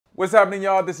What's happening,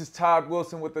 y'all? This is Todd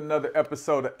Wilson with another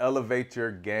episode of Elevate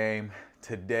Your Game.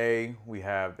 Today, we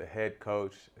have the head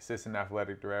coach, assistant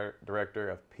athletic director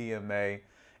of PMA,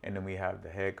 and then we have the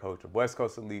head coach of West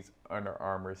Coast Elite's Under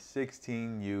Armour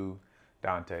 16U,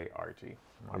 Donte, Archie.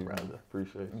 My brother.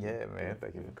 Appreciate you. Yeah, man.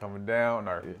 Thank you for coming down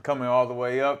or coming all the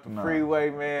way up the freeway,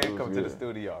 man. Coming to the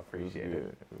studio. I appreciate it.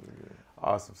 It was good.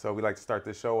 Awesome. So we like to start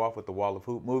this show off with the Wall of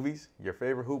Hoop movies. Your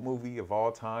favorite hoop movie of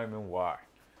all time and why?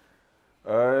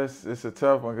 It's a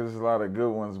tough one because there's a lot of good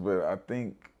ones, but I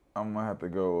think I'm going to have to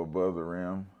go Above the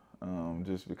Rim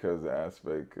just because of the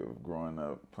aspect of growing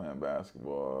up playing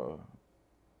basketball,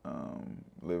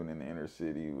 living in the inner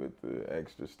city with the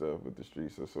extra stuff with the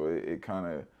street stuff. So it kind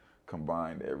of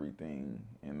combined everything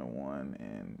into one,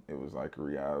 and it was like a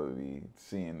reality,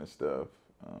 seeing the stuff,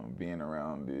 being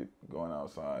around it, going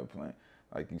outside, playing.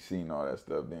 Like you seen all that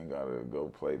stuff, then got to go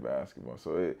play basketball.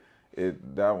 So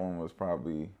that one was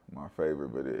probably my favorite,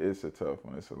 but it's a tough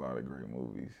one. It's a lot of great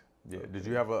movies. Yeah. Did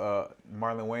you have a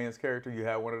Marlon Wayans character? You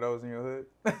had one of those in your hood?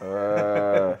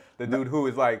 The dude who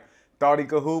was like, thought he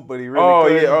could hoop, but he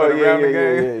really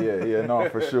couldn't. Yeah. No,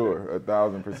 for sure,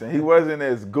 1,000%. He wasn't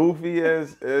as goofy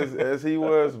as he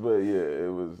was, but yeah, it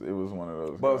was one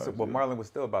of those. But Marlon was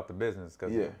still about the business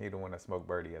because he the one that smoked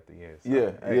birdie at the end. So,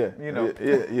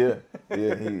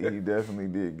 He definitely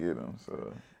did get him.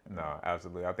 So. No,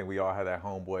 absolutely. I think we all had that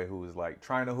homeboy who was like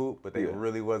trying to hoop, but they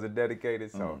really wasn't dedicated.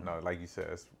 So no, like you said,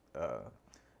 it's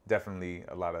definitely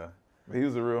a lot of. He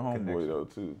was a real homeboy though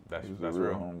too. That's a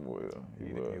real homeboy though.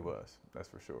 He was. That's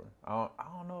for sure. I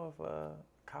don't know if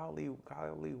Kyle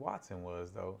Lee Watson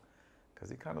was though, because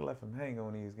he kind of left him hanging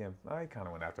when he was getting. He kind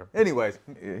of went after him. Anyways,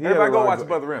 everybody go watch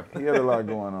Above the Rim. He had a lot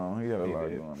going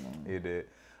on. He did.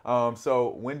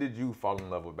 So when did you fall in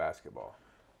love with basketball?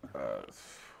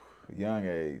 Young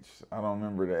age. I don't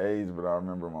remember the age, but I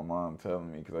remember my mom telling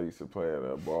me because I used to play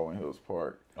at Baldwin Hills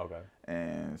Park. Okay.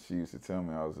 And she used to tell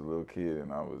me I was a little kid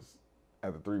and I was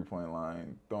at the three-point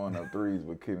line throwing up threes,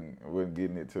 but wasn't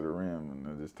getting it to the rim. And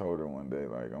I just told her one day,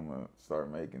 like, I'm gonna start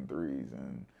making threes,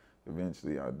 and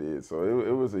eventually I did. So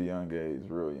it was a young age,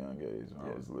 real young age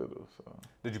when I was little. So.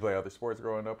 Did you play other sports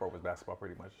growing up, or was basketball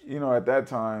pretty much? You know, at that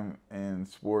time in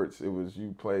sports, it was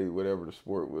you played whatever the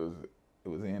sport was. It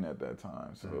was in at that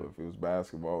time. So if it was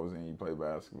basketball, it was in, you play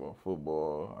basketball,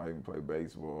 football. I even played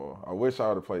baseball. I wish I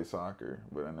would have played soccer,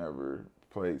 but I never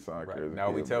played soccer as a Now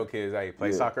kid. we tell kids, hey,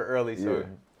 play soccer early, so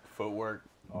footwork.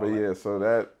 So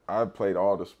that I played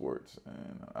all the sports,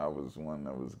 and I was one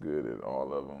that was good at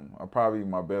all of them.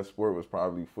 My best sport was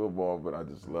probably football, but I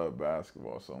just loved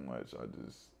basketball so much. I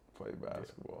just played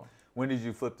basketball. When did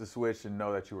you flip the switch and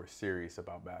know that you were serious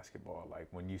about basketball? Like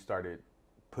when you started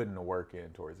putting the work in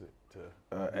towards it?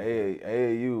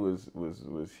 AAU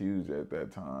was huge at that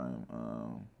time,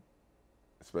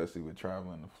 especially with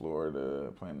traveling to Florida,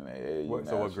 playing in the AAU.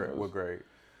 So what grade?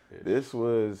 This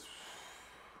was,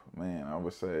 man, I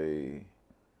would say,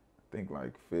 I think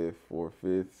like fourth,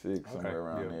 fifth, sixth, somewhere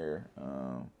around there.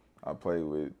 I played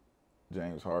with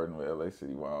James Harden with LA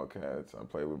City Wildcats. I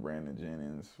played with Brandon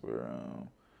Jennings.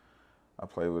 I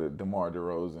played with DeMar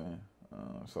DeRozan.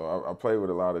 So I played with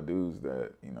a lot of dudes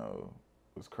that,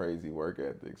 was crazy work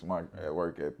ethics. My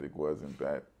work ethic wasn't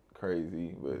that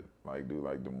crazy, but like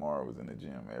DeMar was in the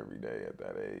gym every day at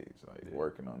that age,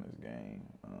 working on his game.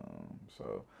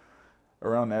 So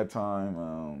around that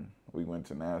time, we went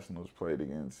to nationals, played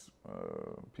against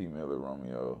P. Miller,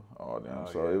 Romeo, all them.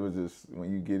 It was just,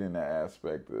 when you get in that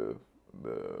aspect of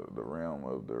the realm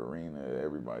of the arena,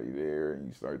 everybody there, and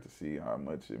you start to see how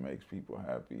much it makes people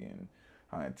happy and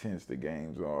how intense the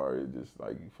games are, it just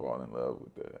like you fall in love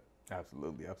with that.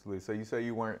 Absolutely. So you say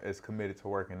you weren't as committed to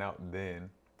working out then.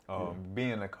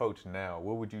 Being a coach now,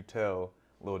 what would you tell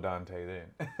Lil Donte then?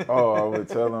 I would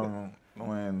tell him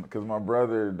because my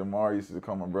brother, DeMar, used to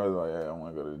call my brother like, hey, I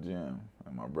want to go to the gym.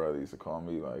 And my brother used to call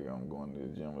me like, I'm going to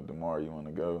the gym with DeMar, you want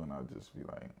to go? And I'd just be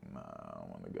like, nah, I don't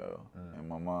want to go. And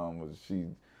my mom she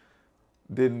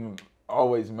didn't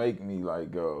always make me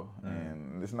like go,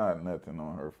 and it's not nothing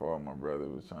on her fault. My brother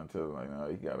was trying to tell her like, no,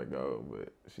 you gotta go,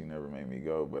 but she never made me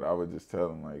go. But I would just tell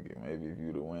him like, maybe if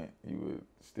you'd have went, you would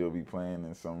still be playing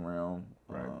in some realm.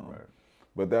 Right.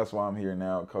 But that's why I'm here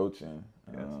now coaching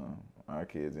our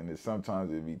kids, and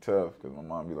sometimes it'd be tough because my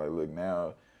mom be like, look,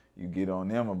 now you get on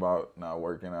them about not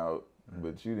working out,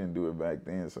 but you didn't do it back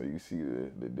then, so you see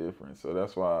the difference. So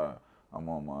that's why I'm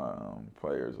on my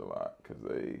players a lot, because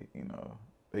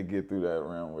they get through that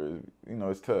realm where,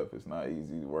 it's tough. It's not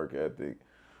easy, work ethic.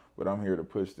 But I'm here to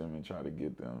push them and try to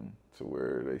get them to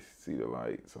where they see the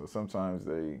light. So sometimes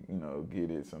they, get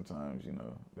it. Sometimes,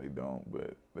 they don't,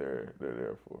 but they're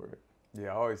there for it. Yeah,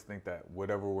 I always think that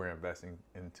whatever we're investing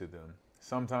into them,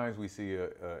 sometimes we see a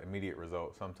immediate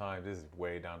result. Sometimes this is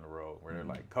way down the road where they're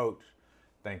like, Coach,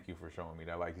 thank you for showing me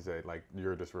that. Like you said, like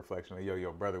you're this reflection of,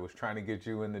 your brother was trying to get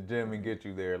you in the gym and get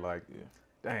you there. Like,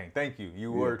 dang, thank you.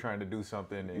 You were trying to do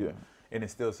something, and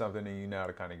it's still something in you now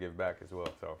to kind of give back as well.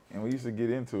 So. And we used to get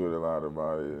into it a lot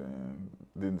about it, and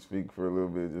didn't speak for a little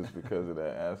bit just because of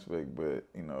that aspect. But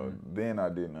you know, then I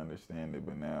didn't understand it,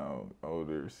 but now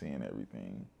older, seeing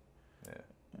everything. Yeah,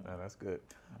 no, that's good.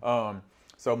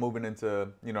 So moving into,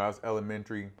 I was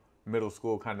elementary, middle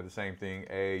school, kind of the same thing,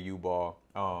 AAU ball.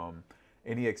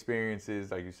 Any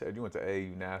experiences, like you said, you went to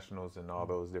AAU Nationals and all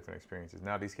those different experiences.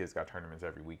 Now these kids got tournaments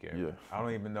every weekend. Yeah. I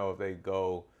don't even know if they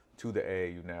go to the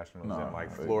AAU Nationals in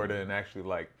like Florida and actually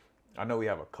like, I know we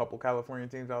have a couple California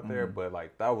teams out there, but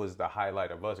like that was the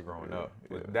highlight of us growing up.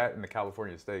 With that in the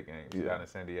California State games down in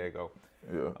San Diego.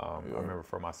 I remember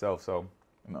for myself. So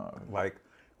like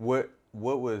what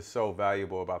was so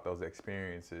valuable about those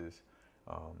experiences,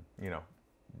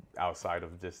 outside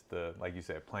of just the, like you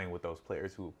said, playing with those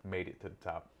players who made it to the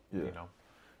top,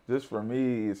 Just for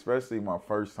me, especially my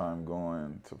first time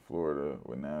going to Florida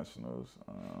with Nationals,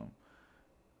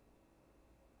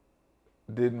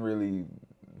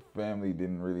 family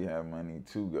didn't really have money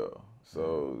to go.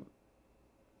 So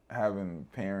having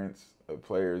parents of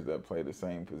players that play the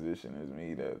same position as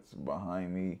me, that's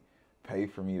behind me, pay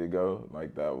for me to go,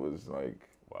 like that was like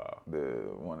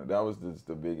that was just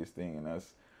the biggest thing, and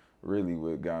that's really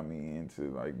what got me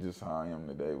into like just how I am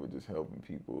today with just helping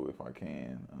people if I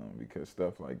can, because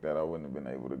stuff like that I wouldn't have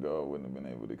been able to go, I wouldn't have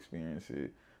been able to experience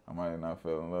it. I might have not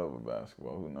fell in love with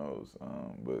basketball, who knows?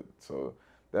 But so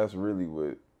that's really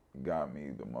what got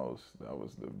me the most. That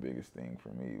was the biggest thing for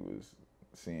me, was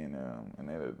seeing and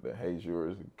then the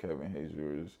Hazures, Kevin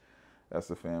Hazures. That's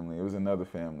the family. It was another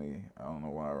family. I don't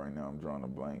know why right now I'm drawing a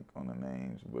blank on the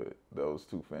names, but those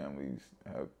two families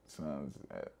have sons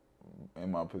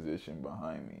in my position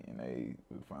behind me, and they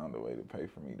found a way to pay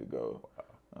for me to go,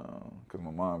 because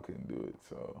my mom couldn't do it.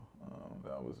 So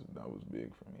that was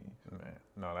big for me. Man,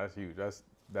 no, that's huge. That's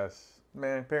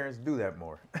man, parents do that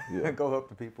more. Go help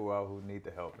the people out who need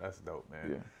the help. That's dope,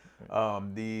 man.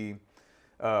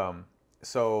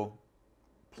 So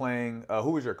playing,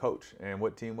 who was your coach and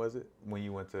what team was it when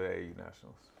you went to AAU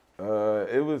Nationals?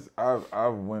 It was, I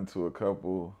went to a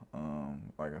couple,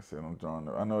 like I said,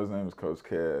 I know his name is Coach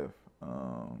Kev.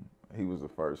 He was the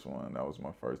first one. That was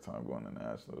my first time going to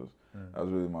Nationals. That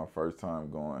was really my first time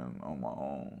going on my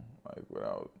own, like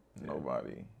without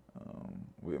nobody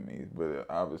with me. But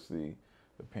obviously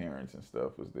the parents and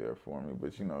stuff was there for me.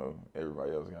 But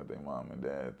everybody else got their mom and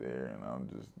dad there, and I'm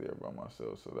just there by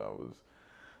myself. So that was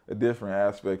a different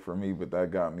aspect for me, but that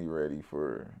got me ready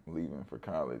for leaving for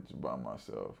college by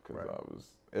myself, because I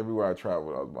was, everywhere I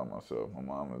traveled, I was by myself. My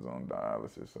mom was on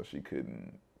dialysis, so she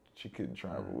couldn't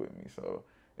travel with me. So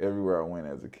everywhere I went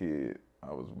as a kid,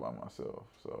 I was by myself.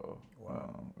 So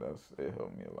it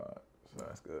helped me a lot. So.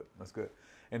 That's good.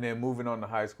 And then moving on to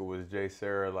high school, was J.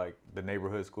 Sarah like the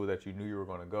neighborhood school that you knew you were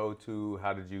going to go to?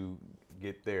 How did you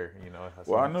get there?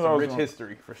 I knew I was rich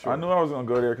history for sure. I knew I was gonna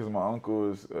go there because my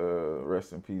uncle is,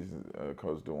 rest in peace,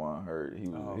 Coach DeJuan Hurt.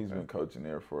 He's been coaching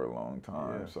there for a long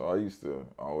time. So I used to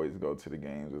always go to the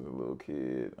games as a little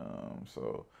kid.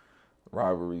 So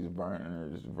rivalries,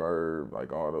 burners, verb,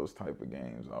 like all those type of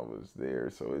games, I was there.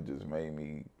 So it just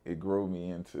it grew me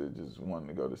into just wanting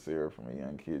to go to Sarah from a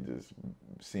young kid, just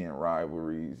seeing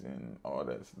rivalries and all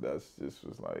that. That's just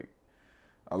was like,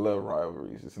 I love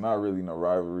rivalries. It's not really no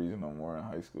rivalries no more in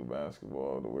high school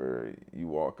basketball, to where you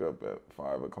walk up at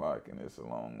 5 o'clock and it's a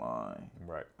long line.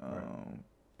 Right.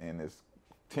 And it's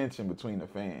tension between the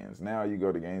fans. Now you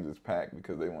go to games, it's packed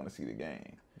because they want to see the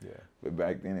game. Yeah. But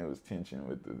back then it was tension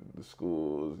with the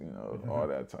schools, all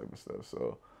that type of stuff.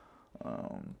 So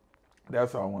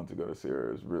that's how I wanted to go to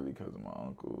Sarah, is really because of my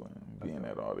uncle and being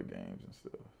at all the games and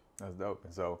stuff. That's dope.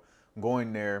 And so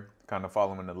going there, kind of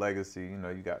following the legacy,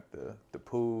 you got the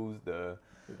Poos,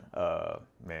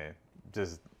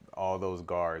 just all those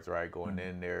guards, right? Going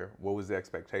in there, what was the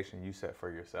expectation you set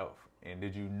for yourself? And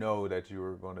did you know that you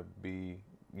were going to be,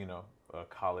 a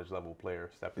college level player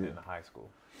stepping into high school?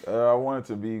 I wanted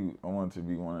to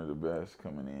be one of the best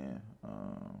coming in.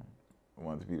 I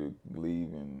wanted to be the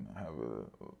league and have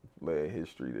lay a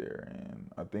history there, and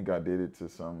I think I did it to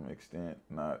some extent,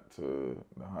 not to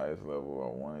the highest level I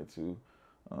wanted to,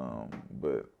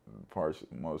 but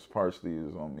most partially it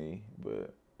was on me.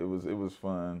 But it was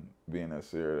fun being at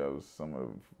Sarah. That was some of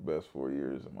the best 4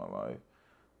 years of my life.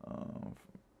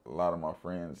 A lot of my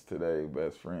friends today,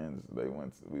 best friends,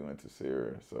 we went to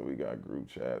Sarah, so we got group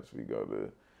chats. We go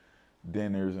to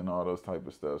dinners and all those type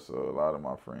of stuff. So a lot of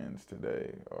my friends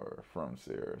today are from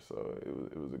Sarah. So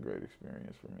it was a great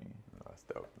experience for me. That's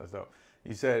dope. That's dope.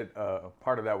 You said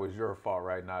part of that was your fault,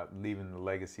 right? Not leaving the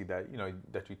legacy that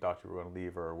that you thought you were going to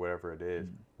leave or whatever it is.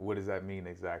 Mm-hmm. What does that mean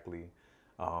exactly?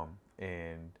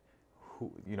 And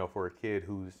who, for a kid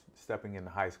who's stepping into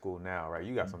high school now, right?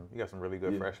 You got some really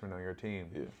good freshmen on your team.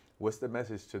 Yeah. What's the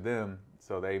message to them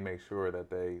so they make sure that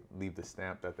they leave the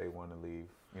stamp that they want to leave,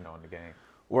 in the game?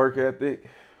 Work ethic.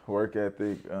 Could have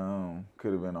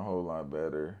been a whole lot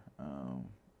better.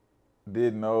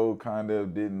 Didn't know, kind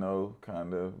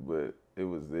of, but it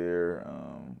was there.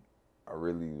 I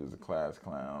really was a class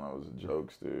clown. I was a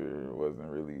jokester. Wasn't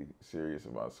really serious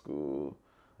about school.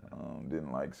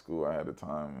 Didn't like school. I had a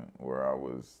time where I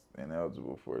was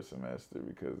ineligible for a semester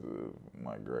because of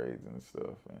my grades and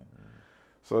stuff. And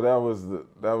so that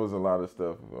was a lot of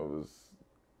stuff. I was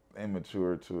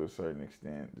immature to a certain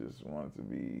extent. Just wanted to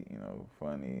be,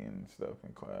 funny and stuff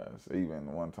in class.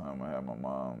 Even one time I had my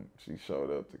mom. She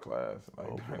showed up to class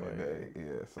during the day.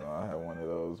 Yeah, so I had one of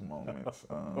those moments.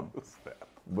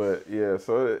 But yeah,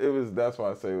 so it was. That's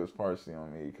why I say it was partially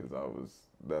on me because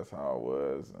that's how I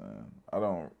was. I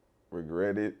don't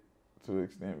regret it to an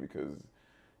extent because,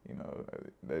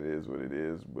 that is what it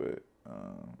is. But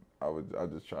I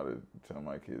just try to tell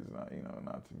my kids not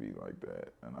to be like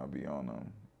that, and I'll be on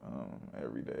them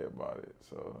every day about it.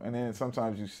 So, and then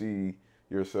sometimes you see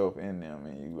yourself in them,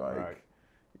 and you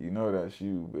that's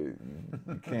you, but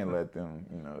you can't let them,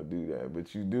 do that.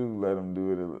 But you do let them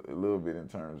do it a little bit in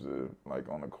terms of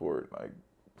on the court,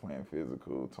 playing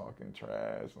physical, talking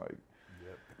trash,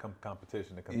 the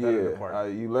competition, the competitive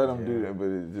part. You let them do that, but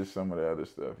it's just some of the other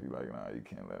stuff. You nah, you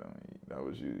can't let them. That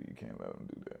was you. You can't let them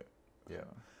do that. Yeah. So.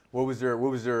 What was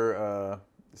your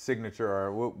signature,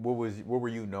 or what were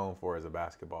you known for as a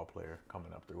basketball player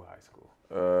coming up through high school?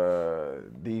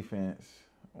 Defense.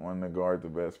 Wanted to guard the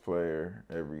best player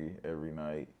every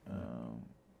night.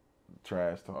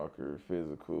 Trash talker,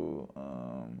 physical.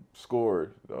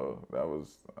 Scored though. That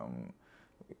was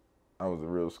I was a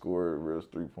real scorer, real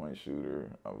 3-point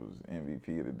shooter. I was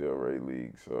MVP of the Delray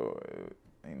League, so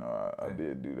I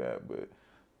did do that. But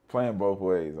playing both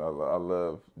ways, I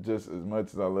love, just as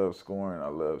much as I love scoring, I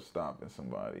love stopping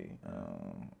somebody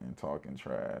and talking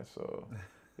trash. So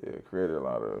yeah, created a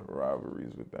lot of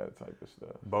rivalries with that type of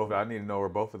stuff. I need to know where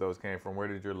both of those came from. Where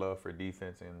did your love for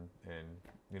defense and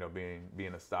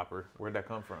being a stopper, where'd that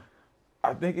come from?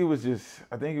 I think it was just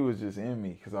in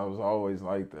me because I was always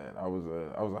like that. I was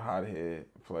a hothead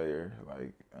player,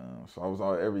 so I was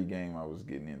every game I was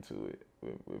getting into it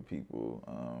with people,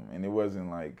 and it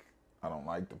wasn't like I don't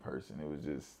like the person. It was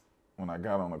just when I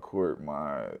got on the court,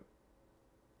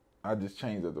 I just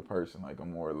changed as a person.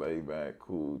 I'm more laid back,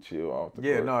 cool, chill off the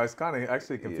court. Yeah, no, it's kind of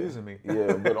actually confusing me.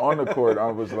 Yeah, but on the court,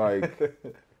 I was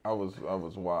I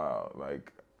was wild.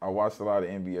 I watched a lot of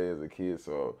NBA as a kid,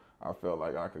 so I felt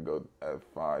like I could go at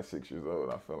 5, 6 years old.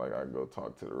 I felt like I could go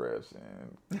talk to the refs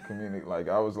and communicate.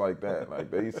 I was like that.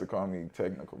 They used to call me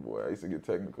technical boy. I used to get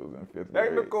technicals in 5th grade.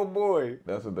 Technical boy.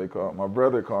 That's what they called. My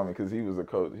brother called me because he was a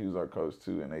coach. He was our coach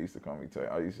too, and they used to call me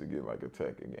tech. I used to get a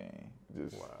tech a game.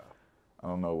 Wow. I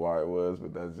don't know why it was,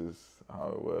 but that's just how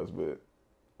it was. But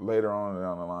later on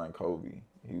down the line, Kobe,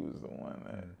 he was the one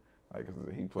that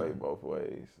he played both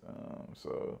ways.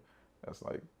 So that's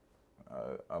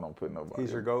I don't put nobody.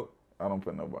 He's your GOAT? I don't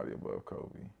put nobody above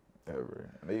Kobe, ever.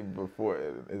 And even before,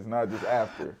 it's not just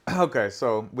after. Okay,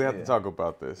 so we have to talk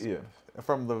about this. Yes.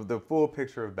 From the full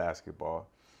picture of basketball,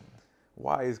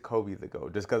 why is Kobe the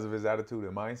GOAT? Just because of his attitude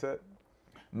and mindset?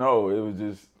 No, it was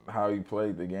just how he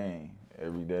played the game.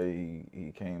 Every day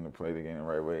he came to play the game the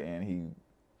right way, and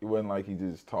it wasn't like he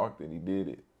just talked it, he did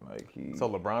it. So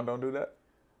LeBron don't do that?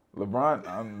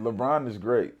 LeBron is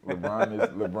great.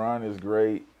 LeBron is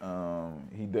great.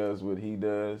 He does what he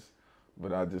does,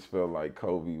 but I just felt like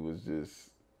Kobe was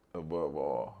just above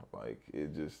all.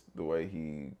 It just the way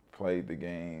he played the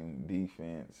game,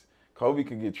 defense. Kobe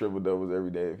could get triple doubles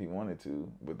every day if he wanted to,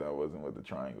 but that wasn't what the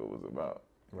triangle was about.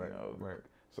 Right. Right.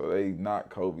 So they knocked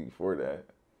Kobe for that.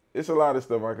 It's a lot of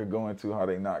stuff I could go into how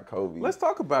they knocked Kobe. Let's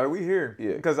talk about it. We here.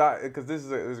 Yeah. Because this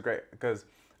is great. Because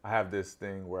I have this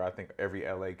thing where I think every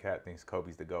LA cat thinks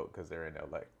Kobe's the GOAT because they're in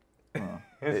LA.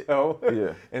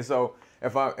 And so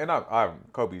I'm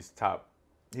Kobe's top.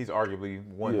 He's arguably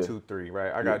 1, 2, 3,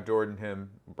 right? I got Jordan, him,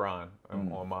 Bron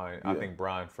on mine. I think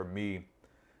Bron, for me,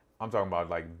 I'm talking about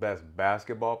best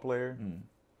basketball player.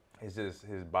 It's just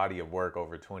his body of work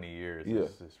over 20 years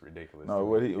is just ridiculous. No,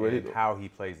 how he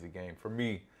plays the game. For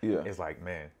me, it's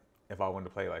man, if I wanted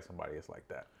to play like somebody, it's like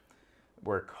that.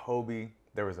 Where Kobe,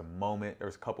 there was a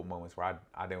couple moments where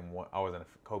I wasn't a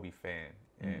Kobe fan,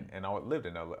 and I lived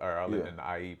in LA, or I lived in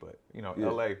the IE, but you know,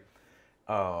 LA,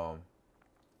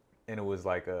 and it was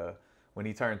like when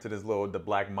he turned to the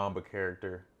Black Mamba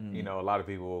character, you know, a lot of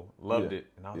people loved it,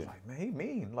 and I was like, man, he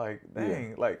mean, like,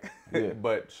 dang, like,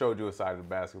 but showed you a side of the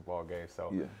basketball game.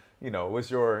 So, you know, what's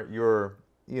your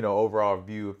you know, overall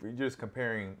view if you're just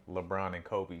comparing LeBron and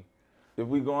Kobe? If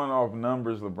we going off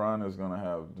numbers, LeBron is gonna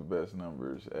have the best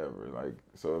numbers ever. Like,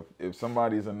 so if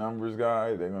somebody's a numbers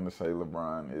guy, they're gonna say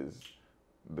LeBron is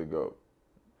the GOAT.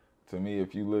 To me,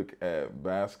 if you look at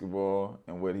basketball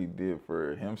and what he did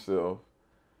for himself,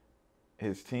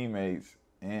 his teammates,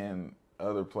 and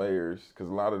other players, because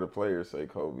a lot of the players say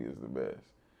Kobe is the best.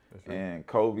 And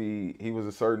Kobe, he was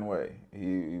a certain way.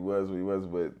 He was who he was,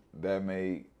 but that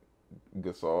made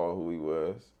Gasol who he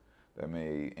was. That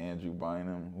made Andrew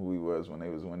Bynum who he was when they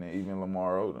was winning. Even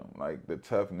Lamar Odom, like the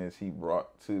toughness he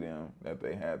brought to them that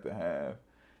they had to have,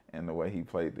 and the way he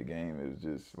played the game is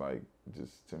just like,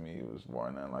 to me, it was bar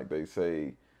none. Like they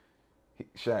say,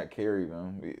 Shaq carried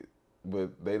them, but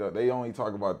they only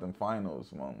talk about them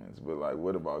finals moments. But like,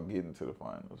 what about getting to the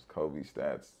finals? Kobe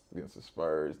stats against the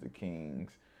Spurs, the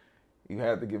Kings. You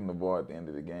had to give him the ball at the end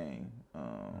of the game,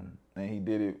 and he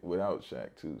did it without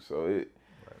Shaq too. So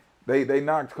they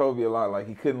knocked Kobe a lot. Like,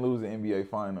 he couldn't lose the NBA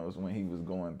Finals when he was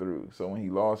going through. So when he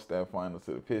lost that finals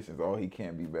to the Pistons, he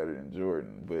can't be better than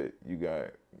Jordan. But you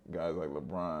got guys like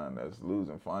LeBron that's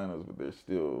losing finals, but they're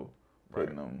still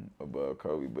putting them above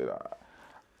Kobe. But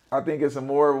I think it's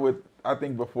I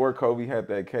think before Kobe had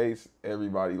that case,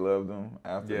 everybody loved him.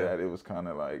 After that, it was kind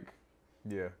of like,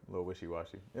 a little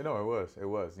wishy-washy. You know, it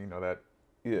was. You know, that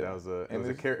was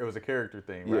it was a character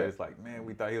thing, right? It's like, man,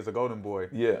 we thought he was a golden boy.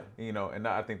 Yeah. You know, and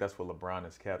I think that's what LeBron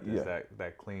has kept is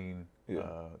that clean, you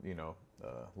know,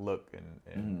 look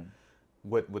and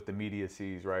what the media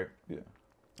sees, right? Yeah.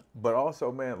 But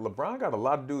also, man, LeBron got a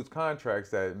lot of dudes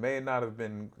contracts that may not have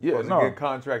been supposed to get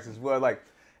contracts as well. Like,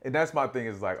 and that's my thing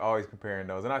is like always comparing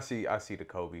those. And I see the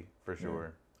Kobe for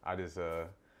sure. I just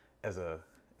as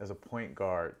a point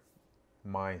guard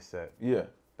mindset. Yeah.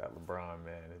 That LeBron,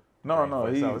 man.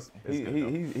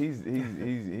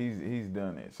 He's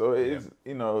done it. So it's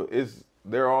you know,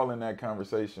 they're all in that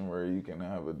conversation where you can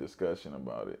have a discussion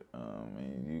about it.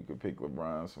 And you could pick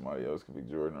LeBron, somebody else could pick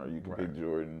Jordan, or you could pick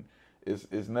Jordan.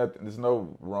 It's nothing. There's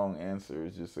no wrong answer.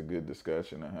 It's just a good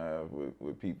discussion to have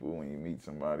with people when you meet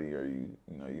somebody, or you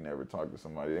never talk to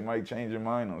somebody. They might change your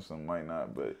mind on something, might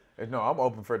not. But no, I'm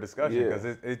open for discussion because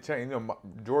it changed. You know,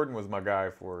 Jordan was my guy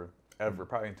for ever,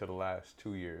 probably until the last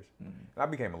 2 years. And I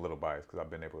became a little biased because I've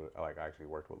been able to, like, I actually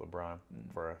worked with LeBron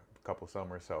for a couple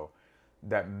summers, so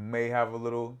that may have a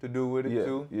little to do with it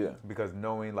too. Yeah. Because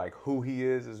knowing like who he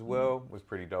is as well was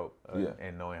pretty dope.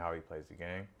 And knowing how he plays the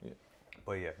game. Yeah.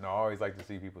 But I always like to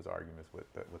see people's arguments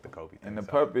with the Kobe thing. And the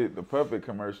puppet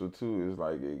commercial too is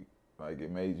like it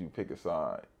made you pick a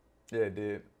side. Yeah, it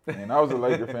did. And I was a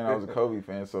Laker fan, I was a Kobe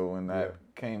fan, so when that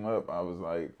came up, I was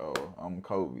like, oh, I'm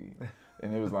Kobe.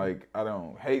 And it was like, I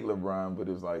don't hate LeBron, but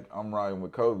it was like, I'm riding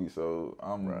with Kobe, so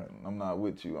I'm not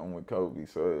with you, I'm with Kobe.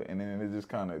 So, and then it just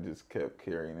kind of just kept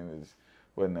carrying, and it just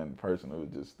wasn't nothing personal, it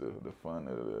was just the fun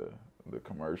of the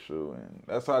commercial, and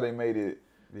that's how they made it.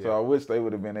 Yeah. So I wish they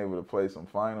would have been able to play some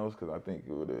finals, because I think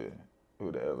it would have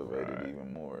elevated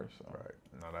even more. So. Right.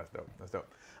 No, that's dope. That's dope.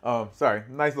 Sorry,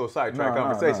 nice little sidetrack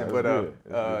conversation.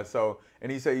 But so,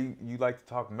 and you say you like to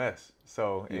talk mess,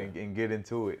 so and get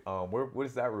into it. What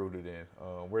is that rooted in?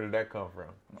 Where did that come from?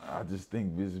 I just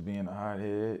think just being a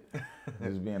hothead.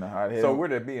 Just being a hothead. So where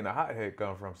did being a hothead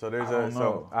come from?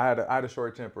 So I had a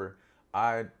short temper.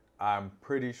 I'm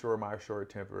pretty sure my short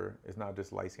temper is not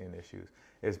just light skin issues.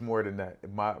 It's more than that.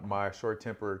 My short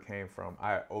temper came from,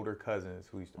 I had older cousins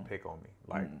who used to pick on me.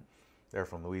 Like, they're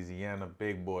from Louisiana,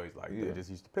 big boys. Like, they just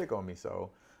used to pick on me. So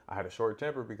I had a short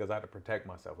temper because I had to protect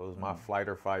myself. It was my flight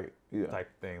or fight type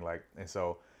thing. Like, and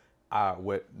so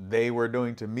what they were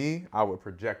doing to me, I would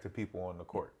project to people on the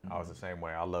court. I was the same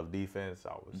way. I love defense.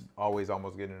 I was always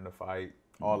almost getting in a fight,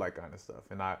 all that kind of stuff.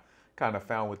 And I kind of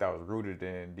found what that was rooted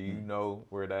in. Do you know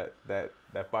where that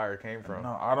fire came from?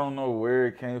 No, I don't know where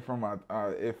it came from.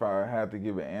 If I had to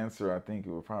give an answer, I think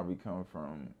it would probably come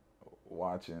from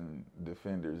watching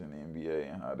defenders in the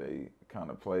NBA and how they kind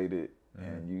of played it.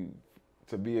 And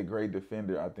to be a great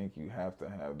defender, I think you have to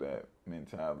have that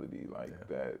mentality, like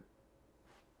that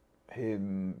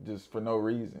hidden just for no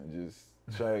reason, just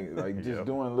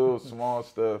doing little small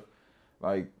stuff,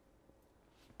 like.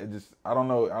 I don't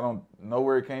know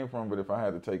where it came from, but if I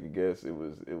had to take a guess, it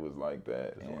was like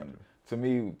that. And to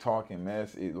me, talking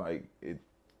mess, it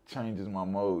changes my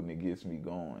mode and it gets me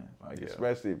going. Like,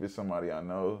 especially if it's somebody I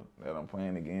know that I'm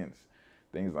playing against,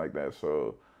 things like that.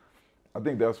 So I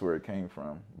think that's where it came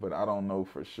from. But I don't know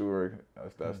for sure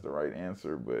if that's the right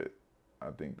answer, but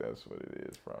I think that's what it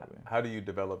is probably. How do you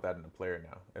develop that in a player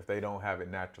now? If they don't have it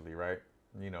naturally, right?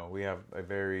 You know, we have a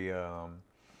very,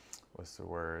 what's the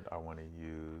word I want to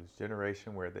use?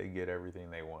 Generation where they get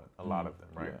everything they want. A lot of them,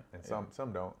 right? And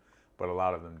some don't, but a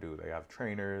lot of them do. They have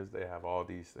trainers, they have all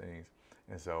these things.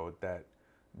 And so that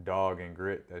dog and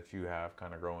grit that you have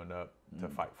kind of growing up to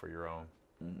fight for your own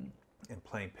and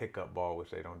playing pickup ball,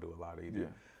 which they don't do a lot either.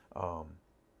 How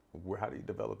do you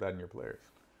develop that in your players?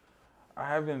 I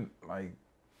haven't like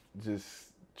just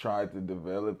tried to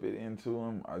develop it into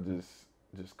them. I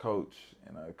just coach,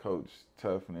 and I coach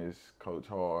toughness, coach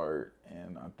hard,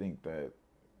 and I think that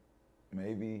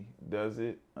maybe does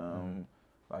it.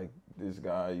 Like this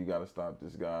guy, you got to stop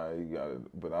this guy. You got to,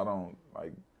 but I don't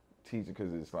like teach it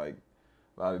because it's like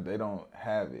a lot of they don't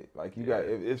have it. Like you got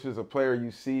if it's just a player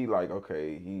you see like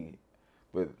okay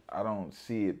but I don't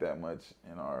see it that much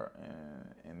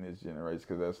in this generation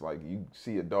because that's like you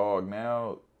see a dog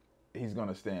now, he's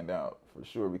gonna stand out for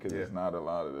sure because it's not a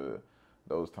lot of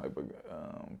those type of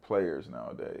players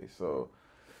nowadays. So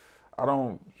I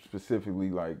don't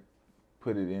specifically like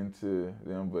put it into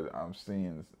them, but I'm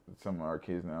seeing some of our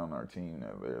kids now on our team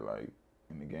that they're like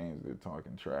in the games they're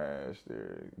talking trash,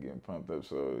 they're getting pumped up.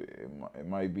 So it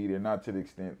might be there, not to the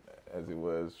extent as it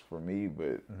was for me,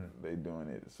 but they're doing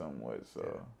it somewhat.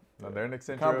 So they're an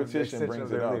extension. Competition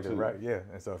brings it out too, right? Yeah,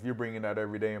 and so if you're bringing that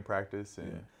every day in practice,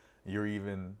 and you're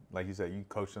even like you said, you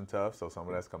coach them tough, so some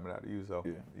of that's coming out of you. So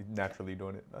you're naturally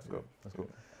doing it. That's cool. That's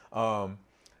cool.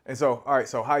 And so all right,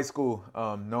 so high school,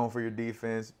 known for your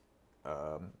defense.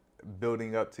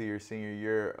 Building up to your senior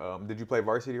year, did you play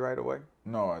varsity right away?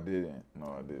 No, I didn't.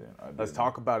 Let's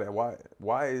talk about it.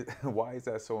 Why is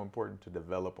that so important to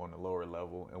develop on the lower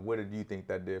level, and what did you think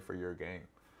that did for your game?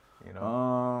 You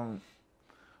know,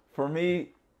 for me,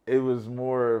 it was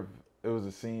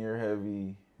a senior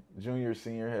heavy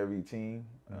team.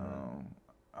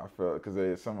 I felt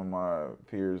because some of my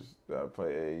peers that I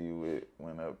play AAU with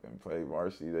went up and played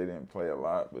varsity. They didn't play a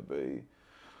lot, but they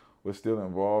was still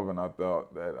involved, and I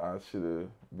thought that I should have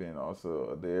been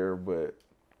also there. But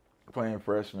playing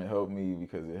freshman helped me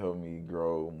because it helped me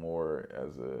grow more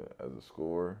as a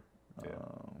scorer.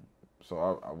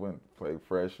 So I went and played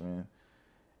freshman,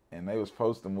 and they was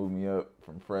supposed to move me up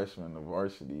from freshman to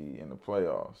varsity in the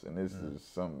playoffs. And this is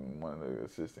something one of the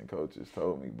assistant coaches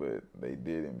told me, but they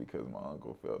didn't because my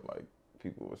uncle felt like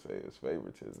people would say it was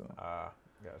favoritism. Got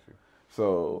you.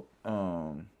 So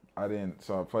I didn't.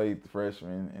 So I played the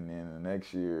freshman, and then the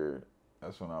next year,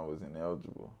 that's when I was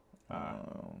ineligible.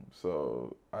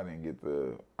 So I didn't get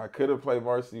I could have played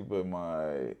varsity, but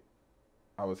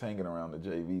I was hanging around the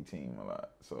JV team a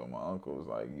lot. So my uncle was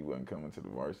like, you wasn't coming to the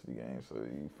varsity game, so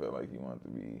you felt like you wanted to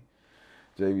be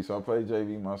JV. So I played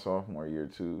JV my sophomore year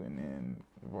too, and then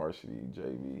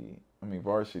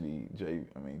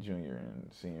junior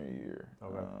and senior year.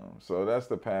 Okay. So that's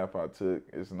the path I took.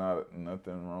 It's not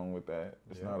nothing wrong with that.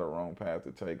 It's not a wrong path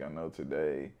to take. I know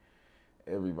today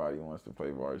everybody wants to play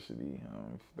varsity.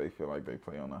 If they feel like they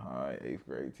play on a high 8th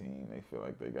grade team, they feel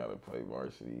like they got to play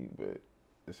varsity, but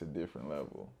it's a different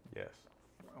level. Yes.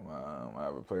 I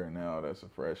have a player now that's a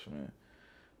freshman,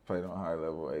 played on a high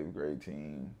level 8th grade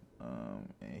team.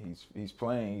 And he's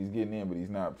playing, he's getting in, but he's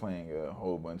not playing a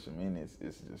whole bunch of minutes.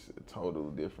 It's just a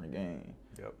total different game.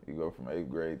 Yep. You go from 8th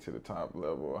grade to the top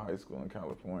level of high school in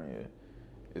California.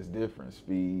 It's different,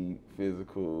 speed,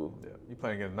 physical. Yeah. You're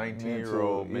playing against a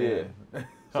 19-year-old man. Yeah.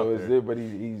 So it's it, but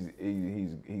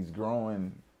he's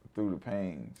growing through the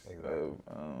pains. Exactly.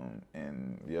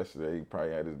 And yesterday he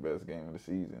probably had his best game of the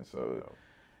season. So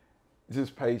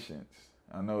just patience.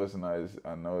 I know it's not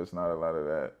a lot of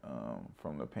that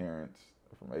from the parents,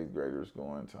 from 8th graders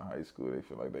going to high school. They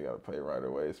feel like they got to play right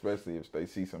away, especially if they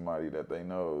see somebody that they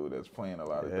know that's playing a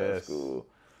lot at that school.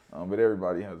 But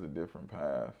everybody has a different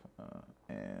path,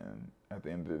 and at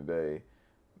the end of the day,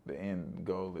 the end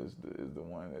goal is the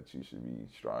one that you should be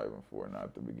striving for,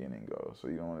 not the beginning goal. So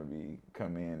you don't want to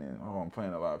come in and I'm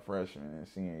playing a lot of freshman and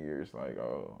senior year. It's like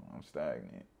I'm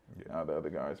stagnant. Yeah. Now the other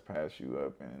guys pass you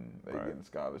up and they getting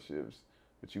scholarships.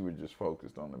 But you were just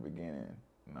focused on the beginning,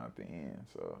 not the end.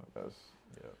 So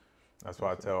that's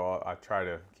why I try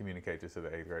to communicate this to the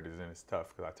 8th graders, and it's tough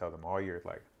because I tell them all year,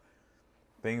 like,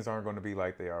 things aren't going to be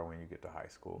like they are when you get to high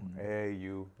school.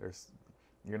 AAU,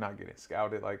 you're not getting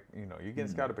scouted you're getting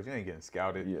scouted, but you ain't getting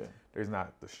scouted. Yeah. There's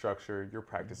not the structure. You're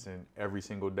practicing every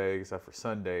single day except for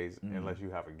Sundays, unless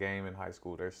you have a game in high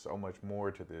school. There's so much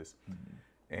more to this,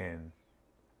 and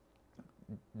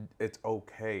it's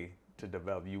okay to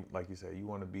develop. You, like you said, you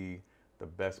want to be the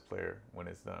best player when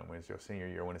it's done, when it's your senior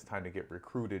year, when it's time to get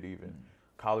recruited even.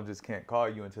 Colleges can't call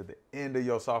you until the end of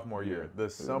your sophomore year, the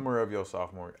summer of your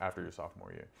sophomore, after your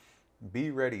sophomore year.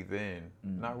 Be ready then,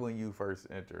 not when you first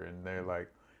enter. And they're like,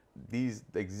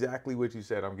 exactly what you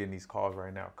said. I'm getting these calls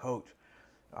right now. Coach,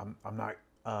 I'm not,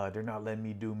 they're not letting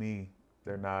me do me.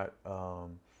 They're not,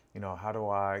 how do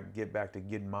I get back to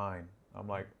getting mine? I'm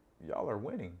like, y'all are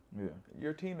winning. Yeah.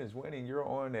 Your team is winning. You're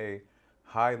on a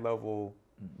high level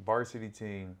varsity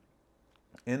team.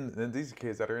 And these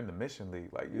kids that are in the Mission League,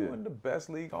 like you're in the best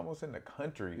league almost in the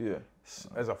country. Yeah.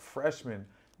 As a freshman,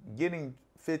 getting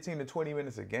 15 to 20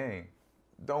 minutes a game.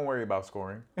 Don't worry about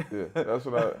scoring. Yeah, that's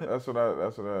what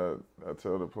I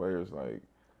tell the players. Like,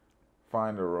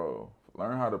 find a role.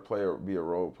 Learn how to play or be a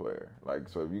role player. Like,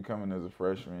 so if you come in as a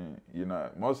freshman,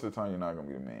 most of the time you're not gonna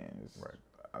be the man. Right.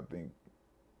 I think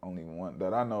only one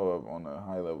that I know of on a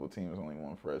high level team is only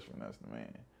one freshman that's the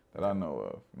man that I know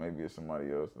of. Maybe it's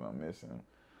somebody else that I'm missing.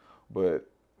 But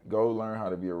go learn how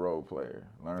to be a role player.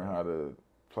 Learn how to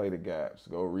play the gaps.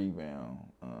 Go rebound.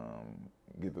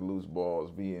 Get the loose balls.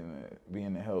 Be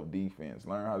in the help defense.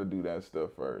 Learn how to do that stuff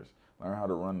first. Learn how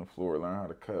to run the floor. Learn how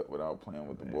to cut without playing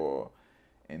with the ball.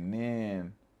 And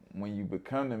then when you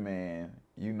become the man,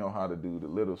 you know how to do the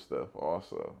little stuff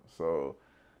also. So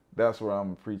that's what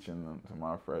I'm preaching to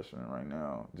my freshmen right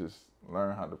now. Just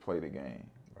learn how to play the game.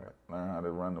 Right. Learn how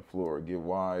to run the floor. Get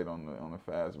wide on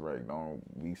the fast break. Don't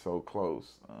be so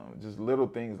close. Just little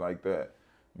things like that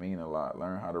mean a lot.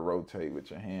 Learn how to rotate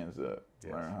with your hands up.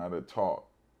 Yes. Learn how to talk.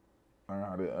 Learn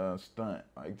how to stunt.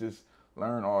 Like, just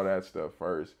learn all that stuff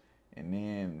first, and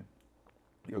then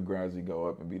you'll gradually go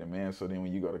up and be the man. So then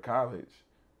when you go to college,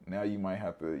 now you might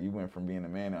have to, you went from being a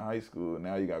man in high school, and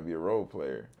now you got to be a role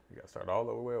player. You got to start all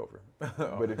the way over.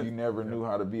 But if you never knew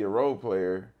how to be a role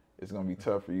player, it's going to be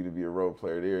tough for you to be a role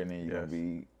player there, and then you're going to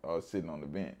be sitting on the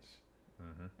bench.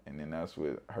 And then that's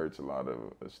what hurts a lot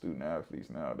of student athletes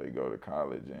now. They go to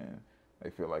college, and they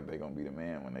feel like they're going to be the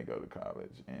man when they go to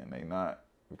college, and they not,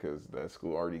 because that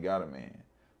school already got a man.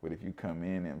 But if you come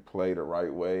in and play the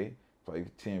right way, play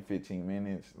 10, 15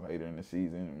 minutes later in the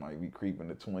season, it might be creeping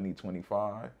to 20,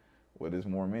 25. What does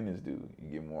more minutes do?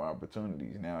 You get more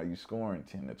opportunities. Now you scoring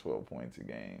 10 to 12 points a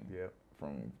game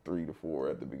from 3 to 4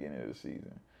 at the beginning of the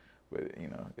season. But,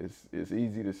 it's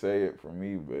easy to say it for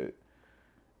me, but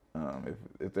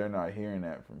if they're not hearing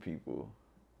that from people,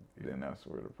 then that's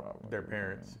where the problem is. Their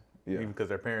parents. Even because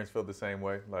their parents feel the same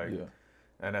way.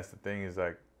 And that's the thing is,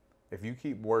 like, if you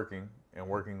keep working and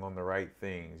working on the right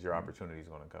things, your opportunity is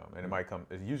going to come. And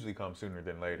it usually comes sooner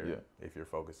than later if you're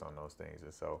focused on those things.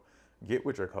 And so get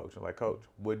with your coach. Like, coach,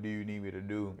 what do you need me to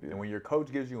do? And when your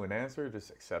coach gives you an answer,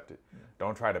 just accept it.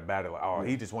 Don't try to battle. Oh,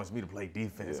 he just wants me to play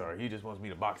defense or he just wants me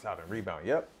to box out and rebound.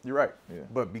 Yep, you're right.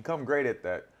 But become great at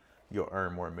that. You'll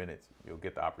earn more minutes. You'll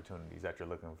get the opportunities that you're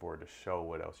looking for to show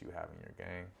what else you have in your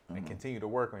game and continue to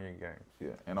work on your game. Yeah,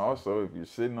 and also if you're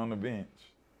sitting on the bench,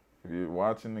 if you're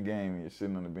watching the game and you're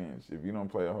sitting on the bench, if you don't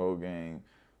play a whole game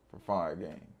for 5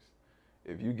 games,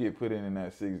 if you get put in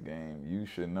that 6th game, you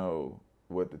should know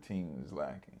what the team is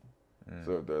lacking.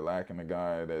 So if they're lacking a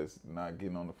guy that's not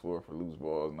getting on the floor for loose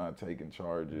balls, not taking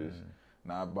charges,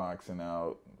 not boxing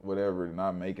out, whatever,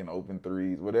 not making open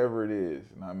threes, whatever it is,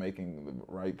 not making the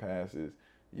right passes,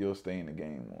 you'll stay in the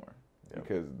game more.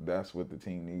 Because that's what the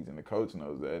team needs, and the coach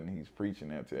knows that, and he's preaching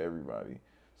that to everybody.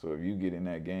 So if you get in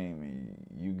that game and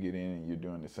you get in and you're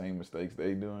doing the same mistakes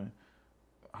they doing,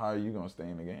 how are you going to stay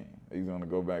in the game? He's going to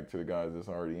go back to the guys that's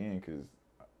already in, because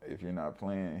if you're not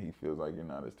playing, he feels like you're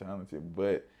not as talented.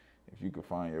 But if you could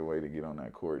find your way to get on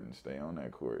that court and stay on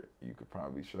that court, you could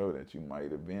probably show that you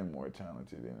might have been more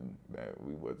talented and that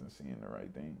we wasn't seeing the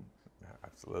right things.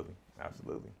 Absolutely.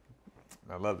 Absolutely.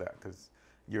 I love that, because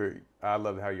I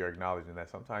love how you're acknowledging that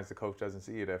sometimes the coach doesn't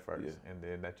see it at first, and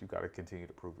then that you got to continue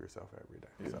to prove yourself every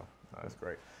day. So that's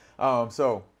great.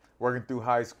 So working through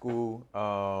high school,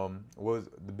 what was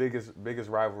the biggest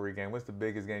rivalry game? What's the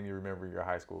biggest game you remember in your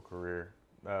high school career?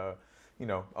 I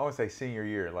want to say senior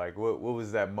year. Like, what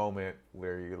was that moment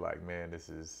where you're like, man, this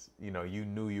is, you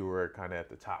knew you were kind of at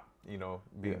the top,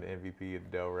 being the MVP of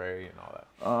Del Rey and all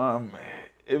that?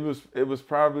 It was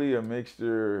probably a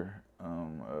mixture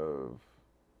of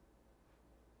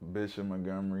Bishop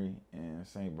Montgomery and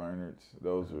St. Bernard's.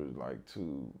 Those were like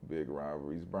 2 big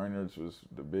rivalries. Bernard's was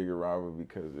the bigger rivalry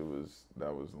because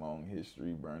that was long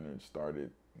history. Bernard started,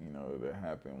 to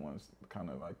happen once, kind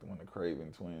of like when the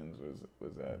Craven twins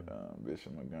was at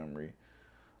Bishop Montgomery.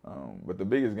 But the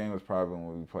biggest game was probably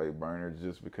when we played Bernard's,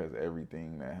 just because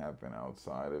everything that happened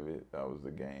outside of it. That was the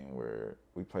game where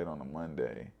we played on a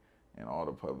Monday, and all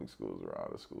the public schools were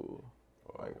out of school.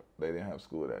 Whoa. Like they didn't have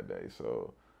school that day,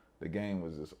 so the game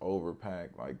was just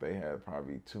overpacked. Like they had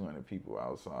probably 200 people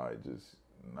outside, just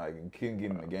like couldn't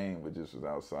get in the game, but just was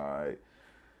outside,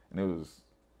 and it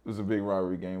was a big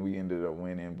rivalry game. We ended up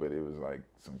winning, but it was like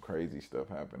some crazy stuff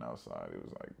happened outside. It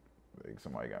was like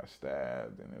somebody got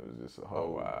stabbed, and it was just a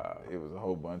whole it was a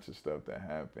whole bunch of stuff that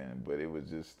happened. But it was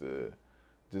just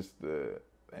the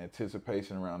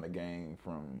anticipation around the game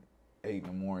from 8 in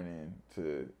the morning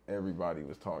to everybody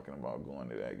was talking about going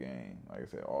to that game. Like I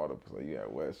said, you had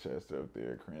Westchester up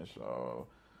there, Crenshaw,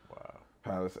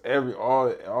 Palace,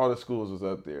 all the schools was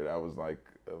up there. That was like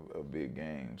a big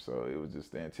game. So it was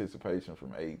just the anticipation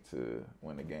from 8 to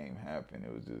when the game happened.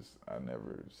 It was just, I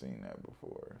never seen that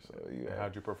before. So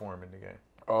how'd you perform in the game?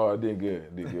 Oh, I did good.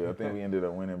 I think we ended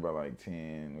up winning by like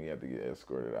 10. We had to get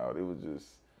escorted out. It was just,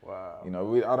 wow. You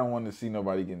know, I don't want to see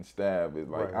nobody getting stabbed. It's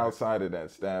like outside of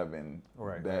that stabbing,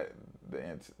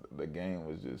 the game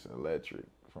was just electric.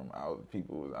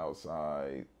 People was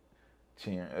outside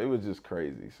cheering. It was just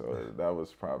crazy. So that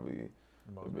was probably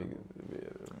the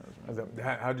biggest.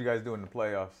 How'd you guys do in the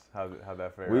playoffs? How'd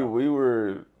that fare out?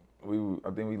 I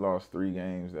think we lost 3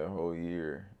 games that whole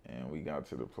year, and we got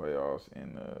to the playoffs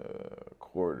in the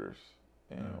quarters.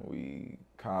 And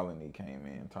Colony came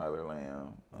in, Tyler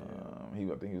Lamb. I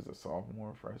think he was a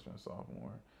freshman,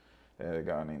 sophomore. They had a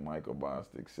guy named Michael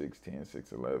Bostic, 6'10",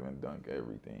 6'11", dunk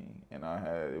everything. And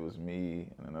it was me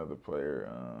and another player,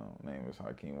 name was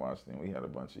Hakeem Washington. We had a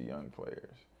bunch of young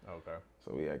players. Okay.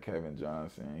 So we had Kevin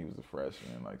Johnson, he was a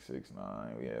freshman, like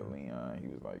 6'9". We had Leon, he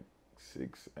was like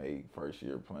 6'8", first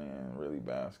year playing really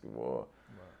basketball.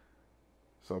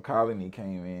 So Colony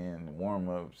came in,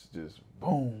 warm-ups, just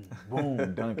boom,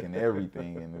 boom, dunking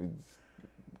everything, and we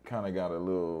kind of got a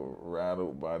little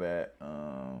rattled by that.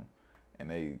 And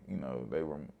they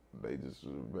just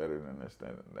were better than us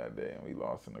that day, and we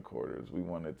lost in the quarters. We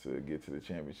wanted to get to the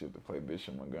championship to play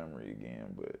Bishop Montgomery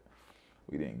again, but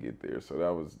we didn't get there. So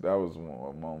that was a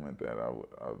moment that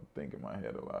I think in my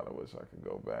head a lot. I wish I could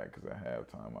go back, because at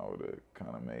halftime I would have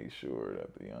kind of made sure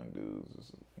that the young dudes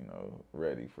was,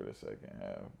 ready for the second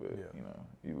half. But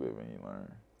you live and you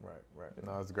learn. Right.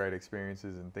 No, it's great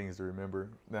experiences and things to remember.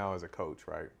 Now as a coach,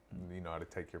 right? You know how to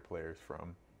take your players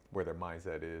from where their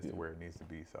mindset is to where it needs to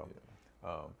be. So,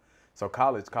 so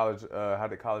college. How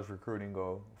did college recruiting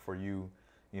go for you?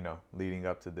 Leading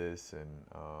up to this,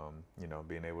 and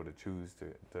being able to choose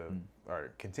to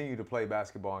or continue to play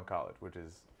basketball in college, which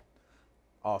is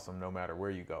awesome no matter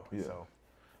where you go. Yeah. So,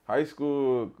 high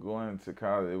school going to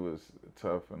college, it was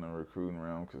tough in the recruiting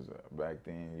realm, because back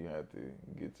then you had to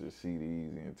get your CDs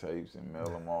and your tapes and mail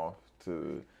them off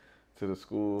to the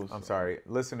schools. I'm sorry,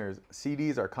 listeners.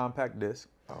 CDs are compact discs.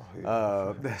 Oh,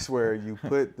 yeah. That's where you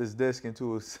put this disc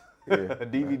into a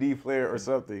DVD player or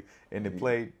something, and it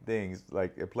played things,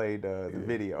 like it played the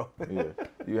video.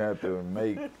 You had to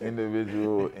make all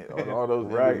those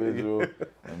individual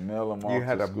and mail them off. You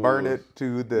had to schools. burn it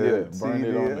to the burn CD.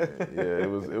 it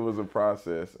on it was a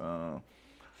process.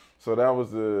 So that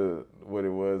was what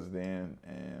it was then,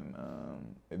 and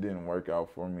it didn't work out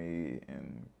for me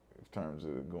in terms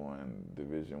of going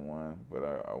Division I, but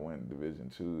I went Division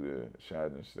II to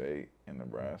Chadron State in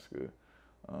Nebraska.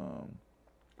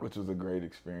 Which was a great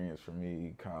experience for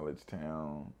me, college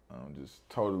town, just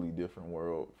totally different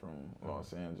world from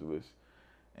Los Angeles,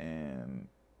 and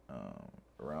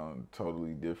around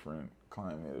totally different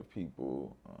climate of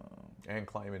people. And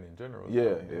climate in general.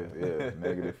 Yeah.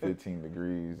 Negative 15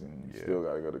 degrees, and still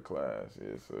got to go to class.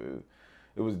 Yeah, so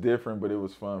it was different, but it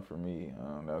was fun for me.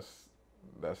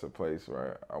 That's a place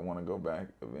where I want to go back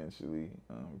eventually,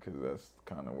 because that's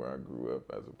kind of where I grew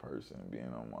up as a person,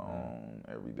 being on my own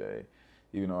every day.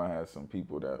 Even though I had some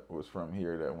people that was from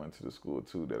here that went to the school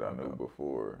too that I knew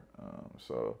before,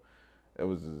 so it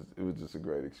was just a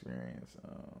great experience,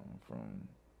 from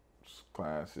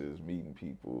classes, meeting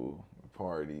people,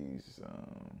 parties,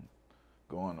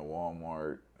 going to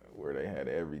Walmart where they had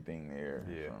everything there.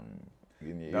 From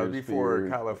that was before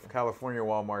California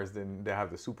Walmarts didn't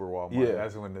have the super Walmart. Yeah.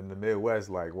 That's when in the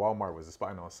Midwest, like Walmart was a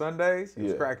spot. On Sundays, it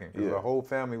was cracking, because the whole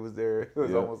family was there. It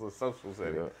was almost a social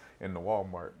setting in the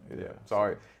Walmart.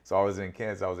 So I was in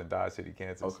Kansas. I was in Dodge City,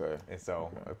 Kansas. Okay. And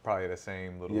so probably the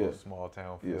same little small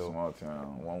town feel. Yeah, small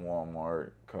town. One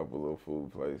Walmart, couple of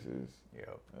food places.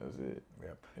 Yep. That's it.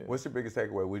 Yep. Yeah. What's your biggest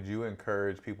takeaway? Would you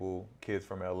encourage kids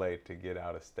from LA, to get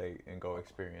out of state and go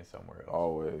experience somewhere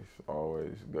else?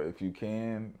 Always. But if you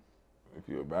can, if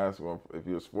you're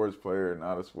a sports player,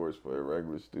 not a sports player,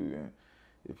 regular student,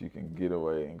 if you can get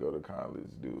away and go to college,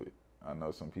 do it. I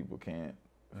know some people can't.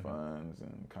 Funds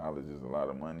and college is a lot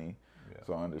of money. Yeah.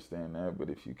 So I understand that, but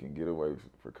if you can get away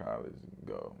for college,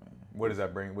 go, man. What does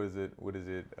that bring? What does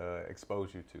it expose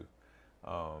you to?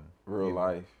 Real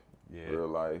life. Yeah. Real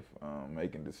life.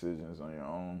 Making decisions on your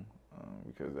own,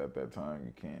 because at that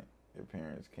time your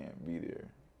parents can't be there.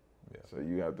 Yeah. So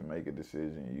you have to make a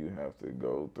decision. You have to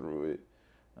go through it,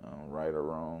 right or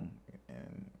wrong,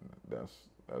 and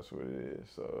that's what it is.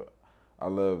 So I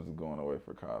loved going away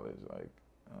for college. Like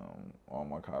all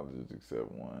my colleges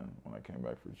except one, when I came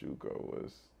back for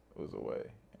JUCO, was away,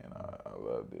 and I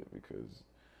loved it because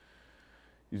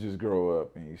you just grow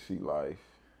up and you see life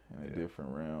in a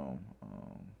different realm.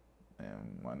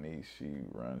 And my niece, she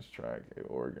runs track at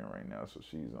Oregon right now, so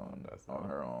she's on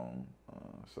her own.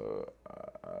 So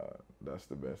that's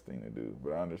the best thing to do.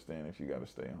 But I understand if you got to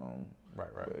stay home. Right.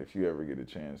 But if you ever get a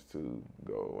chance to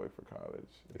go away for college,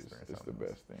 it's the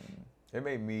best thing. It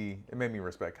made me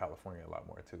respect California a lot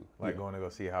more too. Like going to go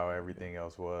see how everything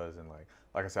else was, and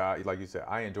like I said, like you said,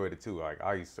 I enjoyed it too. Like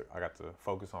I got to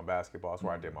focus on basketball. That's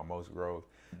where I did my most growth,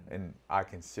 and I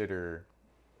consider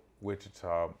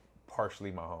Wichita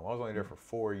partially my home. I was only there for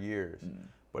 4 years,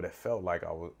 but it felt like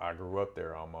I grew up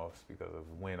there almost because of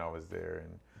when I was there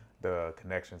and the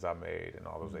connections I made and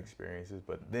all those experiences.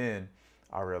 But then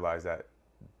I realized that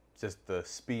just the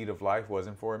speed of life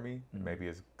wasn't for me. Maybe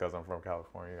it's because I'm from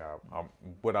California.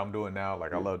 What I'm doing now,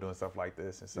 like I love doing stuff like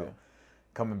this, and so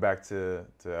coming back to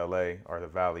LA or the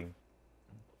Valley,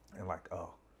 and like,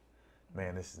 oh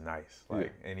man, this is nice.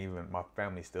 Like, and even my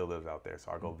family still lives out there,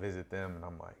 so I go visit them, and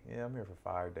I'm like, yeah, I'm here for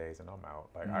 5 days, and I'm out.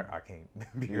 Like, I can't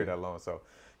be here that long. So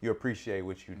you appreciate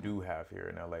what you do have here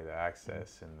in LA, the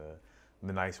access and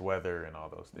the nice weather and all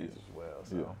those things as well.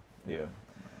 So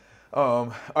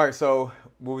all right. So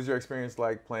what was your experience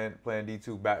like playing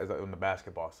D2 on the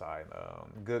basketball side?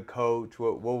 Good coach.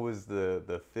 What was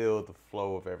the feel, the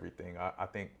flow of everything? I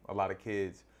think a lot of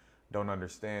kids don't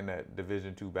understand that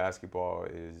Division II basketball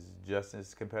is just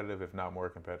as competitive, if not more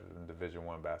competitive, than Division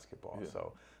I basketball.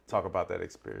 So talk about that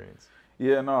experience.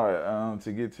 Yeah, no.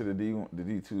 To get to the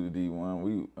D2 to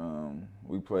D1,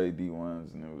 we played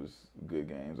D1s and it was good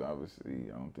games. Obviously,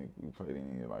 I don't think we played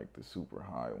any like the super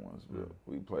high ones, but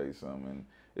we played some, and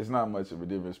it's not much of a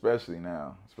difference, especially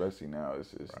now.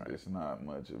 It's not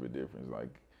much of a difference.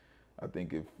 Like, I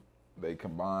think if they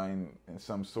combine in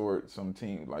some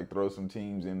team, like throw some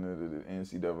teams into the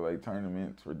NCAA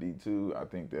tournament for D2, I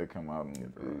think they'll come out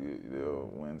and they'll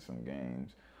win some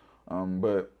games.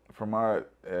 But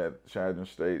at Chadron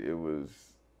State, it was,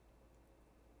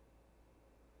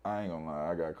 I ain't gonna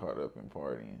lie, I got caught up in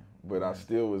partying, but I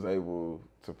still was able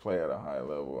to play at a high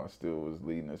level. I still was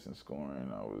leading us in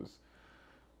scoring.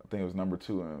 I think it was number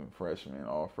 2 in freshmen,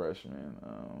 all freshmen,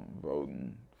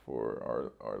 voting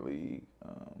for our league.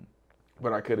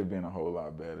 But I could have been a whole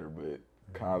lot better. But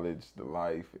college, the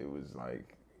life, it was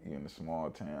like, you're in a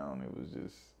small town. It was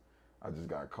just, I just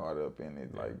got caught up in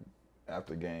it. Like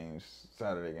after games,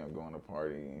 Saturday games, going to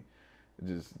party,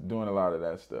 just doing a lot of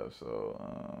that stuff.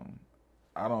 So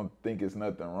I don't think it's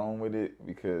nothing wrong with it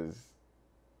because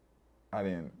I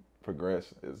didn't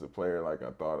progress as a player like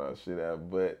I thought I should have.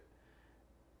 But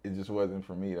it just wasn't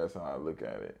for me. That's how I look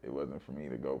at it. It wasn't for me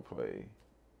to go play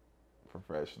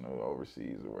professional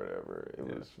overseas or whatever. It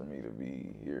was for me to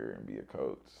be here and be a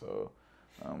coach. So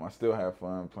I still have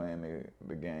fun playing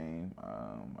the game.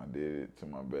 I did it to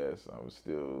my best. I was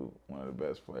still one of the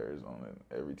best players on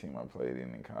every team I played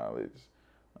in college.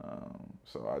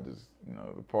 So I just,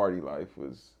 the party life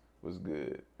was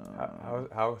good.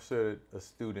 How should a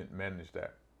student manage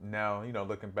that? Now,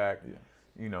 looking back,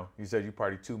 you said you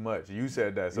party too much. You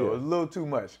said that, so it was a little too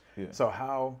much. So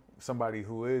how somebody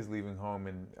who is leaving home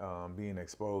and being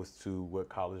exposed to what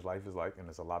college life is like, and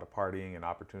there's a lot of partying and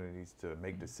opportunities to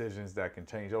make decisions that can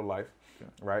change your life,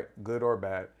 right? Good or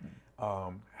bad.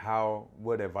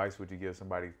 What advice would you give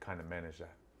somebody to kind of manage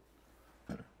that?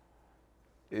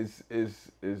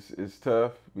 It's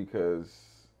tough because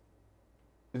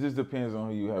it just depends on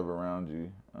who you have around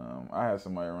you. I had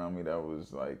somebody around me that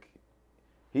was like,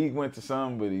 he went to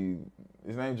some, but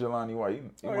his name's Jelani White.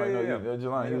 You might know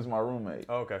Jelani. He was my roommate.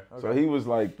 Oh, okay. So he was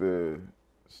like the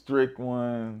strict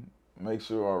one, make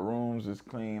sure our rooms is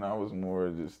clean. I was more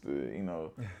just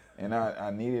and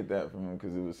I needed that from him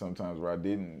because it was sometimes where I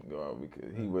didn't go out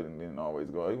because he didn't always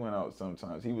go out. He went out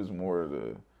sometimes. He was more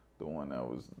the one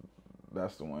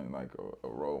that's the one like a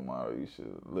role model you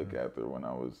should look after when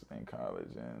I was in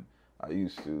college, and I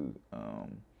used to.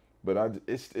 But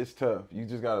it's tough. You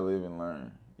just gotta live and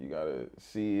learn. You gotta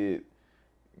see it,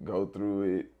 go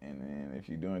through it, and then if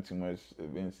you're doing too much,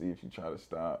 eventually if you try to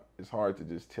stop, it's hard to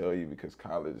just tell you because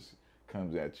college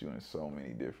comes at you in so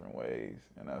many different ways,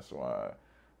 and that's why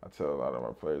I tell a lot of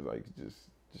our players, like, just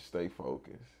just stay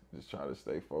focused. Just try to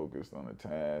stay focused on the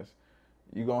task.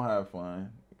 You're going to have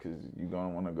fun because you're going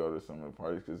to want to go to some of the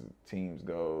parties because teams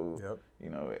go. Yep. You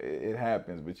know, it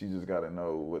happens, but you just got to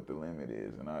know what the limit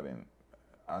is. And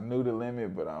I knew the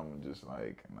limit, but I'm just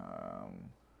like,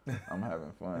 nah, I'm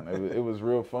having fun. It was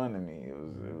real fun to me. It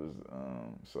was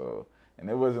so, and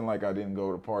it wasn't like I didn't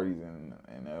go to parties in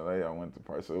LA. I went to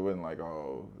parties, so it wasn't like,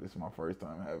 oh, this is my first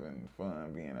time having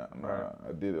fun being out. Nah, Right.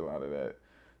 I did a lot of that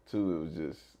too.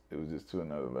 It was just to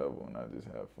another level, and I just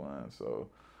had fun. So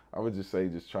I would just say,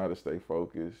 just try to stay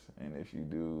focused, and if you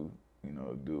do, you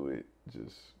know, do it,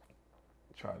 just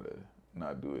try to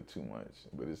not do it too much.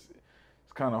 But it's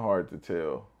kind of hard to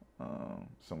tell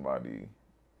somebody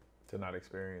to not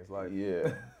experience life.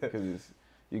 Yeah, because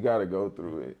you got to go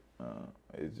through it.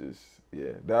 It's just,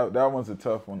 yeah, that one's a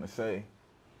tough one to say,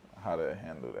 how to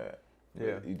handle that.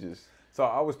 Yeah, you just. So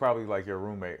I was probably like your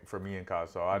roommate for me in college.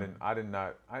 So I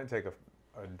didn't take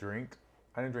a drink.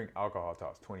 I didn't drink alcohol until I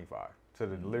was 25. So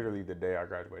literally the day I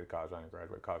graduated college, I didn't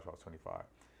graduate college until I was 25.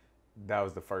 That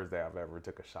was the first day I've ever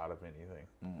took a shot of anything.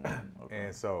 Okay.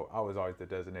 And so I was always the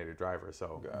designated driver.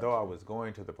 So though I was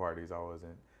going to the parties, I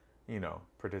wasn't, you know,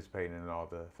 participating in all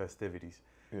the festivities.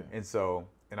 Yeah. And so,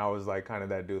 and I was like kind of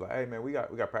that dude, like, hey man, we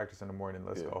got practice in the morning.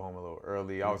 Let's go home a little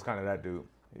early. I was kind of that dude.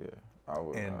 Yeah. I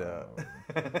was, and I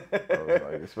was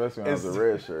like, especially when I was a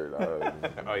red shirt.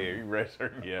 Oh yeah, you red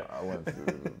shirt. Yeah. I went to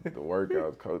the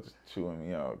workouts, coach chewing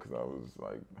me out because I was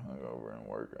like hungover and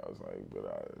work. I was like,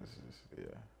 but it's just,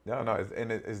 yeah. No, it's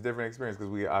a different experience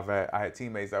because I had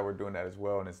teammates that were doing that as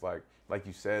well, and it's like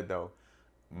you said though,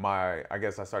 I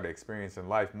guess I started experiencing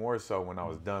life more so when I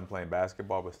was done playing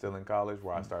basketball, but still in college,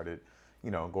 where I started,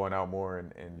 you know, going out more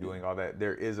and doing all that.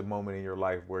 There is a moment in your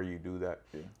life where you do that,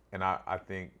 and I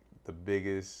think the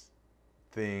biggest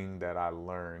thing that I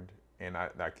learned, and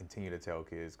I continue to tell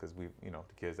kids, because we, you know,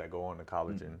 the kids that go on to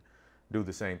college and do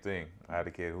the same thing. I had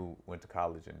a kid who went to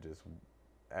college and just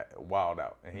wild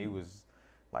out, and he was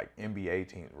like NBA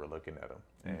teams were looking at him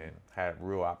and had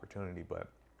real opportunity, but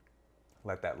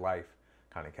let that life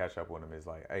kind of catch up with him. Is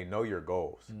like, hey, know your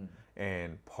goals.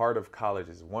 And part of college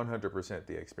is 100%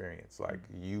 the experience. Like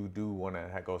you do want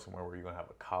to go somewhere where you're going to have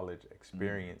a college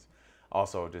experience.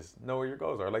 Also, just know where your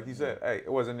goals are. Like you said, hey, it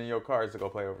wasn't in your cards to go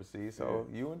play overseas, so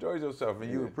you enjoyed yourself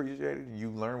and you appreciate it.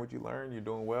 You learn what you learn. You're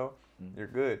doing well. You're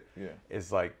good. Yeah.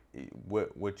 It's like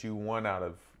what you want out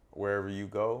of wherever you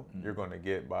go, you're going to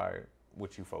get by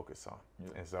what you focus on.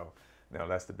 And so, you know,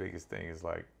 that's the biggest thing. Is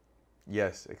like,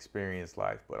 yes, experience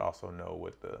life, but also know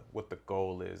what the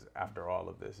goal is after all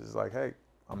of this. It's like, hey,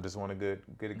 I'm just want to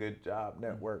get a good job,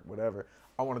 network, whatever.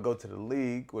 I want to go to the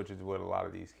league, which is what a lot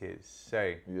of these kids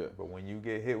say. Yeah. But when you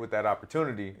get hit with that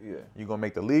opportunity, you're gonna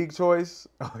make the league choice,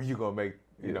 or you're gonna make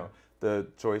you know the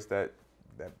choice that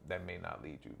may not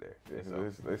lead you there.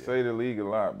 So, they say the league a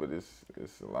lot, but it's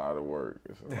a lot of work.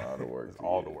 It's a lot of work. It's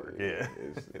all the work. Yeah.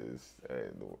 It's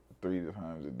 3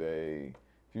 times a day.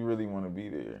 If you really want to be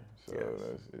there, so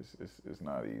it's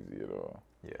not easy at all.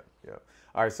 Yeah.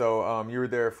 All right. So you were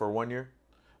there for 1 year.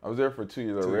 I was there for 2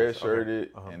 years. I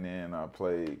redshirted, and then I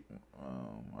played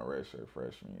my redshirt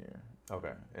freshman year.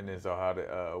 Okay. And then so how did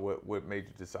what made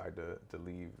you decide to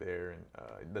leave there,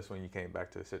 and that's when you came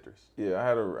back to Citrus? Yeah, I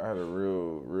had a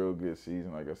real good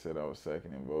season. Like I said, I was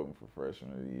second in voting for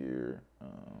freshman of the year.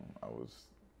 I was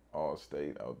all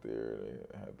state out there.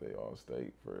 They had the all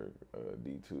state for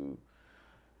D2.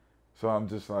 So I'm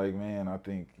just like, man, I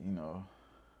think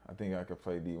I could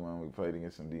play D1. We played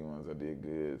against some D1s. I did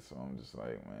good. So I'm just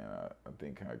like, man, I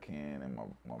think I can. And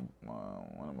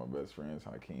one of my best friends,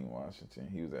 Hakeem Washington,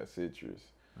 he was at Citrus.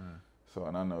 So,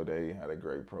 and I know they had a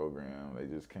great program. They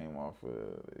just came off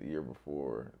a year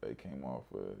before. They came off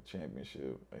a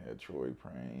championship. They had Troy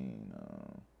Prain,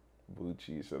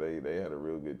 Bucci. So they had a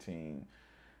real good team.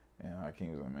 And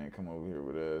Hakeem was like, man, come over here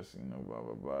with us, you know, blah,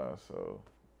 blah, blah. So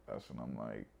that's when I'm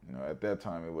like, you know, at that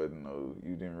time it wasn't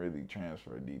you didn't really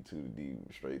transfer D2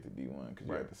 to straight to D1 because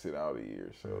you had to sit out a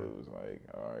year. So it was like,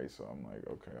 all right, so I'm like,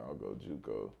 okay, I'll go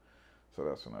JUCO. So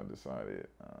that's when I decided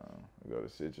to go to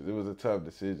Citrus. It was a tough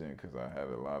decision because I had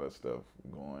a lot of stuff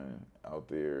going out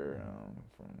there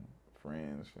from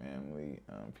friends, family,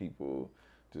 people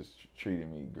just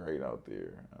treating me great out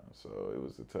there. So it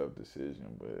was a tough decision,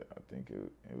 but I think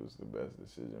it was the best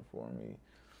decision for me.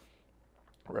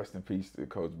 Rest in peace to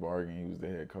Coach Bargan. He was the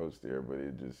head coach there, but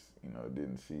it just, you know,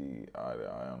 didn't see eye to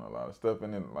eye on a lot of stuff.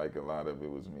 And then, like, a lot of it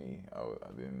was me.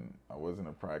 I wasn't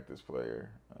a practice player,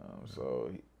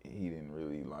 so he didn't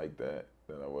really like that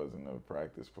I wasn't a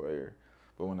practice player.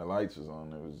 But when the lights was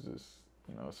on, it was just,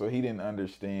 you know, so he didn't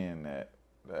understand that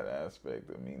aspect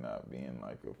of me not being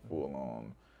like a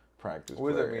full-on practice What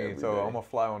does player that mean? every So day. I'm a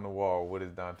fly on the wall. What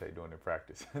is Donte doing in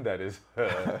practice that is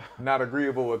not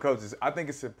agreeable with coaches? I think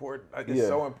it's important. Like, it's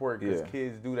so important because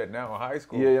kids do that now in high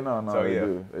school. No, so,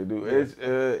 they do.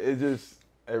 Yeah. It's just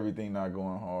everything not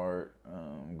going hard,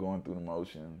 going through the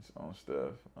motions on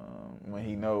stuff.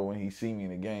 When he see me in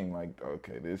the game, like,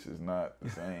 okay, this is not the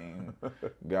same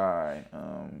guy.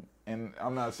 And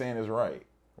I'm not saying it's right.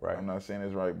 Right. I'm not saying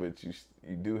it's right, but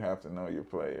you do have to know your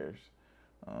players.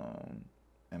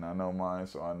 And I know mine,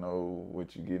 so I know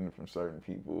what you're getting from certain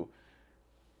people.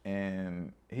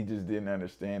 And he just didn't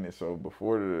understand it. So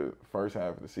before the first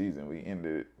half of the season, we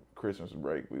ended Christmas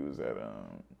break. We was at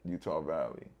Utah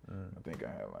Valley. I think I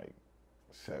had like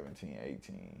 17,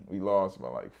 18. We lost by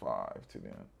like 5 to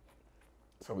them.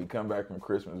 So we come back from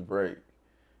Christmas break,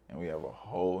 and we have a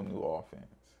whole new offense.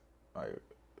 Like,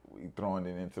 we throwing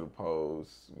it into the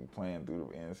post, we playing through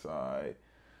the inside.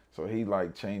 So he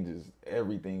like changes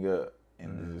everything up,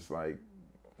 and it's just like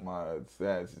my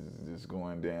stats is just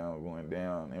going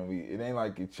down, and it ain't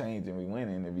like it changed and we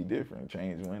winning. It'd be different,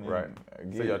 change winning. Right.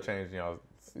 So y'all changed, y'all.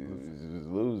 It was just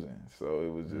losing. So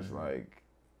it was just like,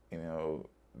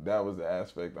 that was the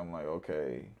aspect. I'm like,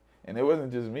 okay, and it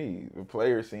wasn't just me. The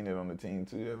players seen it on the team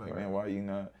too. They're like, man, why you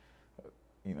not?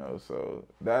 So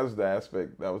that was the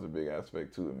aspect. That was a big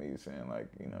aspect too of me saying like,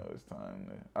 it's time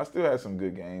to. I still had some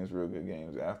good games, real good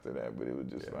games after that, but it was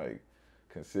just like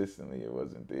consistently it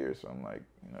wasn't there. So I'm like,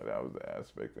 that was the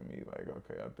aspect of me. Like,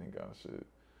 okay, I think I should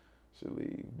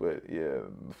leave. But yeah,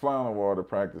 the fly on the wall, the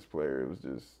practice player. It was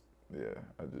just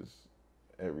I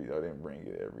didn't bring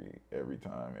it every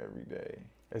time, every day.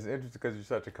 It's interesting because you're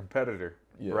such a competitor,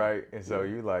 right? And so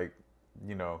you like,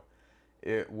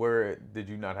 where did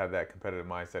you not have that competitive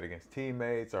mindset against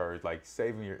teammates or like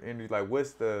saving your energy? Like,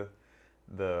 what's the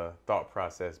thought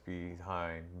process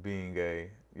behind being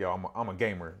I'm a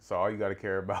gamer, so all you got to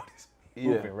care about is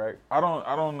moving, right? I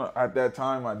don't know. At that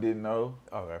time, I didn't know.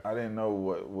 Okay. I didn't know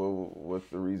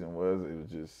what the reason was. It was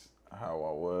just how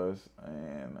I was,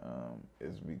 and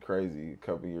it's be crazy. A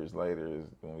couple years later, is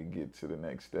when we get to the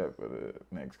next step of the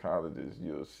next colleges,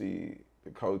 you'll see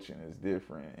the coaching is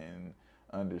different and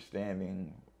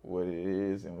understanding what it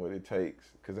is and what it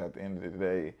takes. Because at the end of the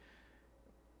day,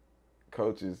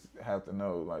 coaches have to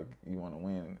know, like, you want to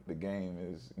win. The game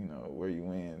is, where you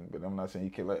win. But I'm not saying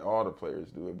you can let all the players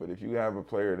do it. But if you have a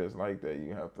player that's like that,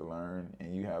 you have to learn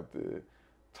and you have to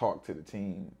talk to the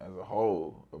team as a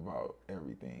whole about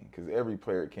everything. Because every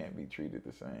player can't be treated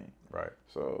the same. Right.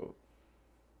 So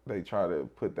they try to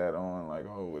put that on, like,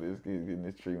 oh, well, this kid's getting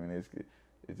this treatment.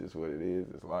 It's just what it is.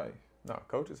 It's life. No,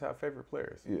 coaches have favorite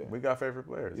players. Yeah. We got favorite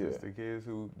players. Yeah. It's the kids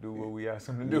who do what we ask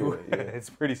them to do. Yeah. It's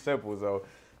pretty simple. So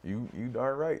you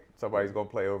darn right. Somebody's going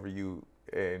to play over you,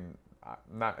 and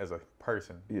not as a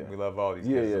person. Yeah. We love all these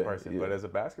kids as a person. But as a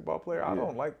basketball player, I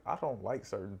don't like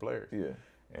certain players. Yeah.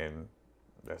 And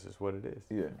that's just what it is.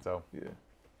 Yeah. So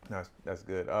that's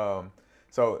good.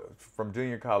 So from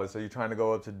junior college, so you're trying to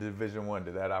go up to Division I.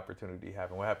 Did that opportunity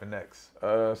happen? What happened next?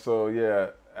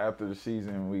 After the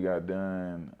season we got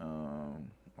done,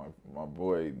 my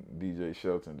boy DJ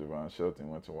Shelton, Devon Shelton,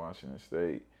 went to Washington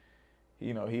State. He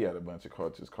had a bunch of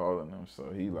coaches calling him,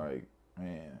 so he like,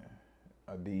 man,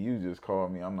 a DU just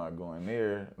called me. I'm not going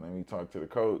there. Let me talk to the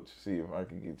coach, see if I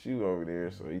can get you over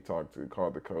there. So he called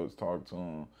the coach, talked to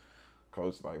him.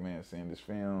 Coach like, man, send this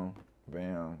film.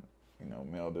 Bam.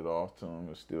 Mailed it off to him.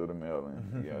 It was still the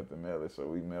mailing. He had to mail it, so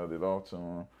we mailed it off to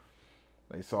him.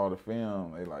 They saw the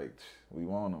film. They like, we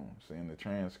want him. Send the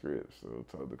transcripts. So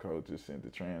told the coaches, sent the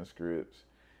transcripts.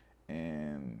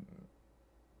 And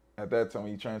at that time,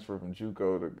 when you transfer from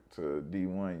JUCO to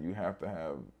D1, you have to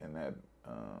have, in that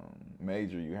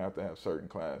major, you have to have certain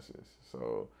classes.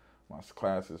 So my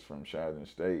classes from Shadron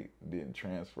State didn't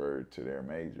transfer to their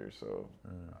major, so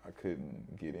I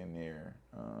couldn't get in there.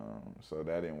 So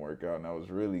that didn't work out, and that was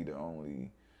really the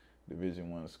only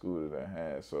Division I school that I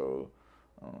had. So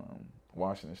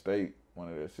Washington State, one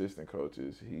of the assistant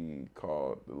coaches, he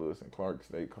called the Lewis and Clark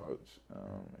State coach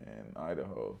in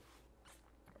Idaho,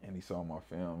 and he saw my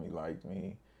film, he liked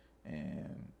me,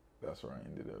 and that's where I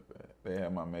ended up at. They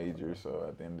had my major, so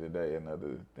at the end of the day,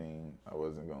 another thing, I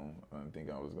didn't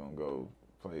think I was gonna go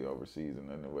play overseas, and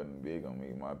nothing. It wasn't big on me.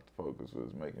 My focus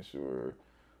was making sure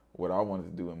what I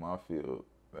wanted to do in my field,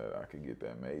 that I could get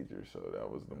that major. So that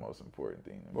was the most important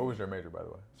thing. What was your major, by the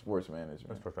way? Sports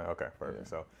management. Okay, perfect.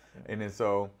 Yeah. And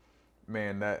then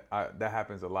man, that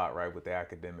happens a lot, right, with the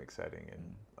academic setting,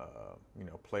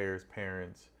 and players,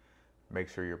 parents. make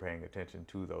sure you're paying attention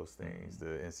to those things, the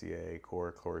NCAA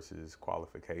core courses,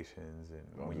 qualifications,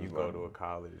 and when you go to a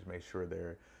college, make sure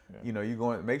they're, you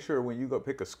know, make sure when you go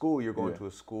pick a school, you're going to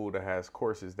a school that has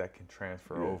courses that can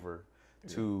transfer over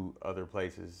to other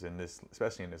places in this,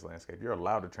 especially in this landscape. You're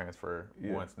allowed to transfer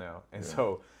once now, and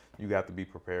so you got to be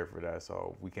prepared for that.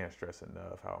 So we can't stress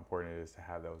enough how important it is to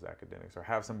have those academics or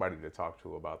have somebody to talk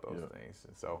to about those things.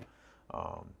 And so,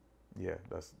 yeah,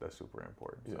 that's super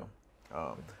important. So.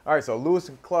 All right, so Lewis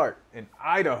and Clark in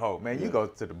Idaho, man. You go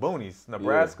to the boonies,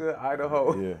 Nebraska,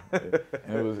 Idaho.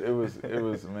 And it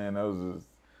was man. Those was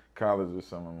college was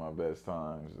some of my best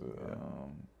times.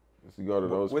 You go to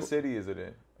those. What city is it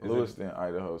in? Lewiston,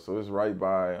 Idaho. So it's right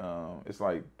by. It's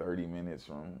like 30 minutes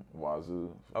from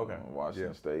Wazoo,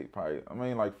 Washington State. Probably, I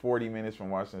mean, like 40 minutes from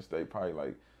Washington State. Probably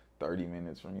like 30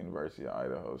 minutes from University of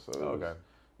Idaho. So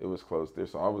it was close there.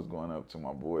 So I was going up to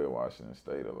my boy at Washington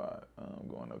State a lot.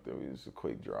 Going up there, it was a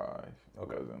quick drive. It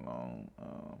wasn't long.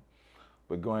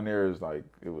 But going there is like,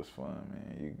 it was fun,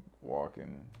 man. You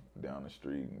walking down the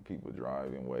street and people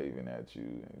driving, waving at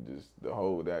you, and just the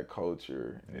whole, that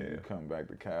culture. And you come back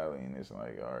to Cali and it's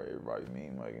like, all right, everybody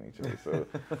mean mugging each other. So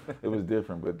it was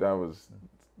different, but that was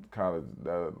college.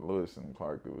 That Lewis and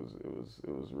Clark, it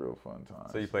was real fun time.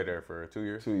 So you played there for 2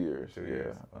 years? 2 years. 2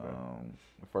 years.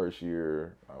 The first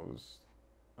year I was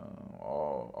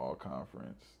all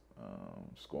conference,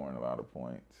 scoring a lot of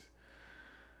points.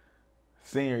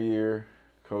 Senior year,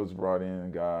 coach brought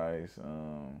in guys,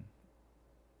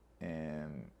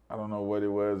 and I don't know what it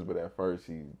was, but at first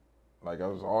I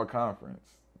was all conference.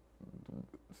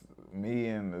 Me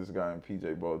and this guy and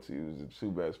PJ Bolte, who was the two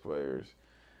best players.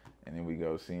 And then we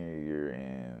go senior year,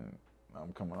 and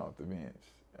I'm coming off the bench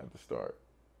at the start.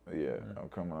 I'm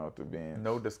coming off the bench.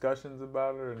 No discussions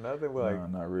about it or nothing? No,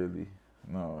 not really.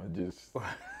 No, just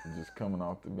coming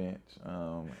off the bench.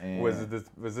 And was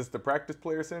this the practice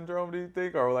player syndrome, do you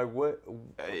think? Or like what?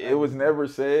 It was never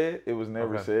said. It was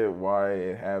never said why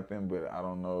it happened, but I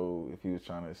don't know if he was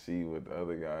trying to see with the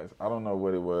other guys. I don't know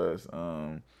what it was.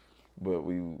 But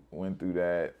we went through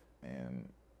that, and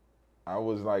I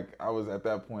was at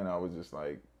that point, I was just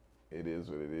like, it is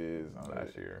what it is.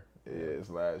 Last year. Yeah, it's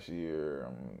last year.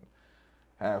 I'm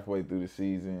halfway through the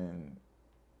season.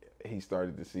 He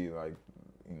started to see, like,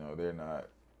 you know, they're not,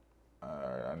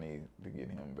 I need to get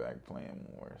him back playing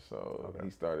more. So he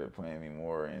started playing me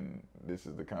more, and this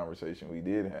is the conversation we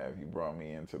did have. He brought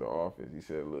me into the office. He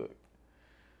said, look,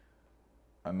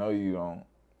 I know you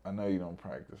don't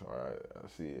practice hard. I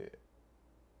see it.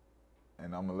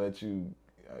 And I'm going to let you,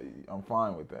 I'm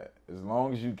fine with that. As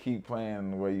long as you keep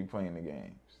playing the way you playing the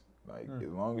games. Like, as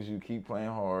long as you keep playing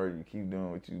hard, you keep doing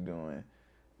what you're doing,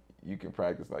 you can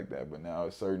practice like that. But now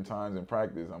at certain times in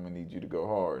practice, I'm going to need you to go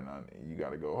hard, and you got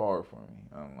to go hard for me.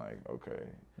 I'm like, okay.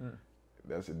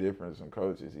 That's the difference from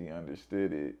coaches. He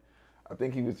understood it. I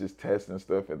think he was just testing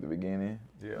stuff at the beginning,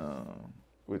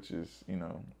 which is, you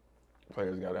know,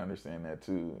 players got to understand that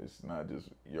too. It's not just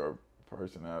your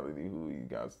personality who he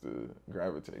got to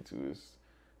gravitate to. It's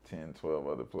 10, 12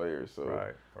 other players.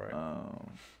 So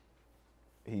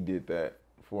he did that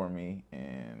for me,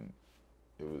 and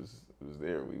it was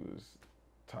there. We was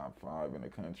top 5 in the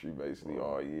country basically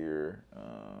all year.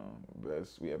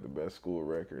 We had the best school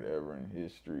record ever in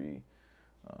history.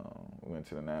 We went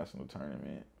to the national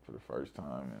tournament for the first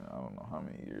time in I don't know how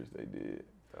many years they did.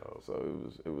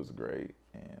 So it was great,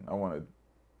 and I want to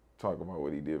talk about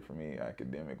what he did for me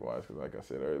academic-wise, because like I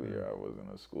said earlier, I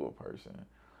wasn't a school person.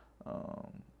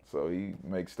 So he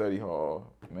makes study hall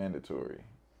mandatory.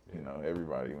 You know,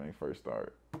 everybody when they first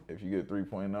start. If you get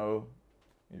 3.0,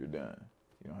 you're done.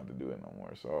 You don't have to do it no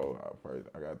more. So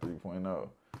I got 3.0.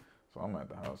 So I'm at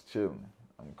the house chilling.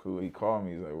 I'm cool. He called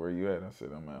me. He's like, where you at? I said,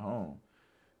 I'm at home.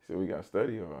 He said, we got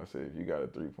study hall. I said, if you got a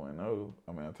 3.0,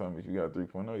 I told him if you got a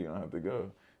 3.0, you don't have to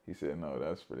go. He said, no,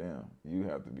 that's for them. You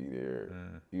have to be there.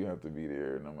 You have to be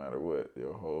there no matter what. The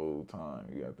whole time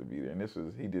you have to be there.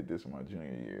 And he did this in my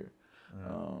junior year.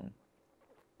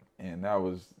 And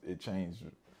it changed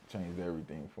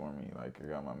everything for me. Like, I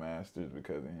got my master's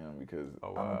because of him, because I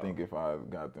don't think if I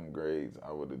got them grades,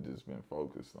 I would have just been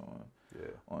focused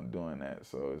on doing that.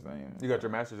 So his name. You got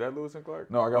your master's at Lewis and Clark?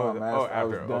 No, I got my master's. I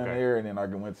was done there, and then I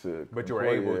went to. But you were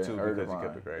able to because you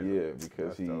kept the grades. Yeah,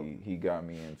 because he got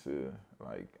me into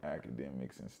like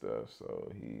academics and stuff.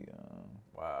 So he.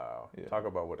 Wow. Yeah. Talk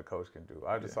about what a coach can do.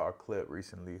 I just saw a clip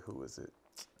recently. Who is it?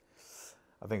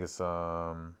 I think it's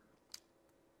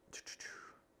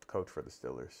coach for the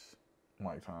Steelers.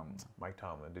 Mike Tomlin. Mike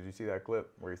Tomlin. Did you see that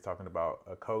clip where he's talking about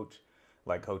a coach?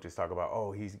 Like coaches talk about,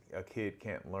 a kid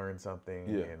can't learn something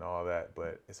and all that,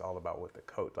 but it's all about what the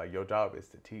coach. Like, your job is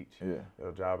to teach.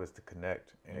 Your job is to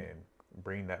connect and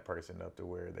bring that person up to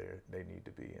where they need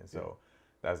to be. And so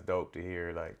that's dope to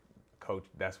hear. Like, coach,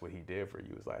 that's what he did for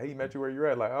you. It's like, hey, he met you where you're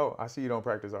at. Like, oh, I see you don't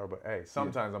practice hard, but hey,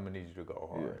 sometimes I'm gonna need you to go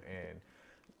hard. And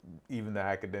even the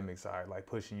academic side, like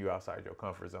pushing you outside your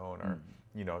comfort zone, or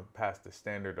you know, past the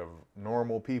standard of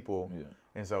normal people.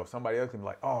 And so somebody else can be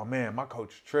like, oh man, my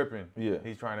coach tripping.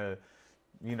 He's trying to,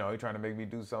 you know, he's trying to make me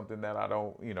do something that I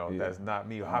don't, you know, that's not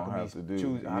me. How come he's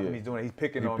choosing? How come he's doing it? He's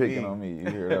picking on me. He's picking on me. You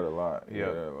hear that a lot. You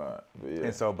hear that a lot. But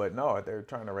And so, but no, they're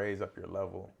trying to raise up your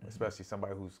level, especially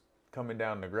somebody who's coming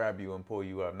down to grab you and pull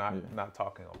you up, not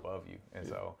talking above you. And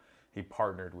so he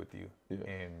partnered with you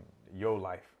in your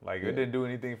life. Like it didn't do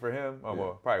anything for him. Oh,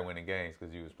 well, probably winning games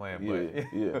because you was playing.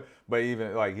 But but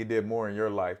even like he did more in your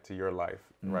life to your life,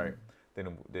 right? Than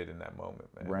it did in that moment,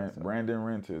 man. Brandon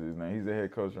Renter is his name. He's the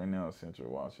head coach right now at Central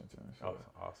Washington. So.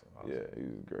 Awesome. Yeah,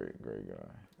 he's a great guy.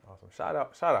 Awesome. Shout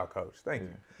out, coach. Thank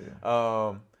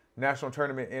you. National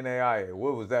tournament NAIA.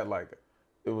 What was that like?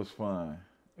 It was fun.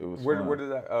 It was where fun.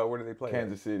 Where did they play?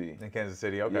 Kansas City. In Kansas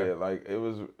City. Okay. Yeah, like it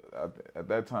was at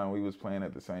that time we was playing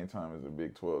at the same time as the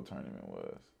Big 12 tournament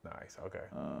was. Nice. Okay.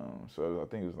 So I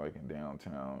think it was like in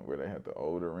downtown where they had the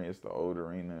old arena. It's the old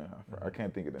arena. I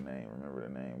can't think of the name. Remember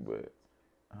the name, but.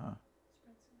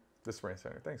 The Sprint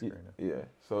Center. Thanks, Karina. Yeah.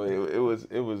 So it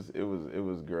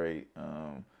was great.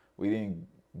 We didn't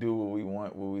do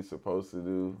what we supposed to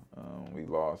do. We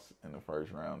lost in the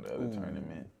first round of the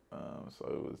tournament.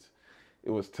 So it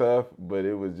was tough, but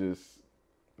it was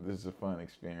just a fun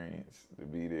experience to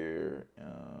be there.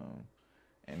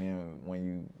 And then when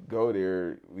you go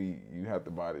there, you have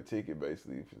to buy the ticket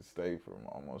basically to stay for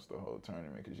almost the whole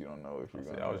tournament because you don't know if you're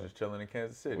going to. I was just chilling in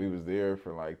Kansas City. We was there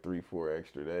for like 3-4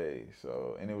 extra days.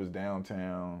 So, and it was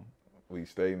downtown. We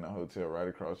stayed in the hotel right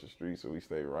across the street, so we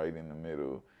stayed right in the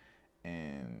middle.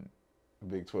 And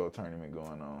Big 12 tournament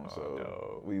going on.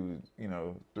 We was,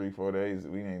 3-4 days.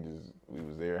 We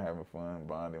was there having fun,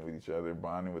 bonding with each other,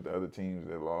 bonding with the other teams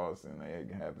that lost, and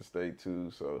they had to stay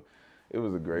too. So. It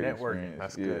was a great experience.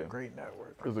 That's good. Great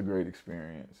network. It was a great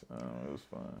experience. It was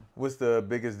fun. What's the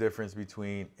biggest difference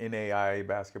between NAIA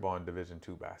basketball and Division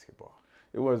II basketball?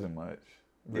 It wasn't much.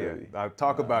 Really. Yeah,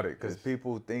 talk about it because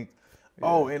people think,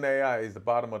 NAIA is the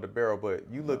bottom of the barrel, but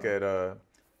you look at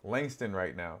Langston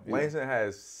right now. Langston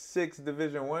has 6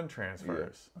 Division I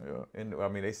transfers. And I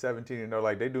mean, they 17 and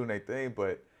like they doing their thing,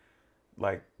 but.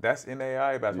 Like that's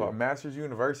NAIA basketball, Masters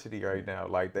University right now.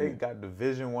 Like they got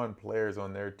Division I players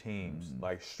on their teams,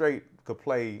 like straight could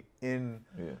play in,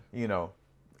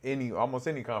 almost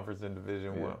any conference in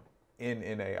Division I in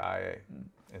NAIA,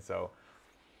 and so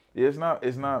it's not.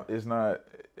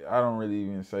 I don't really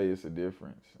even say it's a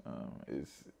difference.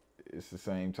 It's the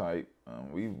same type.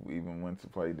 We even went to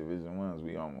play Division I's.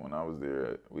 When I was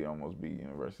there, we almost beat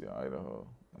University of Idaho.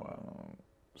 Wow.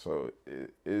 So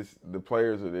it's the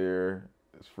players are there.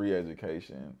 It's free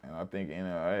education, and I think in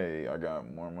NAIA I got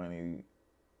more money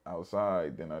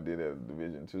outside than I did at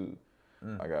Division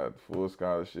II. I got full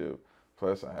scholarship,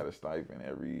 plus I had a stipend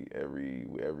every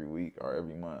week or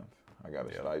every month. I got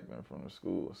a stipend from the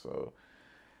school, so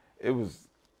it was.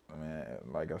 Man,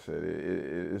 like I said,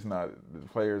 it's not. The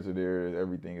players are there.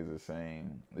 Everything is the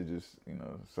same. It just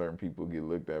certain people get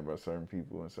looked at by certain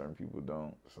people and certain people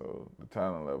don't. So the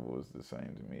talent level is the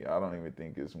same to me. I don't even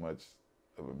think it's much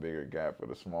of a bigger gap for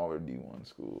the smaller D1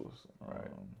 schools.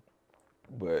 Right.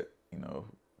 But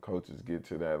coaches get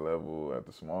to that level at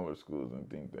the smaller schools and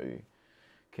think they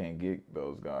can't get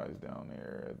those guys down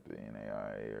there at the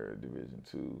NAIA or Division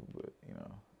II. But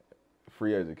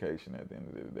free education at the end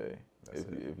of the day.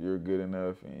 If you're good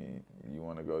enough and you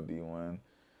want to go D1,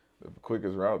 the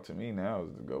quickest route to me now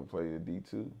is to go play the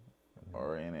D2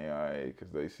 or NAIA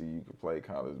because they see you can play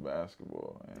college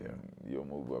basketball and you'll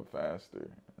move up faster.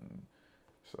 And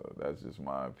so that's just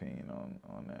my opinion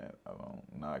on that. I don't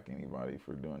knock anybody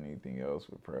for doing anything else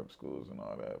with prep schools and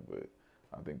all that, but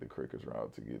I think the quickest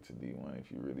route to get to D1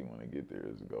 if you really want to get there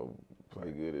is to go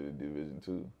play good at a Division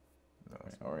II.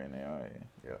 Or NAIA.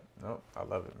 Yeah, no, I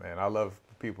love it, man. I love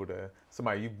people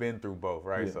somebody you've been through both,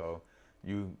 right? Yeah. So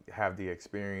you have the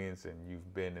experience and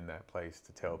you've been in that place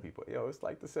to tell people, it's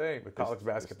like the same. But college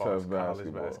basketball is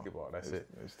college basketball. That's it.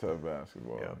 It's tough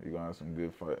basketball. Yeah. You're gonna have some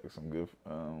good fights, some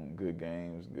good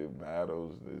games, good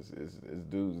battles. There's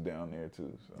dudes down there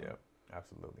too. So. Yeah,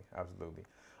 absolutely.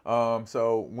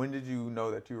 So when did you know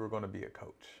that you were going to be a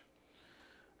coach?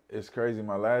 It's crazy.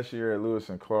 My last year at Lewis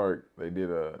and Clark, they did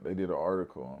an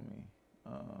article on me.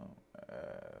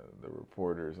 The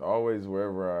reporters, always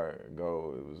wherever I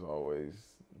go, it was always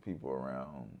people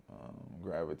around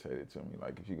gravitated to me.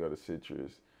 Like if you go to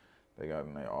Citrus, they got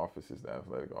in their offices, the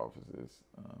athletic offices.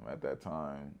 At that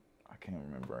time, I can't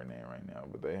remember her name right now,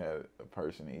 but they had a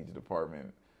person in each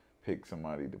department pick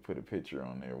somebody to put a picture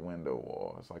on their window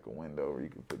wall. It's like a window where you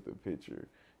can put the picture.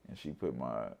 And she put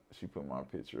my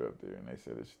picture up there, and they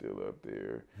said it's still up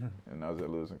there. And I was at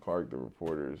Lewis and Clark. The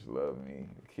reporters love me.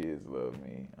 The kids love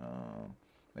me.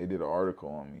 They did an article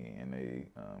on me,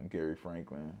 and Gary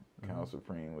Franklin, Cal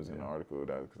Supreme, was in the article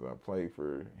because I played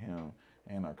for him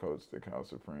and I coached at Cal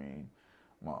Supreme.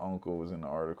 My uncle was in the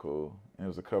article, and there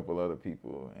was a couple other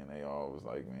people, and they all was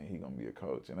like, man, he gonna be a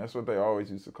coach. And that's what they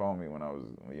always used to call me when I was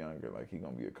younger, like, he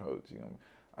gonna be a coach.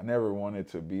 I never wanted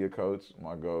to be a coach.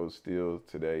 My goal still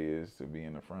today is to be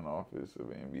in the front office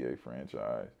of an NBA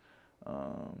franchise.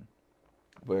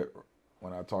 But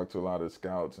when I talked to a lot of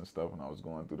scouts and stuff, when I was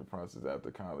going through the process after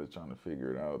college trying to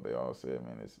figure it out, they all said,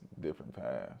 man, it's different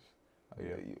paths.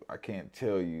 I can't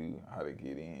tell you how to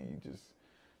get in. You just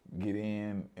get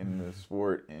in the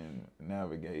sport and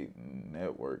navigate and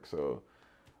network. So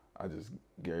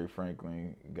Gary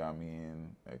Franklin got me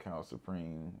in at Cal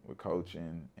Supreme with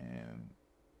coaching, and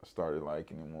I started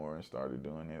liking it more and started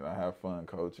doing it. I have fun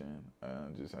coaching.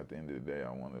 Just at the end of the day,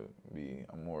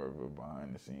 I'm more of a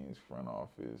behind the scenes front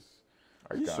office.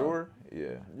 Are you sure?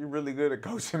 Yeah. You're really good at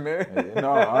coaching, man.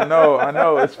 No, I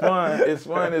know. It's fun. It's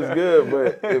fun. It's good.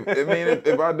 But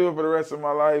if I do it for the rest of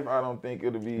my life, I don't think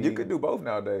it'll be. You could do both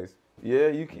nowadays. Yeah,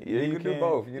 you can. Yeah, you can do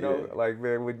both. Like,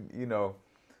 man,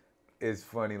 it's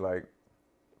funny. Like,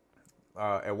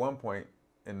 at one point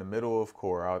in the middle of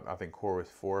core, I think core was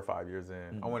 4 or 5 years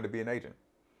in. I wanted to be an agent.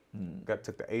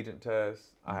 Took the agent test.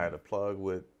 I had a plug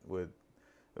with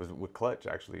it was with Clutch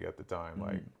actually at the time.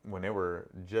 Like, when they were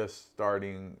just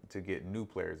starting to get new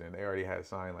players in, they already had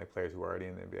signed like players who were already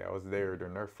in the NBA. I was there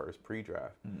during their first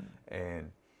pre-draft, and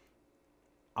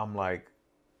I'm like,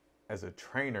 as a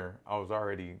trainer,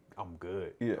 I'm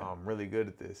good. Yeah. I'm really good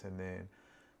at this. And then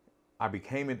I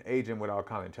became an agent without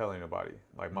kind of telling anybody.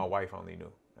 Like, my wife only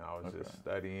knew. And I was just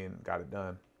studying, got it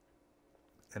done.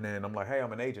 And then I'm like, hey,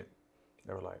 I'm an agent.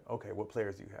 They were like, okay, what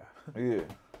players do you have? Yeah.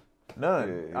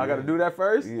 None. I got to do that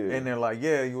first? Yeah. And they're like,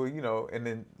 yeah, and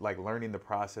then like learning the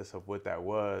process of what that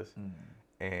was.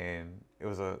 And it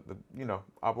was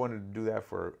I wanted to do that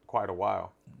for quite a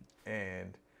while.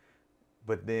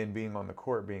 But then being on the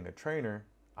court, being a trainer,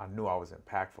 I knew I was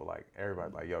impactful. Like,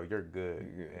 everybody like, yo, you're good.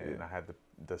 And I had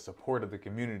the support of the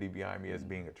community behind me as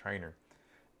being a trainer.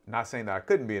 Not saying that I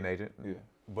couldn't be an agent,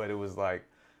 but it was like,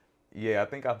 I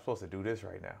think I'm supposed to do this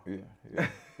right now. Yeah.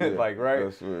 Like, right?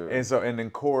 That's weird. And then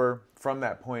core, from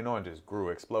that point on, just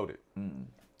exploded.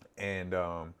 And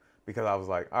because I was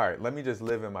like, all right, let me just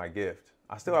live in my gift.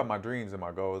 I still have my dreams and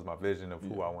my goals, my vision of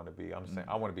who I want to be. I'm saying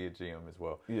I want to be a GM as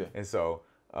well. Yeah. And so,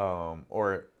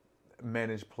 or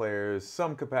manage players,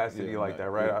 some capacity like that,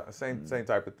 right? Same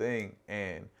type of thing.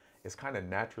 And it's kind of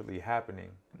naturally happening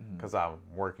because I'm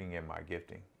working in my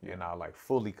gifting and I like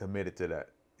fully committed to that.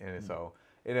 And so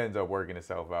it ends up working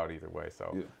itself out either way.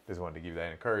 So just wanted to give you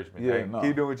that encouragement. Yeah, hey,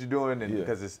 keep doing what you're doing, and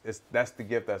because that's the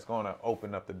gift that's going to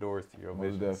open up the doors to your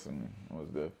vision.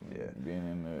 Most definitely. Yeah.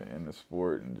 Being in the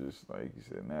sport and just like you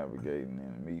said, navigating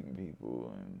and meeting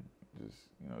people and just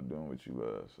doing what you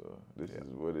love. So this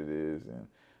is what it is, and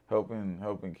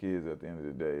helping kids at the end of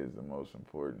the day is the most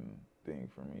important thing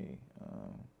for me.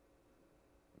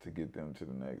 To get them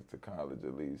to college,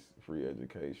 at least free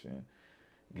education,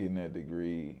 getting that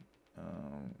degree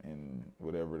in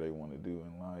whatever they want to do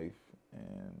in life,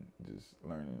 and just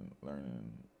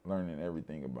learning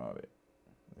everything about it.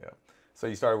 Yeah. So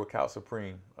you started with Cal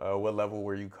Supreme. What level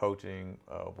were you coaching?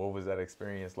 What was that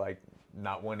experience like,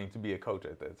 not wanting to be a coach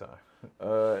at that time?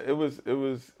 It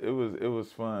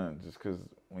was fun, just because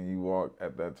when you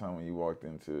walked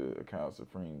into a Cal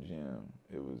Supreme gym,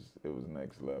 it was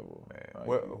next level. Man,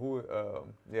 like,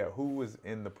 who was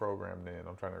in the program then?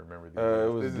 I'm trying to remember.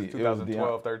 This is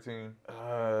 2012, 13.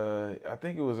 I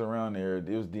think it was around there. It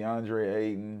was DeAndre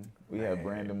Ayton. We had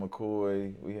Brandon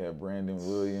McCoy. We had Brandon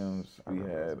Williams. We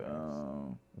had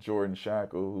Jordan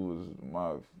Shackle, who was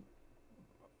my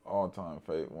all-time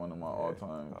favorite, one of my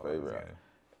all-time favorite.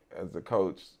 As a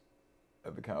coach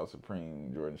at the Cal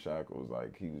Supreme, Jordan Shackle was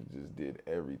like, he just did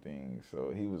everything.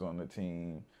 So he was on the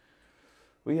team.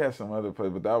 We had some other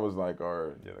players, but that was like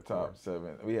our top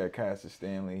 7. We had Cassius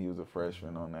Stanley. He was a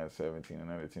freshman on that 17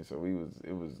 and under team. So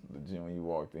it was the gym when you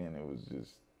walked in. It was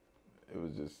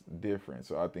just different.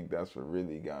 So I think that's what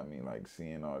really got me, like,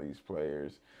 seeing all these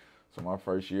players. So my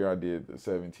first year, I did the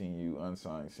 17U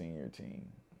unsigned senior team.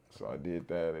 So I did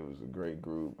that. It was a great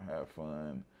group, had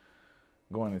fun.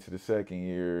 Going into the second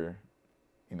year,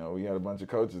 you know, we had a bunch of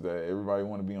coaches that everybody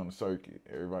want to be on the circuit.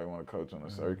 Everybody want to coach on the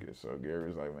circuit. So Gary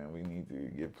was like, man, we need to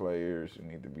get players. We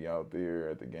need to be out there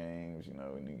at the games. You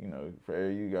know, and, you know, for AU,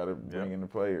 you got to bring in the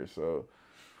players. So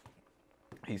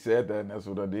he said that, and that's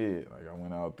what I did. Like, I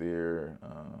went out there,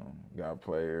 got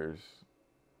players,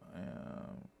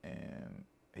 and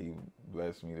he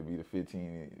blessed me to be the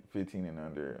 15 and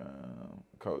under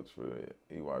coach for the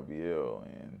EYBL.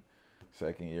 And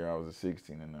second year, I was a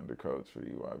 16 and under coach for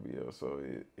EYBL. So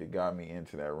it got me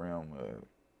into that realm of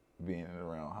being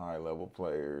around high level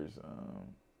players,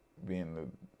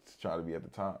 try to be at the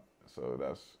top. So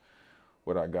that's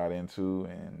what I got into,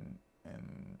 and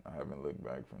I haven't looked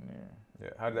back from there. Yeah.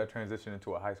 How did that transition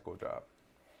into a high school job?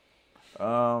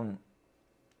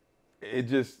 It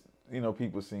just, you know,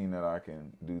 people seeing that I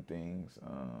can do things.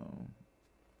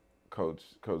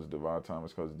 Coach Devon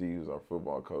Thomas, Coach D, who's our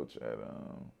football coach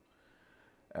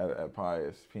at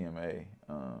Pius, PMA,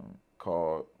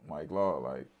 called Mike Law,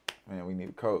 like, man, we need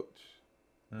a coach.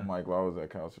 And Mike Law was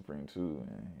at Cal Supreme too,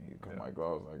 and Mike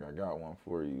Law was like, I got one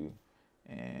for you,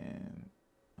 and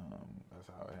that's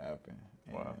how it happened.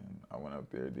 And I went up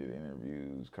there, did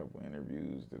interviews, couple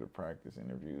interviews, did a practice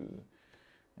interview,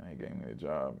 and they gave me the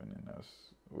job, and then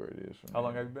that's where it is from How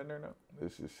long have you been there now?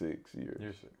 This is 6 years.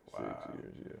 You're 6. Wow. 6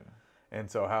 years, yeah.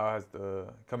 And so how has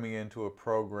coming into a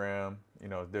program, you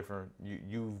know, different,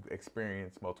 you've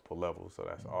experienced multiple levels, so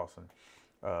that's awesome.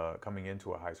 Coming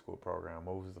into a high school program,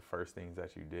 what was the first things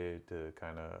that you did to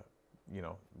kind of, you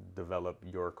know, develop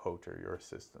your culture, your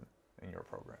system in your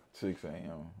program? 6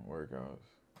 a.m. workouts.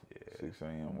 Yeah. 6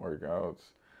 a.m.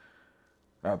 workouts.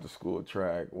 After school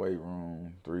track, weight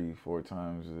room, 3-4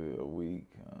 times a week.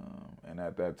 And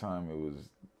at that time, it was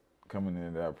coming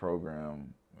into that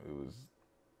program, it was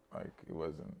like, it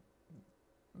wasn't,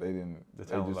 the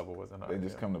talent level wasn't high. They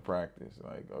just come to practice.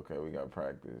 Like, okay, we got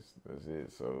practice. That's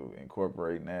it. So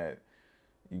incorporating that,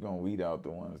 you're going to weed out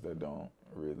the ones that don't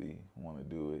really want to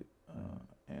do it.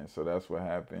 And so that's what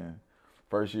happened.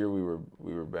 First year we were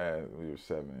bad. We were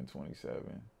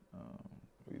 7-27.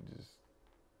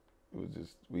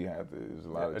 It was a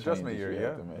lot of adjustment changes year,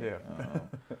 had to make.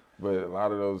 But a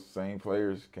lot of those same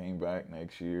players came back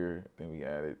next year. Then we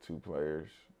added 2 players,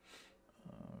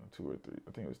 2 or 3.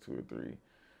 I think it was 2 or 3,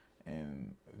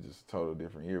 and just a total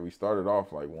different year. We started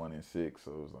off like 1-6,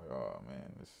 so it was like, oh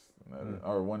man, this another,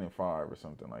 or 1-5 or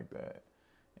something like that.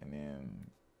 And then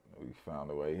we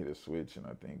found a way, hit a switch, and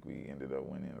I think we ended up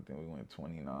winning. I think we went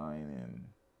 29-7,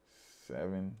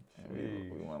 and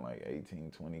we won like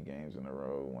 18-20 games in a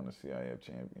row. Won the CIF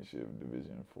championship,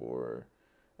 Division 4A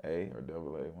or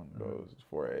AA, one of those. It's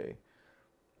 4A.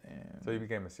 And so you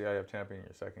became a CIF champion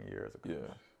your second year as a coach.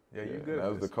 Yeah, you good. That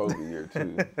was the COVID year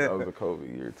too. That was the COVID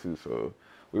year too. So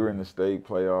we were in the state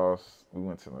playoffs. We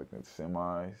went to like the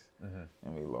semis,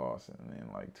 and we lost. And then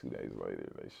like 2 days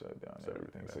later, they shut down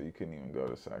everything. So you couldn't even go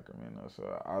to Sacramento.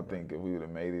 So I think if we would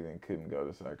have made it and couldn't go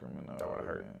to Sacramento, that would have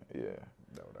hurt. Yeah,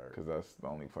 that would hurt. Because that's the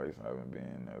only place I haven't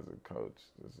been as a coach.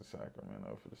 Is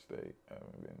Sacramento for the state. I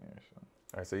haven't been there. So.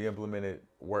 All right, so you implemented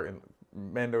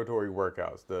mandatory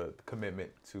workouts, the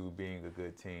commitment to being a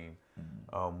good team.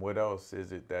 What else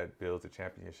is it that builds a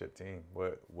championship team?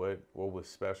 What was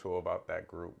special about that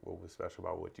group? What was special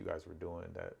about what you guys were doing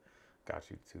that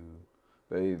got you to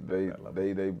that level?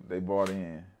 They bought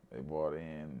in. They bought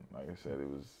in. Like I said, it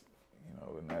was, you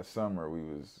know, in that summer we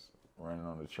was running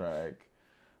on the track,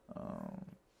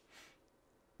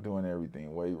 doing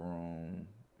everything, weight room,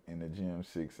 in the gym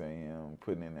 6 a.m.,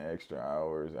 putting in the extra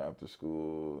hours after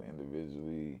school,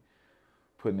 individually,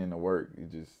 putting in the work.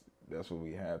 That's what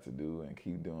we had to do, and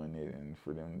keep doing it, and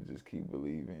for them to just keep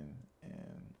believing.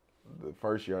 And the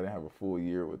first year I didn't have a full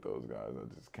year with those guys. I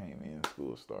just came in,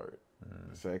 school started.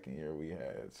 The second year we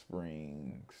had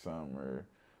spring, summer,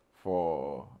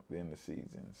 fall, then the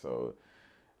season. So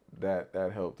that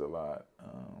helped a lot,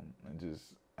 and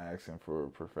just asking for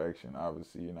perfection.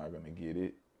 Obviously you're not going to get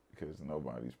it, because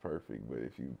nobody's perfect, but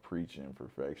if you preach in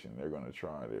perfection, they're going to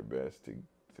try their best to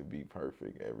be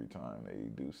perfect every time they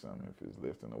do something. If it's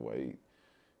lifting a weight,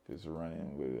 if it's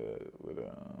running with a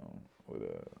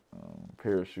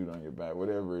parachute on your back,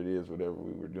 whatever it is, whatever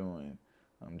we were doing,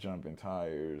 jumping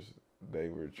tires, they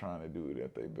were trying to do it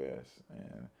at their best,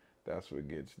 and that's what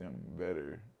gets them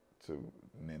better. And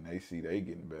then they see they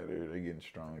getting better, they getting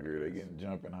stronger, they getting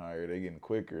jumping higher, they getting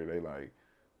quicker. They like,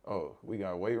 oh, we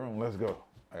got weight room, let's go.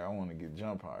 I want to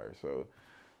jump higher. So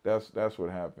that's what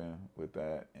happened with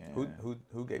that. And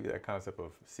who gave you that concept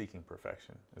of seeking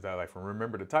perfection? Is that like from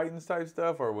Remember the Titans type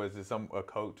stuff, or was it a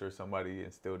coach or somebody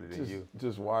instilled it in you?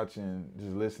 Just watching,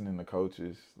 just listening to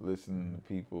coaches, listening to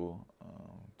people,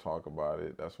 talk about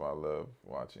it. That's why I love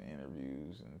watching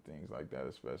interviews and things like that,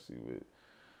 especially with,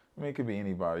 I mean, it could be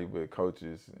anybody, but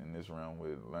coaches in this realm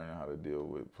with learning how to deal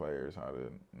with players, how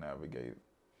to navigate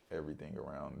everything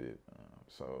around it.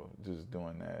 So just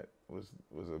doing that was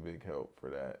a big help for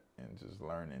that, and just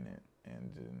learning it and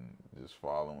just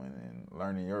following and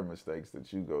learning your mistakes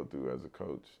that you go through as a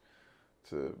coach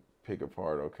to pick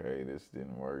apart, okay, this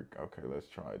didn't work, okay, let's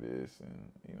try this,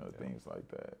 and, you know, things like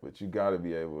that. But you got to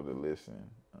be able to listen.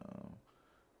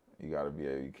 You got to be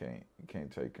able, you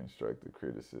can't take constructive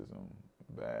criticism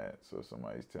bad. So if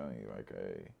somebody's telling you, like,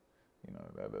 hey, you know,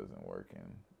 that doesn't work,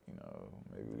 and, you know,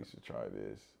 maybe we should try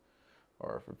this.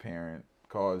 Or if a parent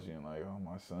calls you and like, oh,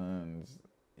 my son's,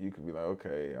 you could be like,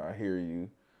 okay, I hear you.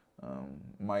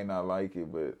 Might not like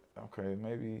it, but okay,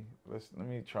 maybe let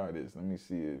me try this. Let me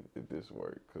see if this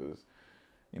works. Because,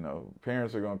 you know,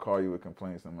 parents are gonna call you with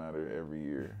complaints no matter every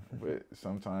year. But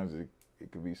sometimes it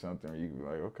could be something where you could be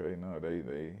like, okay, no,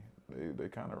 they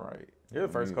kind of right. You're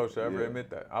the first coach to ever admit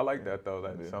that. I like that though.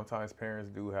 That sometimes parents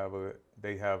do have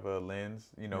a lens.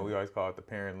 You know, we always call it the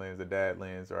parent lens, the dad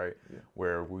lens, right? Yeah.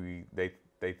 Where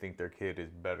they think their kid is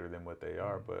better than what they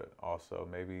are, but also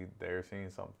maybe they're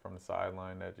seeing something from the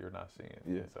sideline that you're not seeing.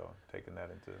 Yeah. So taking that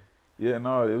into. Yeah,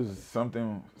 no, it was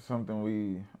something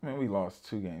we lost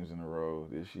 2 games in a row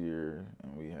this year,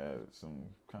 and we had some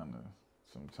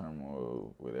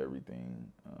turmoil with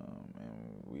everything,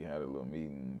 and we had a little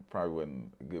meeting. Probably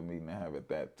wasn't a good meeting to have at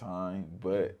that time,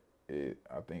 but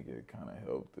I think it kind of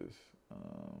helped us,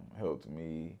 helped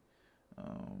me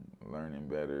learning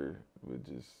better with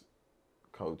just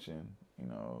coaching, you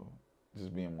know,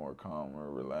 just being more calmer,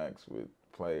 relaxed with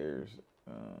players,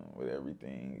 with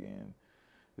everything, and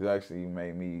it actually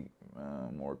made me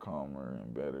more calmer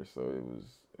and better. So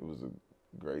it was a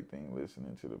great thing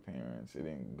listening to the parents. It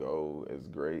didn't go as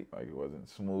great, like it wasn't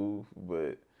smooth,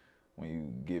 but when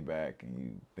you get back and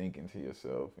you thinking to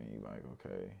yourself and you like,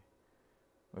 okay,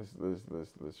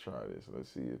 let's try this.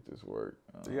 Let's see if this works.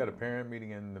 So you had a parent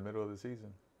meeting in the middle of the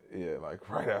season? Yeah, like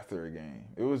right after a game.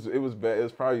 It was bad. It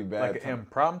was probably bad. Like an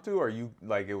impromptu, or you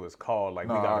like it was called like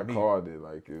no, we got to meet? I called it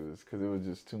like it was because it was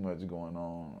just too much going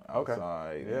on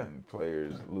outside and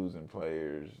players losing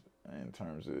players in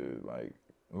terms of like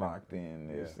locked in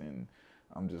this, and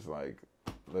I'm just like,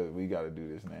 look, we got to do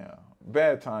this now.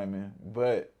 Bad timing,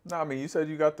 but no, I mean you said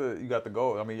you got the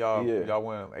goal. I mean y'all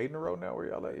won 8 in a row now. Where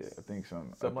y'all at? Yeah, I think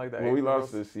something like that. Well, we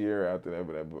lost this year after that,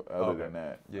 but other than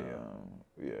that,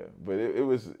 But it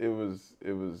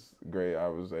was great. I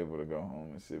was able to go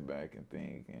home and sit back and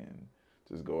think and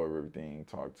just go over everything,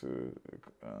 talk to the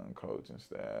coach and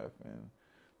staff, and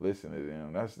listen to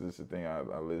them. That's just the thing.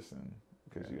 I listen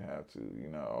because you have to.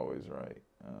 You're not always right.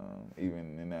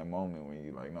 Even in that moment when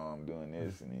you're like, no, I'm doing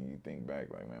this, and then you think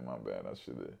back like, man, my bad. I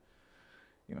should have.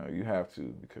 You know, you have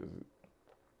to, because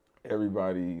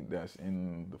everybody that's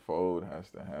in the fold has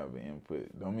to have an input.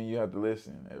 Don't mean you have to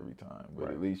listen every time, but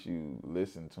at least you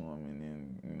listen to them, and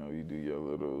then, you know, you do your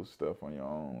little stuff on your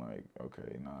own, like,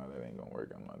 okay, nah, that ain't gonna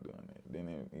work, I'm not doing it. Then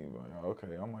you're like,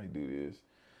 okay, I might do this.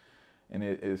 And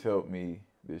it's helped me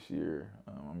this year.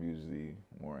 I'm usually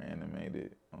more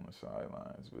animated on the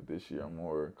sidelines, but this year I'm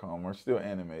more calmer. Still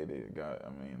animated,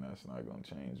 that's not gonna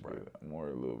change, but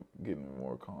I'm getting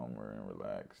more calmer and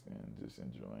relaxed and just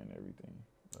enjoying everything.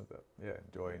 Yeah,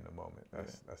 enjoying the moment.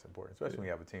 That's important, especially when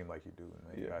you have a team like you do,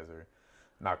 and you guys are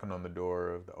knocking on the door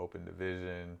of the open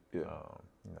division. Yeah.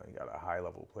 You know, you got a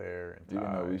high-level player. And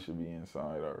even though we should be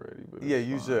inside already. But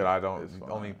you should. I don't.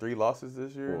 Only 3 losses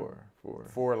this year?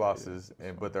 4 losses,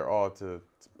 but they're all to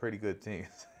pretty good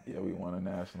teams. Yeah, we won a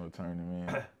national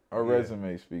tournament. Our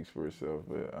resume speaks for itself,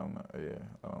 but I'm not. I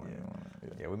don't even want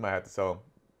to. Yeah, we might have to. So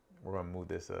we're gonna move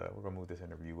this. We're gonna move this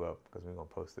interview up because we're gonna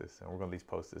post this, and we're gonna at least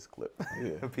post this clip.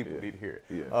 People need to hear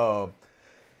it. Yeah.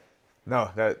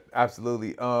 No, that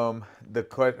absolutely. The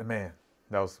question, man,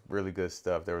 that was really good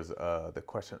stuff. There was the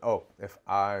question. Oh, if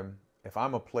I'm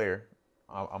a player,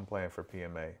 I'm playing for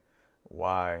PMA.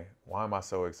 Why am I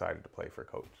so excited to play for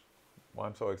Coach? Why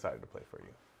I'm so excited to play for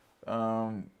you?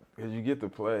 Because you get to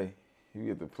play.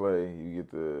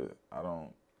 I don't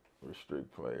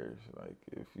restrict players. Like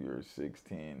if you're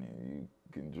 6'10" and you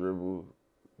can dribble,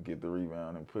 get the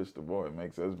rebound, and push the ball, it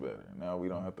makes us better. Now we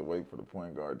don't have to wait for the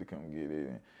point guard to come get it.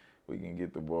 And we can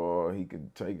get the ball. He can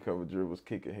take a couple dribbles,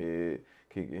 kick ahead,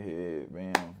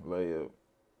 bam, layup.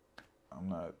 I'm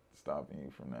not stopping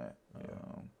you from that.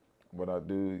 What I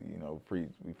do, you know,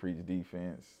 we preach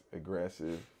defense,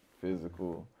 aggressive,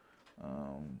 physical,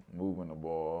 moving the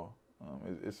ball.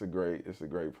 It's a great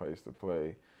place to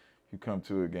play you come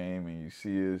to a game and you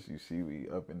see us, you see we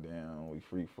up and down, we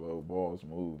free flow, balls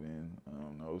moving,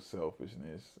 no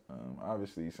selfishness.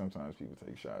 Obviously, sometimes people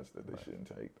take shots that they shouldn't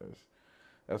take.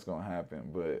 That's gonna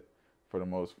happen, but for the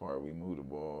most part, we move the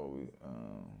ball.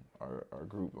 Our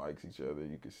group likes each other.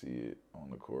 You can see it on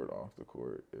the court, off the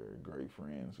court. They're great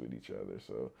friends with each other.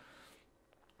 So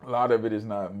a lot of it is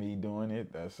not me doing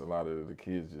it. That's a lot of the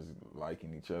kids just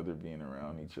liking each other, being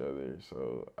around each other.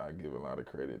 So I give a lot of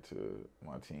credit to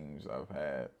my teams I've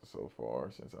had so far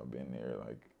since I've been there.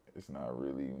 Like, it's not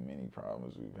really many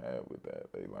problems we've had with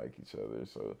that. They like each other.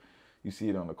 So you see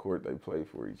it on the court, they play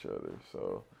for each other.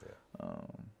 So,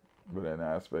 but an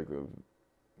aspect of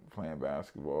playing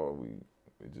basketball, we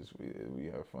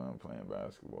have fun playing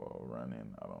basketball,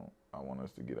 running. I want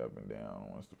us to get up and down. I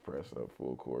want us to press up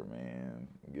full court, man,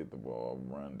 get the ball,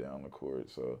 run down the court.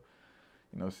 So,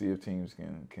 see if teams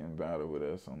can battle with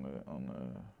us on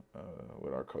the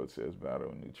what our coach says, battle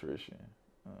with nutrition.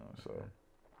 So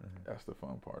that's the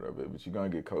fun part of it. But you're gonna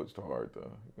get coached hard,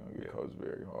 though. You're gonna get coached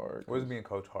very hard. What does being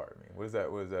coached hard mean? What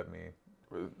does that mean?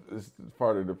 It's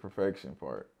part of the perfection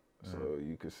part. So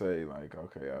you could say, like,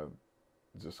 okay, I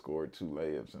just scored 2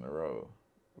 layups in a row,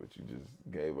 but you just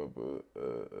gave up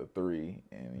a 3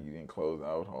 and you didn't close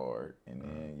out hard, and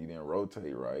then you didn't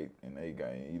rotate right, and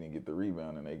you didn't get the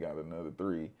rebound, and they got another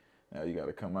 3. Now you got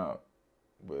to come out.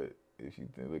 But if you're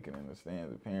looking in the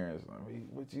stands, the parents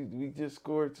like, we just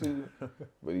scored 2,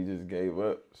 but he just gave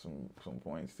up some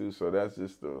points too. So that's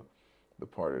just the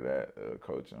part of that,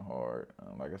 coaching hard.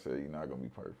 Like I said, you're not gonna be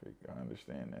perfect. I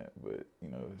understand that, but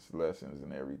it's lessons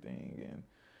and everything, and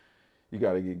you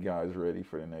got to get guys ready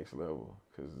for the next level,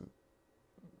 because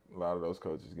a lot of those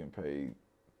coaches getting paid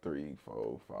 $3,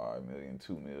 $4, $5 million,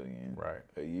 $2 million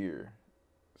a year.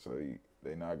 So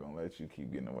they're not gonna let you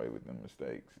keep getting away with them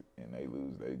mistakes, and they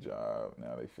lose their job.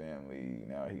 Now they family.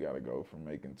 Now he got to go from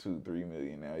making $2, $3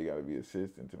 million. Now you got to be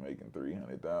assistant to making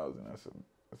 $300,000.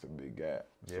 That's a big gap.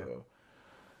 Yeah. So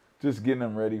just getting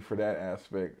them ready for that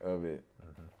aspect of it,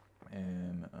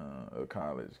 and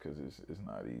college, because it's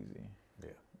not easy. Yeah.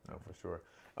 No, for sure.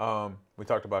 We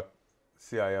talked about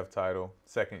CIF title,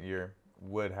 second year.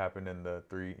 What happened in the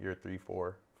year 3,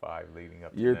 4, 5 leading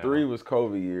up to year now? 3 was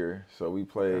COVID year, so we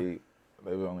played.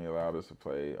 They only allowed us to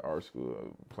play our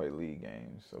school, play league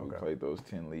games. So we played those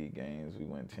 10 league games. We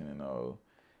went 10-0,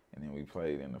 and then we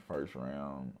played in the first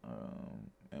round,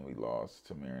 and we lost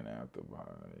to Maranatha by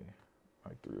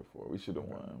like 3 or 4. We should have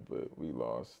won, but we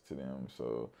lost to them.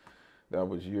 So that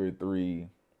was year 3.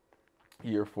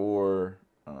 Year 4.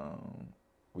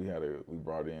 We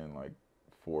brought in like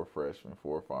 4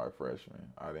 or 5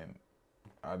 freshmen. I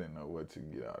didn't know what to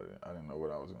get out of it. I didn't know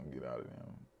what I was gonna get out of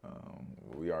them.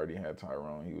 We already had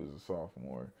Tyrone. He was a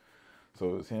sophomore,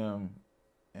 so it was him,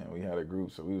 and we had a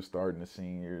group. So we was starting the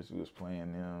seniors. We was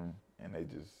playing them, and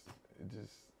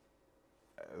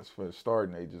as for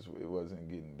starting, it wasn't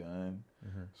getting done.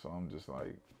 So I'm just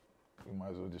like, we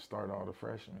might as well just start all the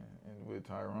freshmen and with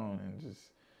Tyrone, and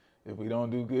just, if we don't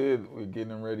do good, we're getting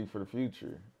them ready for the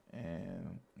future.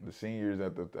 And the seniors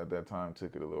at that time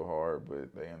took it a little hard,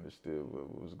 but they understood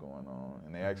what was going on,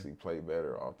 and they actually played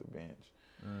better off the bench.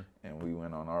 And we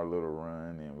went on our little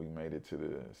run, and we made it to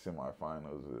the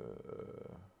semifinals.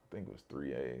 I think it was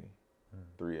 3A,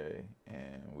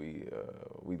 and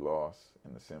we lost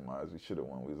in the semis. We should have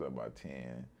won. We was up by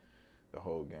 10 the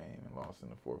whole game and lost in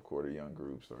the fourth quarter. Young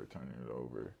group started turning it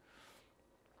over.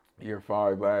 Year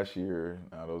 5 last year,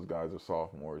 now those guys are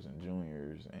sophomores and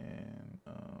juniors, and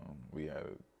we had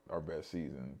our best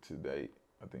season to date.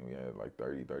 I think we had like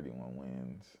 30, 31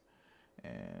 wins,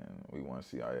 and we won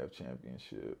CIF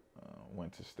championship.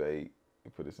 Went to state. They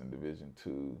put us in Division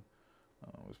 2.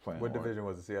 Was playing. What division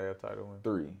was the CIF title in?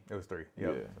 3. It was 3.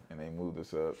 Yep. Yeah, and they moved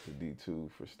us up to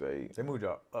D2 for state. They moved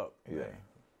y'all up. Yeah. Man.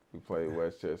 We played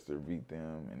Westchester, beat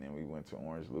them, and then we went to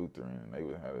Orange Lutheran, and they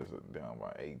had us down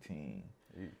by 18.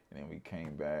 And then we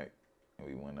came back, and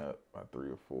we went up by 3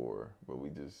 or 4, but we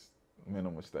just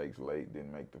mental mistakes late,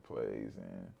 didn't make the plays,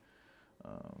 and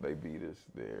they beat us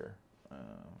there.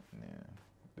 And then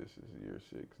this is year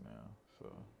 6 now. So,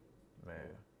 man,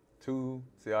 2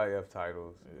 CIF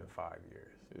titles in 5 years.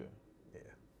 Yeah.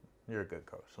 You're a good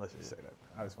coach. Let's just say that.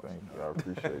 I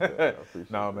appreciate that.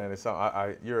 No, man, it's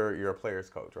you're a player's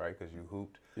coach, right? Because you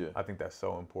hooped. Yeah. I think that's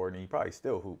so important. You probably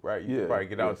still hoop, right? You probably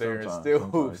get out there and still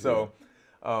hoop. So,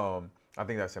 I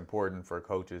think that's important for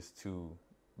coaches to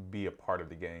be a part of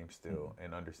the game still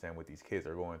and understand what these kids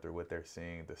are going through, what they're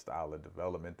seeing. The style of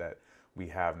development that we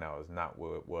have now is not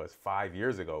what it was 5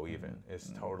 years ago. Even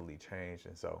it's totally changed,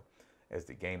 and so as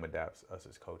the game adapts, us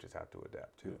as coaches have to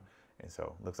adapt too. And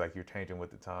so looks like you're changing with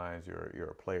the times. You're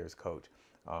a player's coach.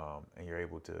 and you're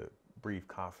able to breathe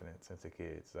confidence into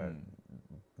kids that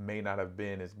may not have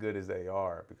been as good as they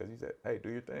are because you said, hey, do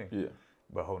your thing. Yeah.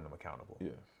 But holding them accountable.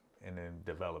 Yes. And then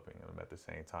developing them at the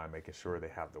same time, making sure they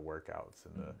have the workouts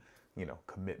and the, you know,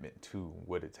 commitment to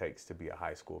what it takes to be a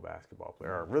high school basketball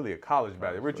player or really a college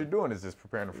basketball. What you're doing is just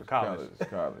preparing them for college.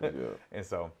 College, yeah. And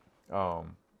so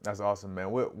that's awesome,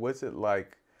 man. What's it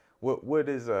like? What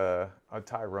is a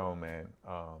Tyrone, man?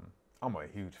 I'm a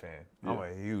huge fan. Yeah. I'm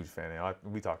a huge fan. And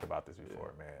we talked about this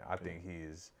before, man. I think he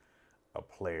is a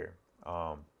player.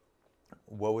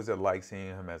 What was it like seeing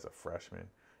him as a freshman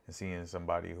and seeing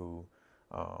somebody who,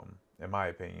 in my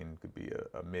opinion, could be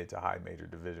a mid to high major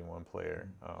Division I player?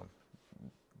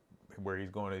 Where he's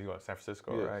going to San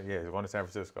Francisco, right? Yeah, he's going to San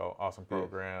Francisco. Awesome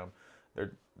program. Yeah.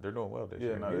 They're doing well this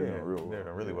year. No, they're doing real well. They're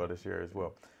doing really well this year as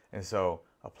well. And so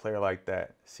a player like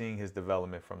that, seeing his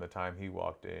development from the time he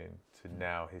walked in to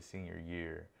now his senior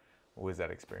year, what has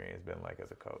that experience been like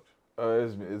as a coach?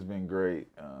 It's been great.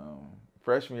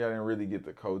 Freshman year, I didn't really get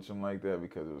to coach him like that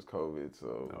because it was COVID,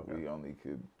 so we only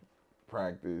could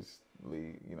practice.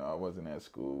 You know, I wasn't at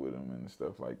school with him and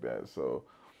stuff like that. So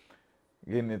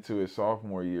getting into his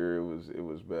sophomore year, it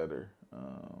was better.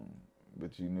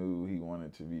 But you knew he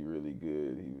wanted to be really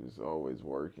good. He was always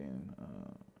working,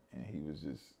 and he's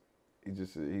just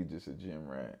a gym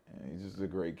rat, and he's just a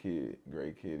great kid.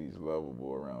 He's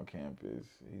lovable around campus.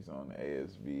 He's on the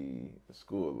ASB. The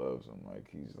school loves him. Like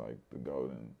he's like a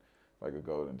golden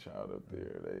child up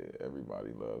there.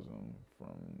 Everybody loves him,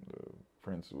 from the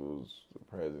principals, the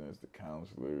presidents, the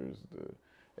counselors,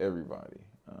 everybody.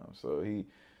 So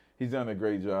he's done a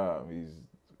great job. He's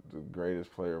the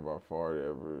greatest player by far to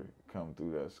ever come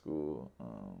through that school,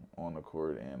 on the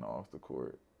court and off the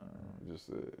court. Just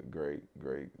a great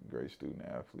student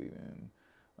athlete, and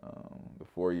the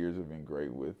 4 years have been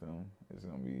great with him. It's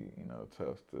gonna be, you know,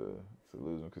 tough to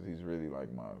lose him because he's really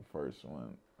like my first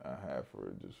one I had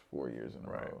for just 4 years in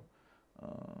a row.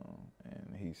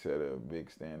 And he set a big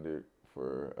standard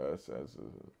for us as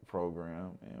a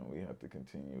program, and we have to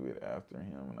continue it after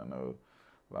him. And I know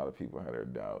a lot of people had their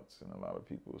doubts, and a lot of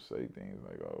people say things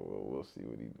like, "Oh, well, we'll see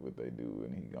what they do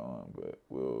when he's gone," but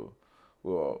we'll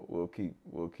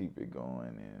keep it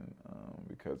going, and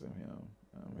because of him,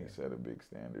 he set a big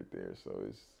standard there. So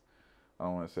I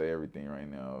don't want to say everything right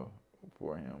now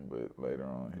for him, but later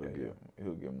on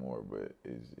he'll get more. But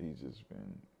he's just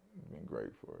been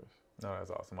great for us. No,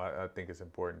 that's awesome. I think it's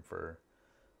important for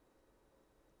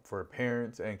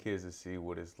parents and kids to see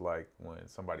what it's like when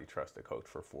somebody trusts a coach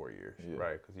for 4 years,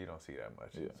 right? Because you don't see that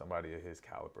much. Somebody at his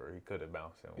caliber, he could have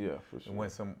bounced him. Yeah, for sure. I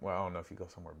don't know if he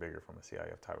goes somewhere bigger from a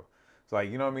CIF title. So, like,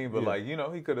 you know what I mean? But, like, you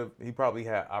know, he probably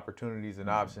had opportunities and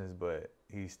options, but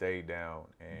he stayed down,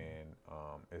 and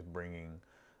it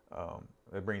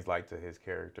brings light to his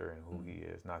character and who he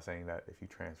is. Not saying that if you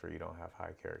transfer, you don't have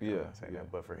high character. I'm not saying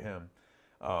that. But for him,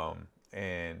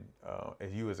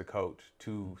 as you as a coach,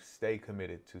 to stay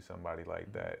committed to somebody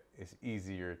like that, it's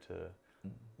easier to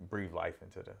breathe life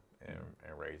into them and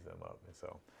raise them up. And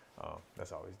so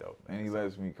that's always dope, man. And he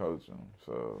lets me coach him.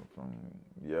 So from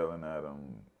yelling at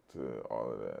him to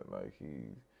all of that,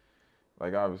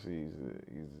 obviously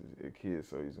he's a kid,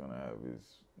 so he's gonna have his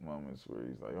moments where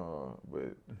he's like, oh,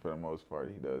 but for the most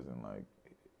part he doesn't. Like,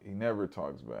 he never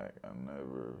talks back.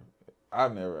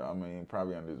 I've never, I mean,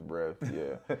 probably under his breath,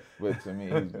 but to me,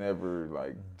 he's never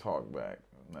like talked back,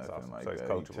 nothing awesome. Like so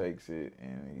that. He takes it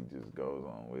and he just goes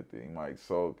on with it. He might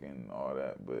sulk and all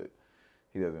that, but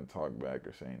he doesn't talk back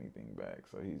or say anything back.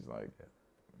 So he's like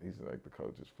the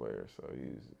coach's player. So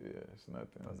it's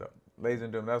nothing. Ladies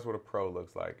and gentlemen, that's what a pro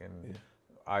looks like, and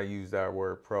I use that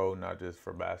word pro not just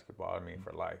for basketball. I mean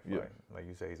for life. Like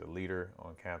you say, he's a leader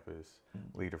on campus,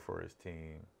 leader for his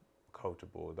team.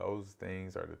 Coachable. Those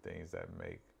things are the things that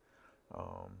make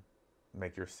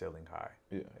your ceiling high.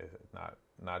 It's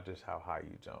not just how high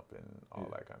you jump and all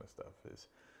that kind of stuff. It's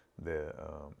the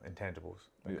intangibles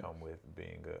that come with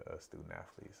being a student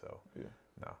athlete. So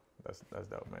no, that's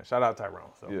dope, man. Shout out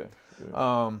Tyrone.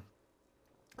 So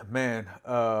man,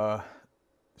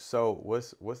 so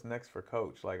what's next for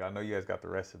Coach? Like, I know you guys got the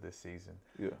rest of this season.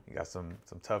 You got some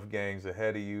tough games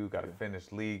ahead of you. Got to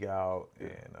finish league out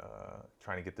and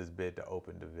trying to get this bid to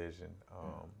open division.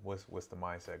 What's the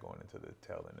mindset going into the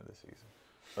tail end of the season?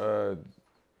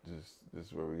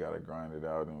 Just where we got to grind it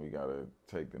out and we got to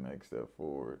take the next step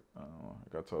forward.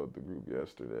 Like I told the group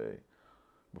yesterday,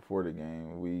 before the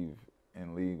game, we've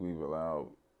allowed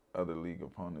other league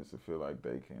opponents to feel like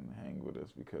they can hang with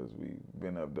us because we've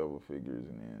been up double figures,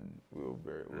 and then we'll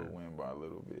win by a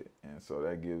little bit. And so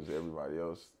that gives everybody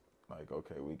else, like,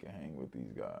 okay, we can hang with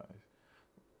these guys.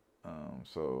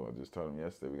 So I just told them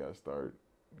yesterday we got to start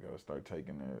gotta start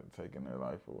taking their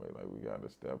life away. Like we gotta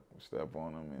step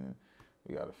on them and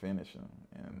we gotta finish them.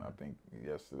 And I think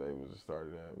yesterday was the start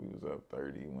of that. We was up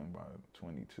 30, went by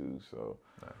 22. So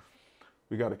nice.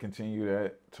 We got to continue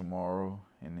that tomorrow,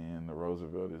 and then the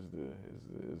Roosevelt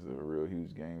is a real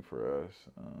huge game for us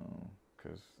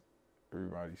because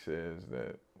everybody says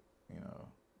that, you know,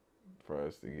 for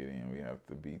us to get in, we have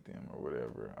to beat them or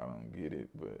whatever. I don't get it,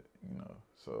 but, you know,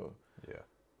 so yeah,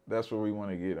 that's where we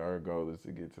want to get. Our goal is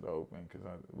to get to the Open because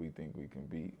we think we can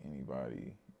beat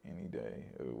anybody any day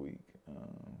of the week,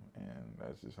 and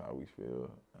that's just how we feel.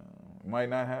 It might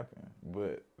not happen,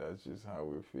 but that's just how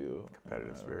we feel.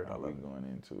 Competitive spirit. How we going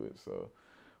into it. So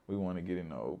we want to get in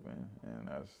the Open, and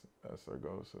that's our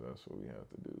goal. So that's what we have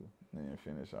to do, and then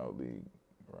finish our league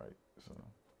right. So.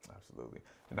 Absolutely.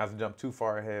 And not to jump too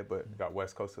far ahead, but you got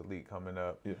West Coast Elite coming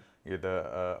up. Yeah. You're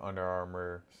the Under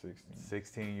Armour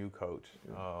 16U coach.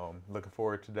 Yeah. Looking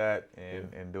forward to that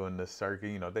and doing the circuit.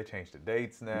 You know, they changed the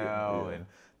dates now and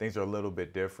things are a little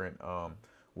bit different.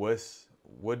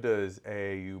 What does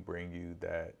AAU bring you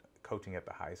that coaching at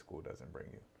the high school doesn't bring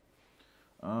you?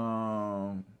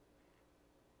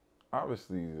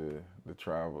 Obviously the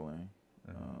traveling,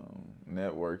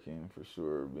 networking for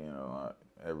sure, being a lot.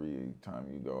 Every time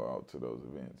you go out to those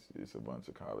events, it's a bunch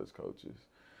of college coaches.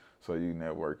 So you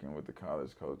networking with the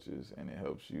college coaches, and it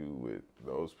helps you with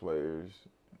those players,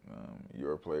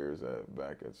 your players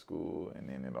back at school, and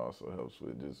then it also helps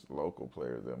with just local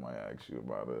players that might ask you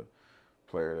about a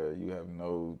player that you have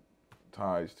no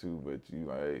ties to, but you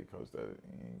like, hey, coach,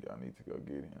 I need to go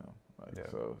get him.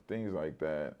 So things like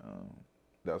that.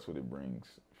 That's what it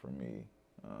brings for me,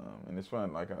 and it's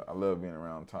fun. Like I love being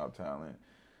around top talent.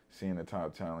 Seeing the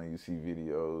top talent, you see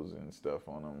videos and stuff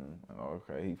on them. And,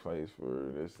 okay, he plays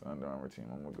for this Under Armour team.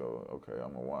 I'm gonna go. Okay,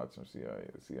 I'm gonna watch him, see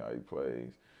how he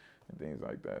plays, and things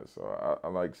like that. So I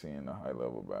like seeing the high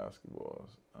level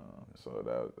basketballs. So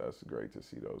that's great to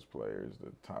see those players,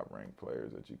 the top ranked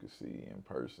players that you can see in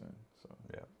person. So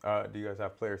yeah. Do you guys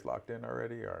have players locked in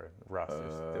already, or the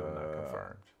roster's still not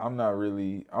confirmed? I'm not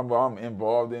really. I'm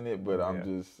involved in it, but I'm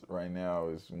just right now.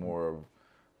 It's more of.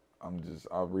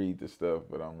 I'll read the stuff,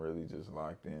 but I'm really just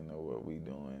locked into what we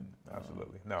doing.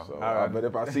 Absolutely. No. So, but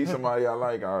if I see somebody I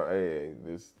like,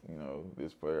 this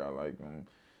player, I like them,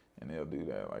 and they'll do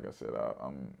that. Like I said,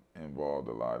 I'm involved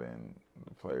a lot in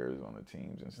the players on the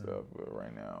teams and stuff, but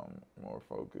right now I'm more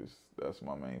focused. That's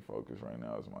my main focus right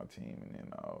now is my team, and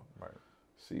then I'll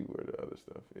see where the other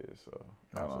stuff is. So,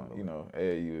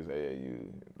 AAU is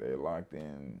AAU. They're locked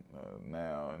in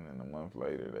now, and then a month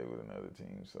later they with another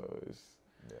team. So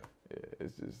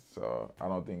it's just so I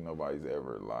don't think nobody's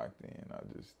ever locked in. I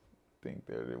just think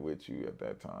they're with you at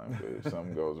that time. But if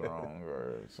something goes wrong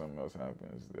or something else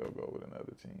happens, they'll go with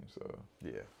another team. So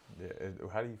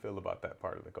How do you feel about that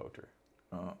part of the culture?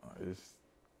 I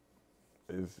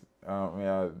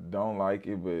don't like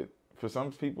it, but for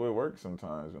some people it works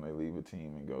sometimes when they leave a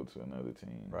team and go to another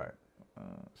team. Right.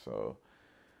 So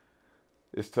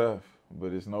it's tough,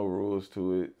 but there's no rules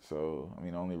to it. So,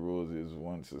 the only rules is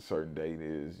once a certain date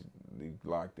is you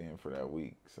locked in for that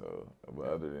week. So, but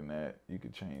other than that, you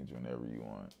could change whenever you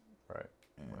want. Right.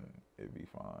 And it'd be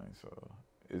fine. So,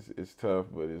 it's tough,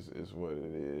 but it's what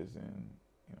it is. And,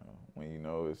 when you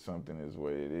know it's something is the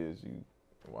way it is,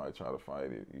 why try to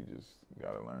fight it? You just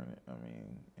got to learn it.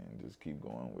 And just keep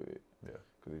going with it. Yeah.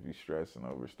 Because if you're stressing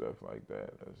over stuff like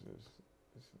that,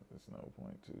 it's no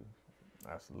point to.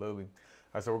 Absolutely.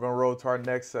 All right, so we're going to roll to our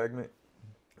next segment,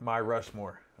 My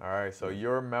Rushmore. All right, so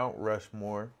your Mount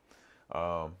Rushmore,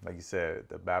 like you said,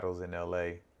 the battles in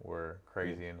L.A. were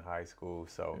crazy in high school.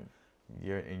 So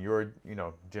you're in your,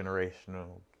 generational,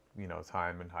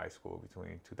 time in high school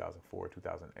between 2004,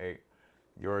 2008,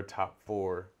 your top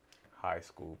 4 high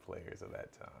school players of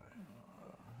that time.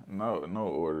 No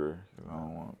order, because I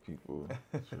don't want people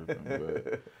tripping.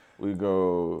 But we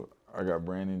go, I got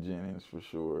Brandon Jennings for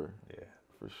sure. Yeah.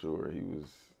 For sure, he was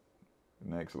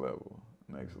next level.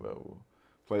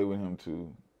 Played with him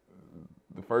too.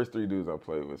 The first 3 dudes I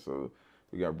played with, so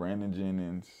we got Brandon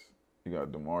Jennings, you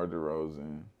got DeMar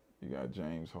DeRozan, you got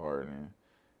James Harden,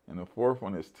 and the 4th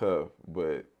one is tough,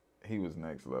 but he was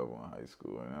next level in high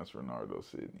school, and that's Ronaldo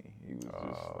Sidney. He was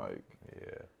just like,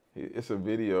 it's a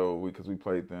video because we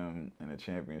played them in a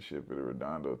championship at a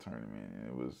Redondo tournament, and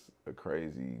it was a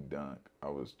crazy dunk. I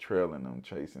was trailing them,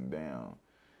 chasing down,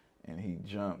 and he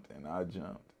jumped and I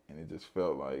jumped, and it just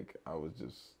felt like I was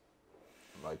just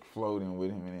like floating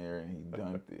with him in the air, and he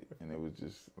dunked it, and it was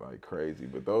just like crazy.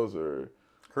 But those are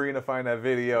Karina, find that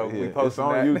video. Yeah, it's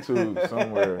on YouTube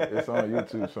somewhere. It's on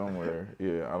YouTube somewhere.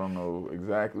 Yeah, I don't know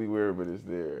exactly where, but it's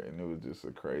there, and it was just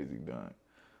a crazy dunk.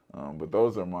 But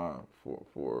those are my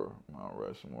for Mount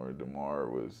Rushmore. DeMar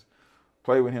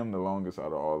played with him the longest out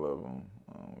of all of them.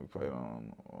 We played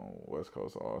on West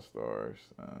Coast All Stars,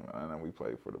 and then we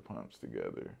played for the Pumps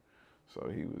together. So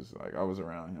he was like, I was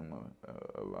around him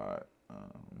a lot.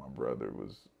 My brother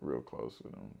was real close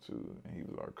with him too, and he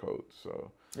was our coach.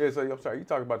 So yeah, so I'm sorry, you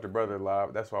talked about your brother a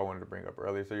lot. That's what I wanted to bring up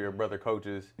earlier. So your brother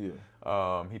coaches.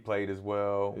 Yeah. He played as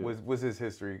well. Yeah. Was his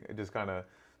history just kind of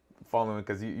following?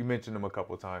 Because you mentioned him a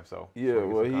couple of times. So yeah,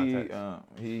 well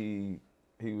he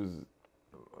was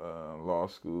law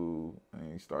school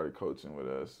and he started coaching with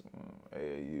us,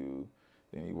 AAU.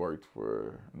 Then he worked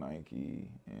for Nike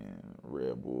and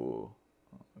Red Bull,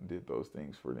 did those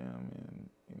things for them, and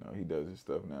he does his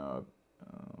stuff now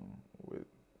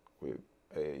with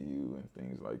AAU and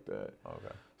things like that.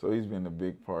 Okay. So he's been a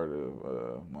big part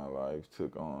of my life.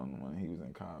 Took on when he was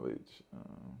in college.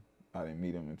 I didn't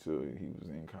meet him until he was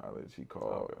in college. He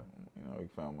called, he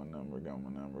found my number, got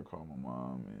my number, called my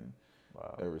mom, and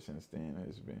ever since then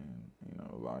it's been,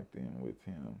 locked in with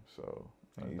him. So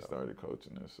he started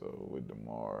coaching us. So with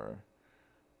DeMar,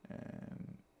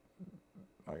 and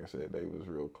like I said, they was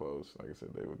real close. Like I said,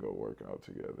 they would go work out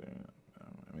together,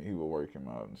 and he would work him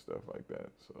out and stuff like that.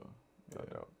 So yeah.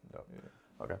 Dope.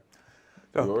 Yeah. Okay.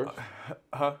 So, yours?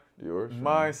 Huh? Yours?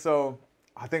 Mine. So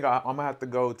I think I'm gonna have to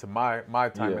go to my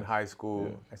time in high school.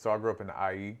 Yes. And so I grew up in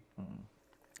the IE.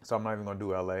 So I'm not even gonna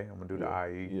do LA. I'm gonna do the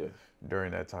IE. Yes.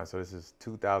 During that time. So this is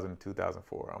 2000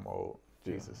 2004. I'm old.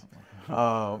 Jesus.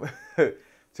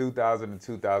 2000 and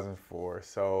 2004.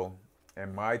 So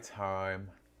in my time,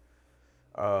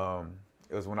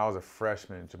 it was when I was a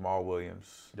freshman. Jamal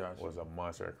Williams was a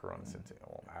monster at Corona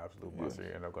Centennial, absolute monster. He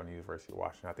ended up going to University of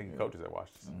Washington. I think he coaches at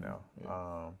Washington now.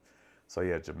 Yeah. So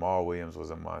yeah, Jamal Williams was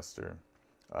a monster.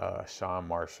 Sean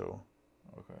Marshall,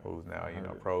 who's now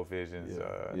Pro Visions.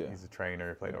 He's a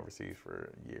trainer. Played overseas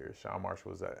for years. Sean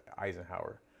Marshall was at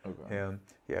Eisenhower. Him.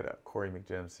 He had Corey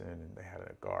McJimson, and they had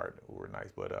a guard who were nice.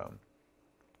 But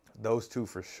those two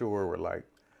for sure were like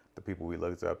the people we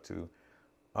looked up to.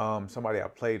 Somebody I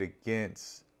played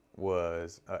against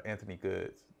was Anthony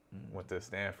Goods. Went to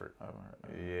Stanford.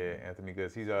 Yeah, Anthony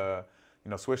Goods. He's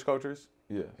switch coachers.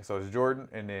 Yeah. So it's Jordan,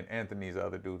 and then Anthony's the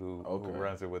other dude who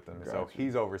runs it with them. So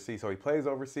he's overseas. So he plays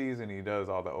overseas, and he does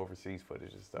all the overseas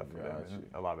footage and stuff for them, and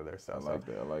a lot of their stuff. I like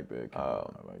that. I like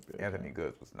that. Anthony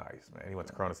Goods was nice, man. He went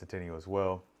to Corona Centennial as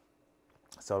well.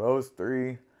 So those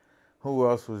three. Who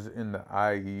else was in the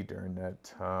IE during that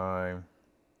time?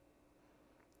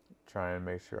 Try and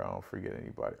make sure I don't forget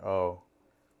anybody. Oh,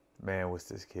 man, what's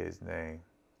this kid's name?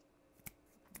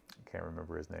 I can't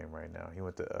remember his name right now. He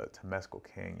went to Temescal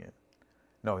Canyon.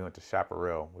 No, he went to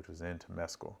Chaparral, which was in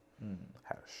Temescal.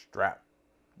 Had a strap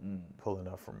pulling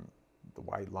up from the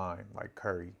white line like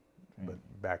Curry, but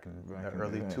back in the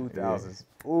early 2000s.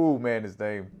 Yeah. Ooh, man, his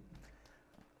name.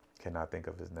 Cannot think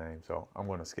of his name, so I'm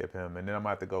going to skip him. And then I'm going to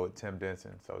have to go with Tim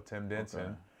Denson. So Tim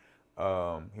Denson,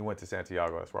 he went to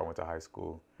Santiago. That's where I went to high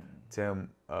school. Tim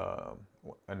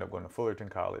ended up going to Fullerton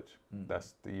College.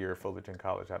 That's the year Fullerton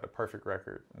College had the perfect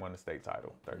record, won the state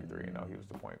title, 33. He was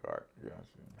the point guard.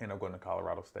 Ended up going to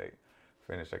Colorado State,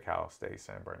 finished at Cal State,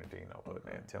 San Bernardino. But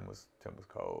man, Tim was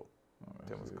cold.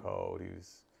 Tim was cold. He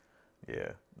was,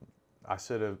 I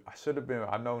should have been.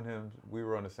 I known him. We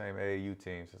were on the same AAU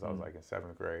team since I was like in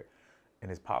 7th grade, and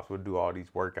his pops would do all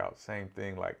these workouts. Same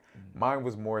thing. Like mine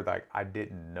was more like I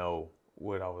didn't know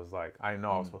what I was like. I didn't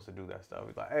know I was supposed to do that stuff.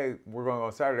 He's like, hey, we're going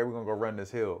on Saturday. We're gonna go run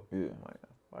this hill. Yeah. I'm like,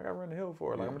 I gotta run the hill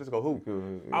for it. Like I'm gonna just go hoop.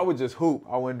 I would just hoop.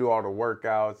 I wouldn't do all the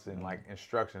workouts and like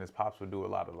instruction. His pops would do a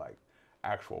lot of like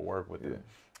actual work with it.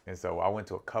 And so I went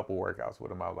to a couple workouts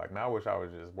with him. I was like, now I wish I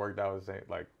was just worked out.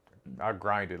 Like I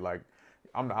grinded like.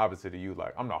 I'm the opposite of you.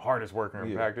 Like, I'm the hardest worker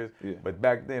in practice. But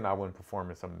back then, I wasn't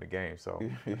performing some of the games. So,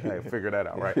 hey, figure that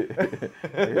out,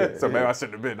 right? So maybe I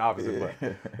shouldn't have been opposite.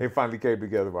 But it finally came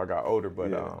together when I got older.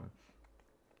 But,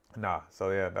 nah.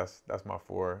 So, yeah, that's my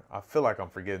 4. I feel like I'm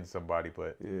forgetting somebody,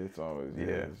 but. Yeah, it's always.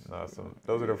 So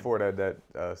those are the 4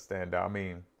 that stand out. I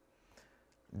mean,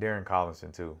 Darren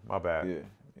Collinson, too. My bad.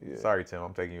 Sorry, Tim.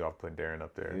 I'm taking you off putting Darren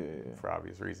up there for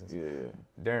obvious reasons.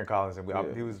 Darren Collinson,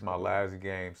 he was my last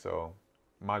game, so.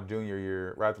 My junior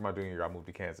year, right after my junior year, I moved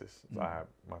to Kansas. So I had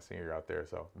my senior year out there.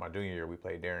 So my junior year, we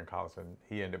played Darren Collinson.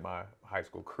 He ended my high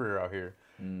school career out here.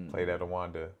 Played at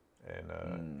Awanda and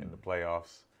in the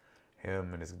playoffs.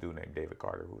 Him and this dude named David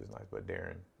Carter, who was nice. But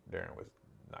Darren was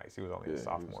nice. He was only a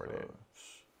sophomore there.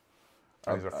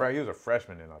 He was a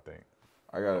freshman then, I think.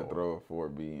 I gotta throw a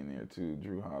 4B in there too.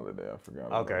 Drew Holiday. I forgot.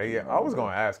 About Okay, Drew yeah, Holiday. I was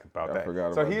gonna ask about that. I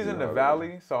forgot so about he's Drew in the Holiday.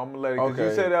 Valley, so I'm gonna let it. Cause you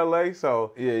Okay. said LA,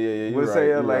 so Yeah. we'll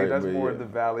say LA. Right, that's more yeah. the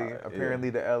Valley.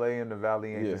 Apparently, the LA and the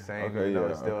Valley ain't the same. Okay. Even though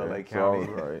it's still LA So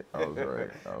County. I was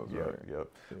right. Yep. Yeah.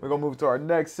 We're gonna move to our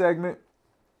next segment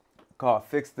called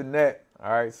 "Fix the Net."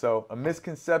 All right. So a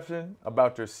misconception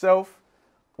about yourself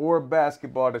or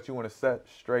basketball that you want to set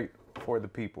straight for the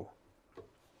people.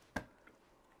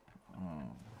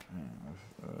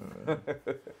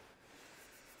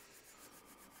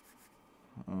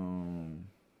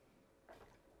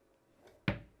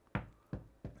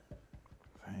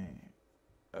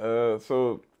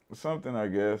 So something I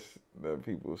guess that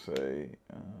people say.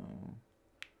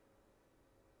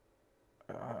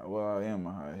 Well, I am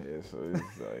a hothead, so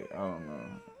it's like I don't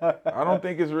know. I don't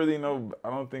think it's really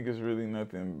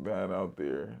nothing bad out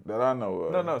there that I know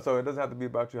of. No. So it doesn't have to be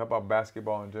about you. How about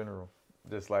basketball in general?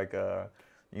 Just like hey.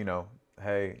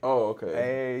 Oh, okay.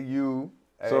 Hey, you.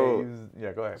 So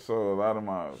yeah, go ahead. So a lot of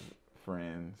my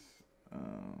friends,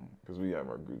 because we have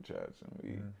our group chats,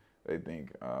 and they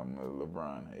think I'm a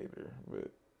LeBron hater,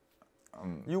 but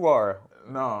you are.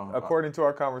 No. According to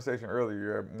our conversation earlier,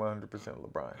 you're 100%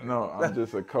 LeBron. No, I'm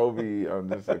just a Kobe. I'm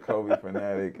just a Kobe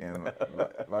fanatic, and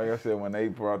like I said, when they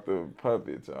brought the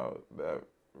puppets out, that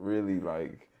really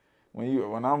like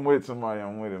when I'm with somebody,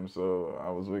 I'm with him. So I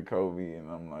was with Kobe, and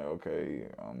I'm like, okay,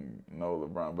 I'm no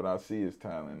LeBron, but I see his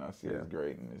talent, I see his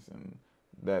greatness, and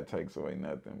that takes away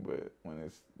nothing. But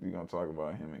when you're gonna talk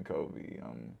about him and Kobe,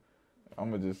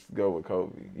 I'm gonna just go with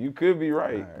Kobe. You could be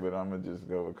right, but I'm gonna just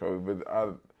go with Kobe. But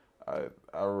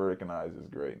I recognize his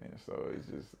greatness, so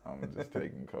I'm just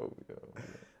taking Kobe.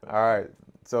 All right,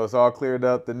 so it's all cleared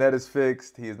up. The net is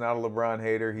fixed. He is not a LeBron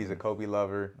hater. He's a Kobe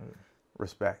lover.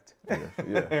 Respect.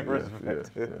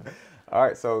 Respect. All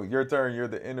right, so your turn. You're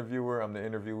the interviewer. I'm the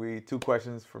interviewee. 2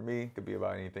 questions for me. Could be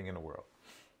about anything in the world.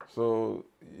 So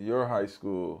your high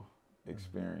school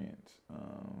experience,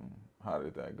 how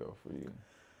did that go for you?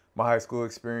 My high school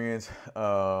experience,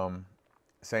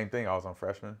 same thing. I was on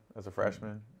freshman as a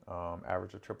freshman.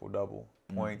 Average a triple-double,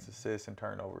 points, assists, and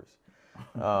turnovers.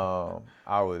 I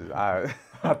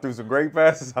threw some great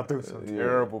passes. I threw some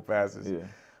terrible passes.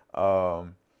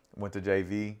 Went to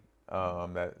JV.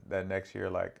 That next year,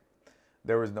 like,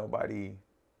 there was nobody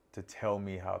to tell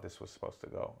me how this was supposed to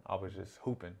go. I was just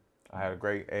hooping. I had a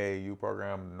great AAU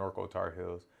program, Norco Tar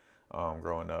Heels,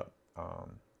 growing up.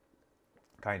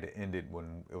 Kind of ended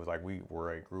when it was like we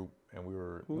were a group and we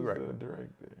were. Who was the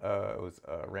director? It was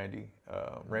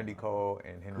Randy Cole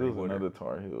and Henry There was Woodard. another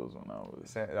Tar Heels when I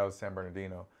was. That was San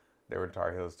Bernardino. They were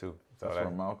Tar Heels too. So that's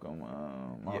where Malcolm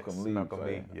Lee. Malcolm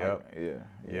Lee.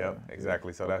 Yep.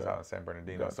 Exactly. So that's how in San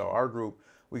Bernardino. Gotcha. So our group,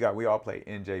 we all played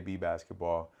NJB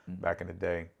basketball back in the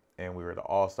day, and we were the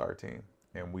all-star team.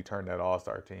 And we turned that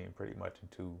all-star team pretty much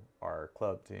into our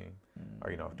club team,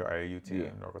 or our AAU team,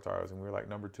 Norco Tar Heels, and we were like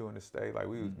number 2 in the state. Like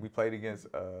we played against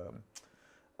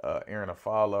Aaron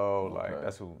Afalo, like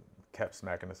that's who kept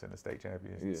smacking us in the state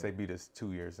champions. They beat us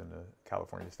 2 years in the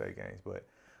California state games. But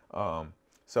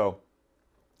so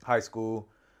high school,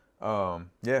 went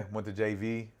to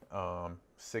JV,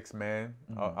 6-man.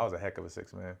 I was a heck of a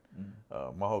 6-man.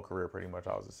 My whole career, pretty much,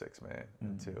 I was a 6-man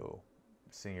until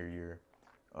senior year.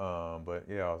 But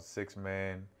yeah, I was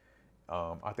 6-man.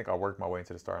 I think I worked my way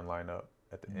into the starting lineup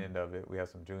at the end of it. We had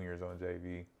some juniors on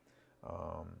JV.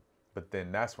 But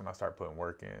then that's when I started putting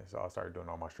work in. So I started doing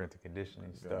all my strength and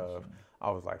conditioning stuff.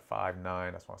 I was like 5'9".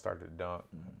 That's when I started to dunk.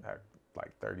 Had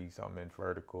like 30-something inch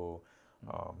vertical.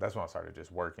 That's when I started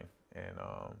just working. And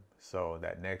so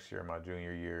that next year, my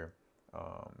junior year,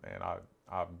 and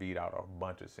I beat out a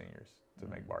bunch of seniors to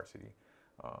make varsity.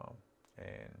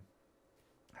 And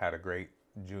had a great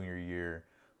junior year,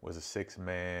 was a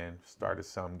 6-man, started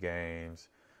some games.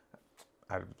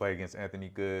 I had to play against Anthony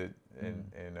Good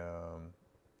and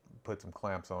put some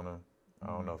clamps on him. I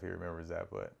don't know if he remembers that,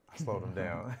 but I slowed him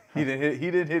down. He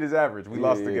didn't hit his average. We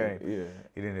lost the game.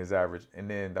 He didn't hit his average. And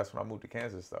then that's when I moved to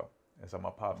Kansas though. And so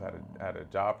my pops had a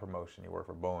job promotion. He worked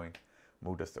for Boeing.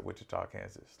 Moved us to Wichita,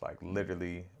 Kansas. Like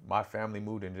literally, my family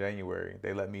moved in January.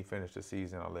 They let me finish the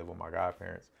season. I lived with my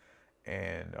godparents.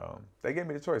 And they gave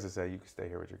me the choice to say, you can stay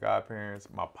here with your godparents.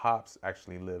 My pops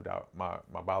actually lived out, my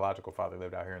biological father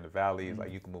lived out here in the valley. He's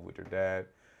like, you can move with your dad,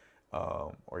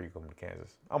 or you can move to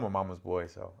Kansas. I'm a mama's boy,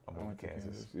 so I moved to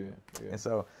Kansas. And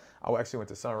so I actually went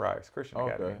to Sunrise Christian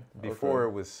Academy before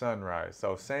it was Sunrise.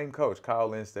 So same coach, Kyle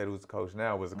Lindstedt, who's the coach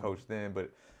now, was the coach then,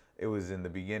 but it was in the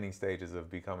beginning stages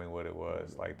of becoming what it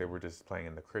was. Like they were just playing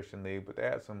in the Christian league, but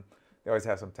they always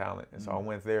had some talent. And so I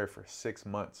went there for 6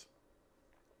 months.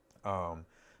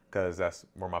 because that's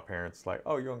where my parents like,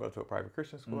 oh, you're gonna go to a private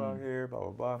Christian school out here, blah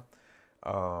blah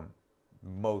blah.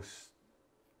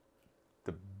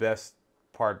 The best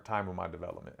time of my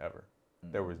development ever.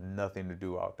 There was nothing to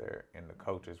do out there, and the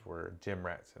coaches were gym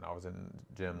rats, and I was in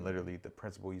the gym. Literally, the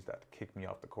principal used to have to kick me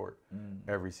off the court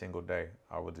every single day.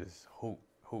 I would just hoop.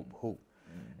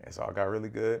 And so I got really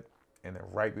good. And then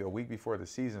a week before the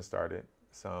season started,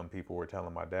 some people were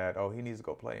telling my dad, oh, he needs to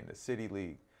go play in the city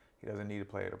league. He doesn't need to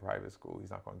play at a private school.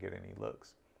 He's not going to get any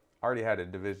looks. I already had a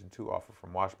Division II offer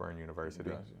from Washburn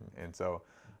University. Gotcha. And so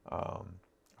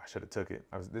I should have took it.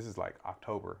 This is like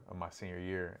October of my senior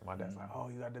year. And my dad's like, oh,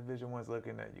 you got Division I's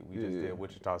looking at you. We just did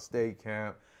Wichita State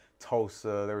camp,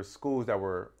 Tulsa. There were schools that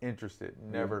were interested,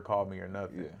 never called me or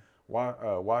nothing.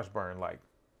 Washburn like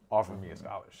offered me a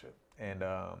scholarship. And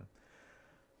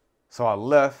so I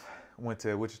left, went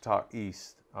to Wichita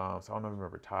East. So I don't know if you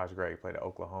remember Taj Gray, played at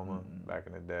Oklahoma back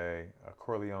in the day.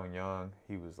 Corleone Young,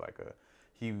 he was like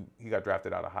he got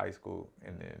drafted out of high school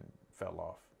and then fell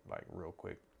off like real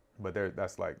quick. But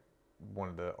that's like one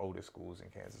of the oldest schools in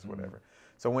Kansas, whatever.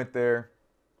 So went there,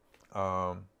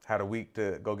 had a week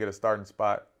to go get a starting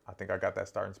spot. I think I got that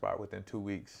starting spot within 2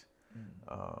 weeks.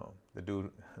 The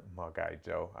dude, my guy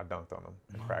Joe, I dunked on him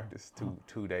in practice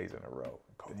 2 days in a row.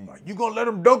 Coach was like, you gonna let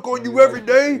him dunk on you every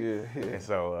day? And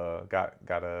so got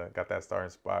that starting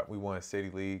spot. We won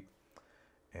City League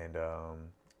and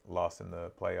lost in the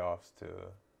playoffs to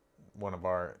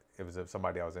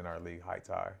somebody I was in our league, High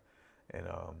Tie. And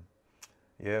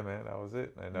yeah, man, that was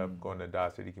it. I ended up going to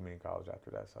Dodge City Community College after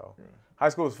that. So high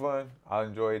school was fun. I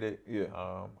enjoyed it.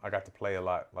 I got to play a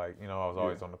lot. Like, I was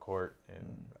always on the court, and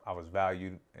I was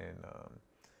valued, and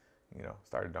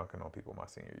started dunking on people my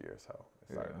senior year. So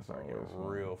it started getting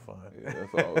real fun. Yeah,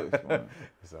 that's always fun.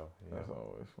 So that's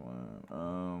always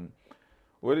fun.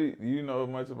 What do you know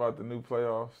much about the new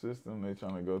playoff system they're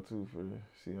trying to go to for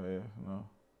CIF? No.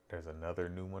 There's another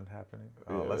new one happening.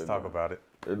 Let's talk about it.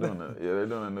 They're doing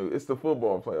a new. It's the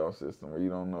football playoff system where you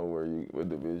don't know what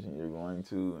division you're going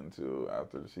to until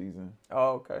after the season.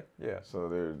 Oh, okay. Yeah. So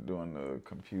they're doing the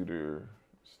computer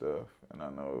stuff, and I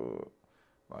know,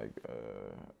 like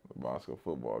the Bosco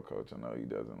football coach, I know he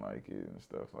doesn't like it and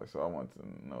stuff like. So I want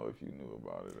to know if you knew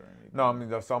about it or anything. No, I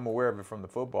mean, so I'm aware of it from the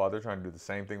football. They're trying to do the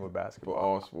same thing with basketball. For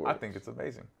all sports. I think it's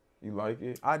amazing. You like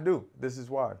it? I do. This is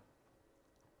why.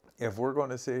 If we're going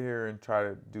to sit here and try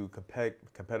to do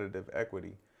competitive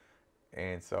equity,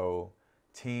 and so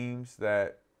teams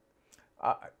that,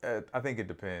 I think it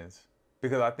depends,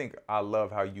 because I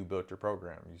love how you built your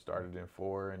program. You started in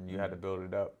 4 and you had to build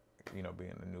it up, being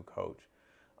a new coach.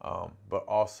 But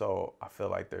also I feel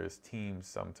like there's teams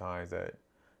sometimes that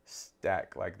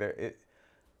stack like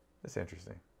it's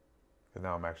interesting, because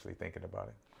now I'm actually thinking about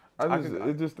it.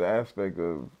 It's just the aspect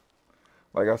of,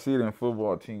 like, I see it in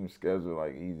football, teams schedule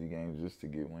like easy games just to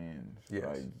get wins. Yes.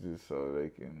 Like, just so they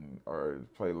can, or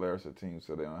play lesser teams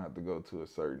so they don't have to go to a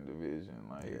certain division.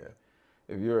 Like,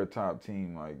 if you're a top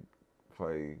team, like,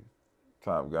 play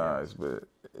top guys, but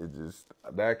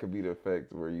that could be the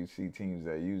effect where you see teams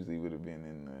that usually would have been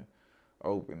in the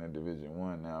Open in Division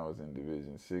I now is in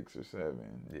Division 6 or 7,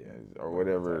 or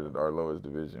whatever our lowest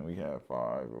division. We have 5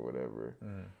 or whatever.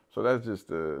 So that's just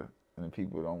and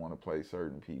people don't want to play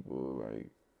certain people. Like,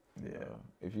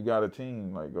 if you got a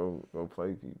team, like, go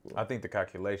play people. I think the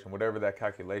calculation, whatever that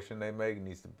calculation they make,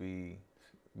 needs to be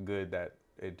good, that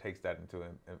it takes that into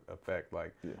effect.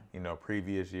 Like,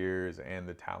 previous years and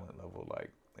the talent level. Like,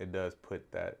 it does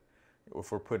put that.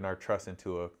 If we're putting our trust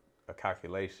into a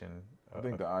calculation, I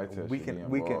think the eye test we can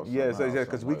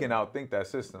because we can outthink that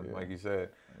system, like you said.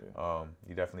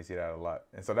 You definitely see that a lot,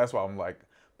 and so that's why I'm like,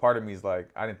 part of me is like,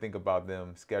 I didn't think about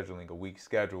them scheduling a week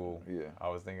schedule. I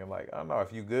was thinking, like, I don't know,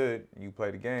 if you good, you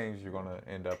play the games, you're gonna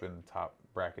end up in the top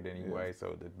bracket anyway.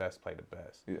 So the best play the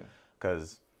best.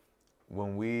 Because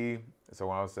when I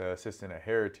was the assistant at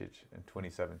Heritage in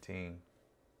 2017,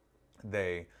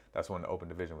 that's when the Open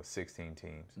Division was 16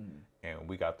 teams, and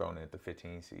we got thrown in at the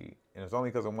 15 seed, and it's only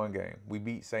because of one game. We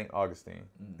beat St. Augustine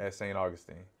at St.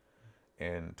 Augustine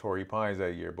and Torrey Pines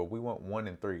that year, but we went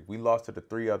 1-3. We lost to the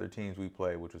 3 other teams we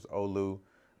played, which was Olu,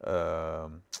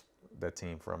 that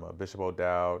team from Bishop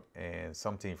O'Dowd, and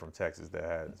some team from Texas that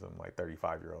had some like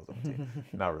 35-year-olds on the team.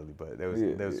 Not really, but there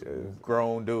was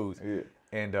grown dudes.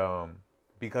 And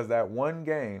because that one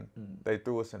game, they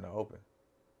threw us in the Open.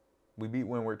 We beat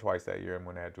Windward twice that year and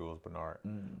when they had Jules Bernard.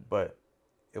 But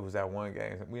it was that one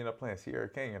game. We ended up playing Sierra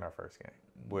Canyon our first game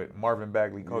with Marvin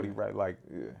Bagley, Cody Wright, like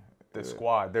the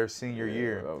squad, their senior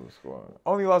year. That was the squad.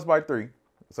 Only lost by 3.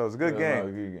 So it was a good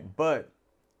game. But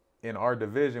in our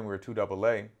division, we were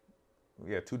 2AA.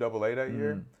 We had 2AA that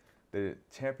year. The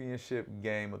championship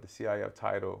game of the CIF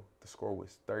title, the score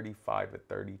was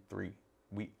 35-33.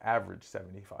 We averaged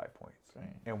 75 points.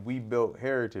 Dang. And we built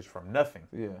Heritage from nothing.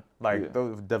 Yeah. Like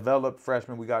those developed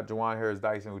freshmen, we got Juwan Harris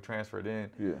Dyson who transferred in.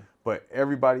 Yeah. But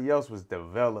everybody else was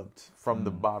developed from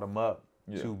the bottom up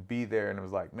to be there. And it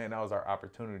was like, man, that was our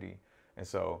opportunity. And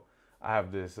so I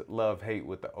have this love-hate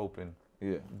with the Open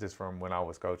just from when I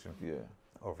was coaching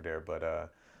over there. But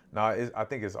no, I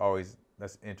think it's always,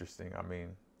 that's interesting. I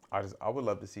mean, I would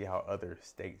love to see how other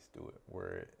states do it,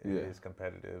 where it is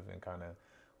competitive and kind of,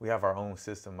 we have our own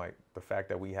system. Like the fact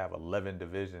that we have 11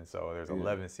 divisions, so there's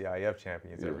 11 CIF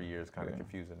champions every year is kind of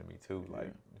confusing to me too.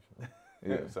 Like,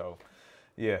 so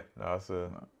no, that's a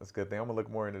good thing. I'm gonna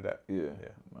look more into that.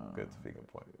 Good speaking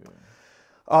point.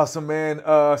 Awesome, man.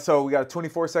 So we got a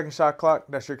 24-second shot clock.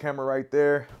 That's your camera right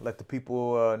there. Let the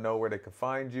people know where they can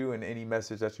find you and any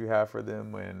message that you have for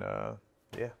them. And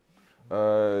you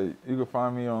can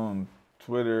find me on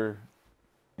Twitter,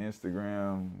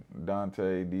 Instagram,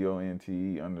 Donte,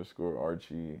 DONTE_Archie,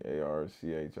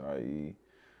 ARCHIE.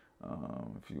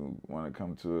 If you want to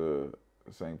come to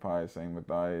a St. Pius, St.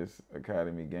 Matthias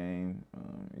Academy game,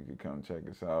 you can come check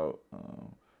us out.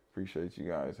 Appreciate you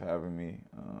guys having me.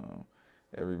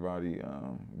 Everybody,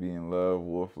 be in love,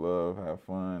 wolf love, have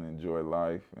fun, enjoy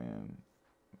life, and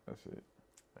that's it.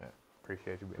 Yeah,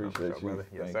 appreciate you being on the show, brother.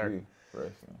 Yes, Thank sir. you.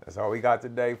 That's all we got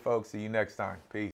today, folks. See you next time. Peace.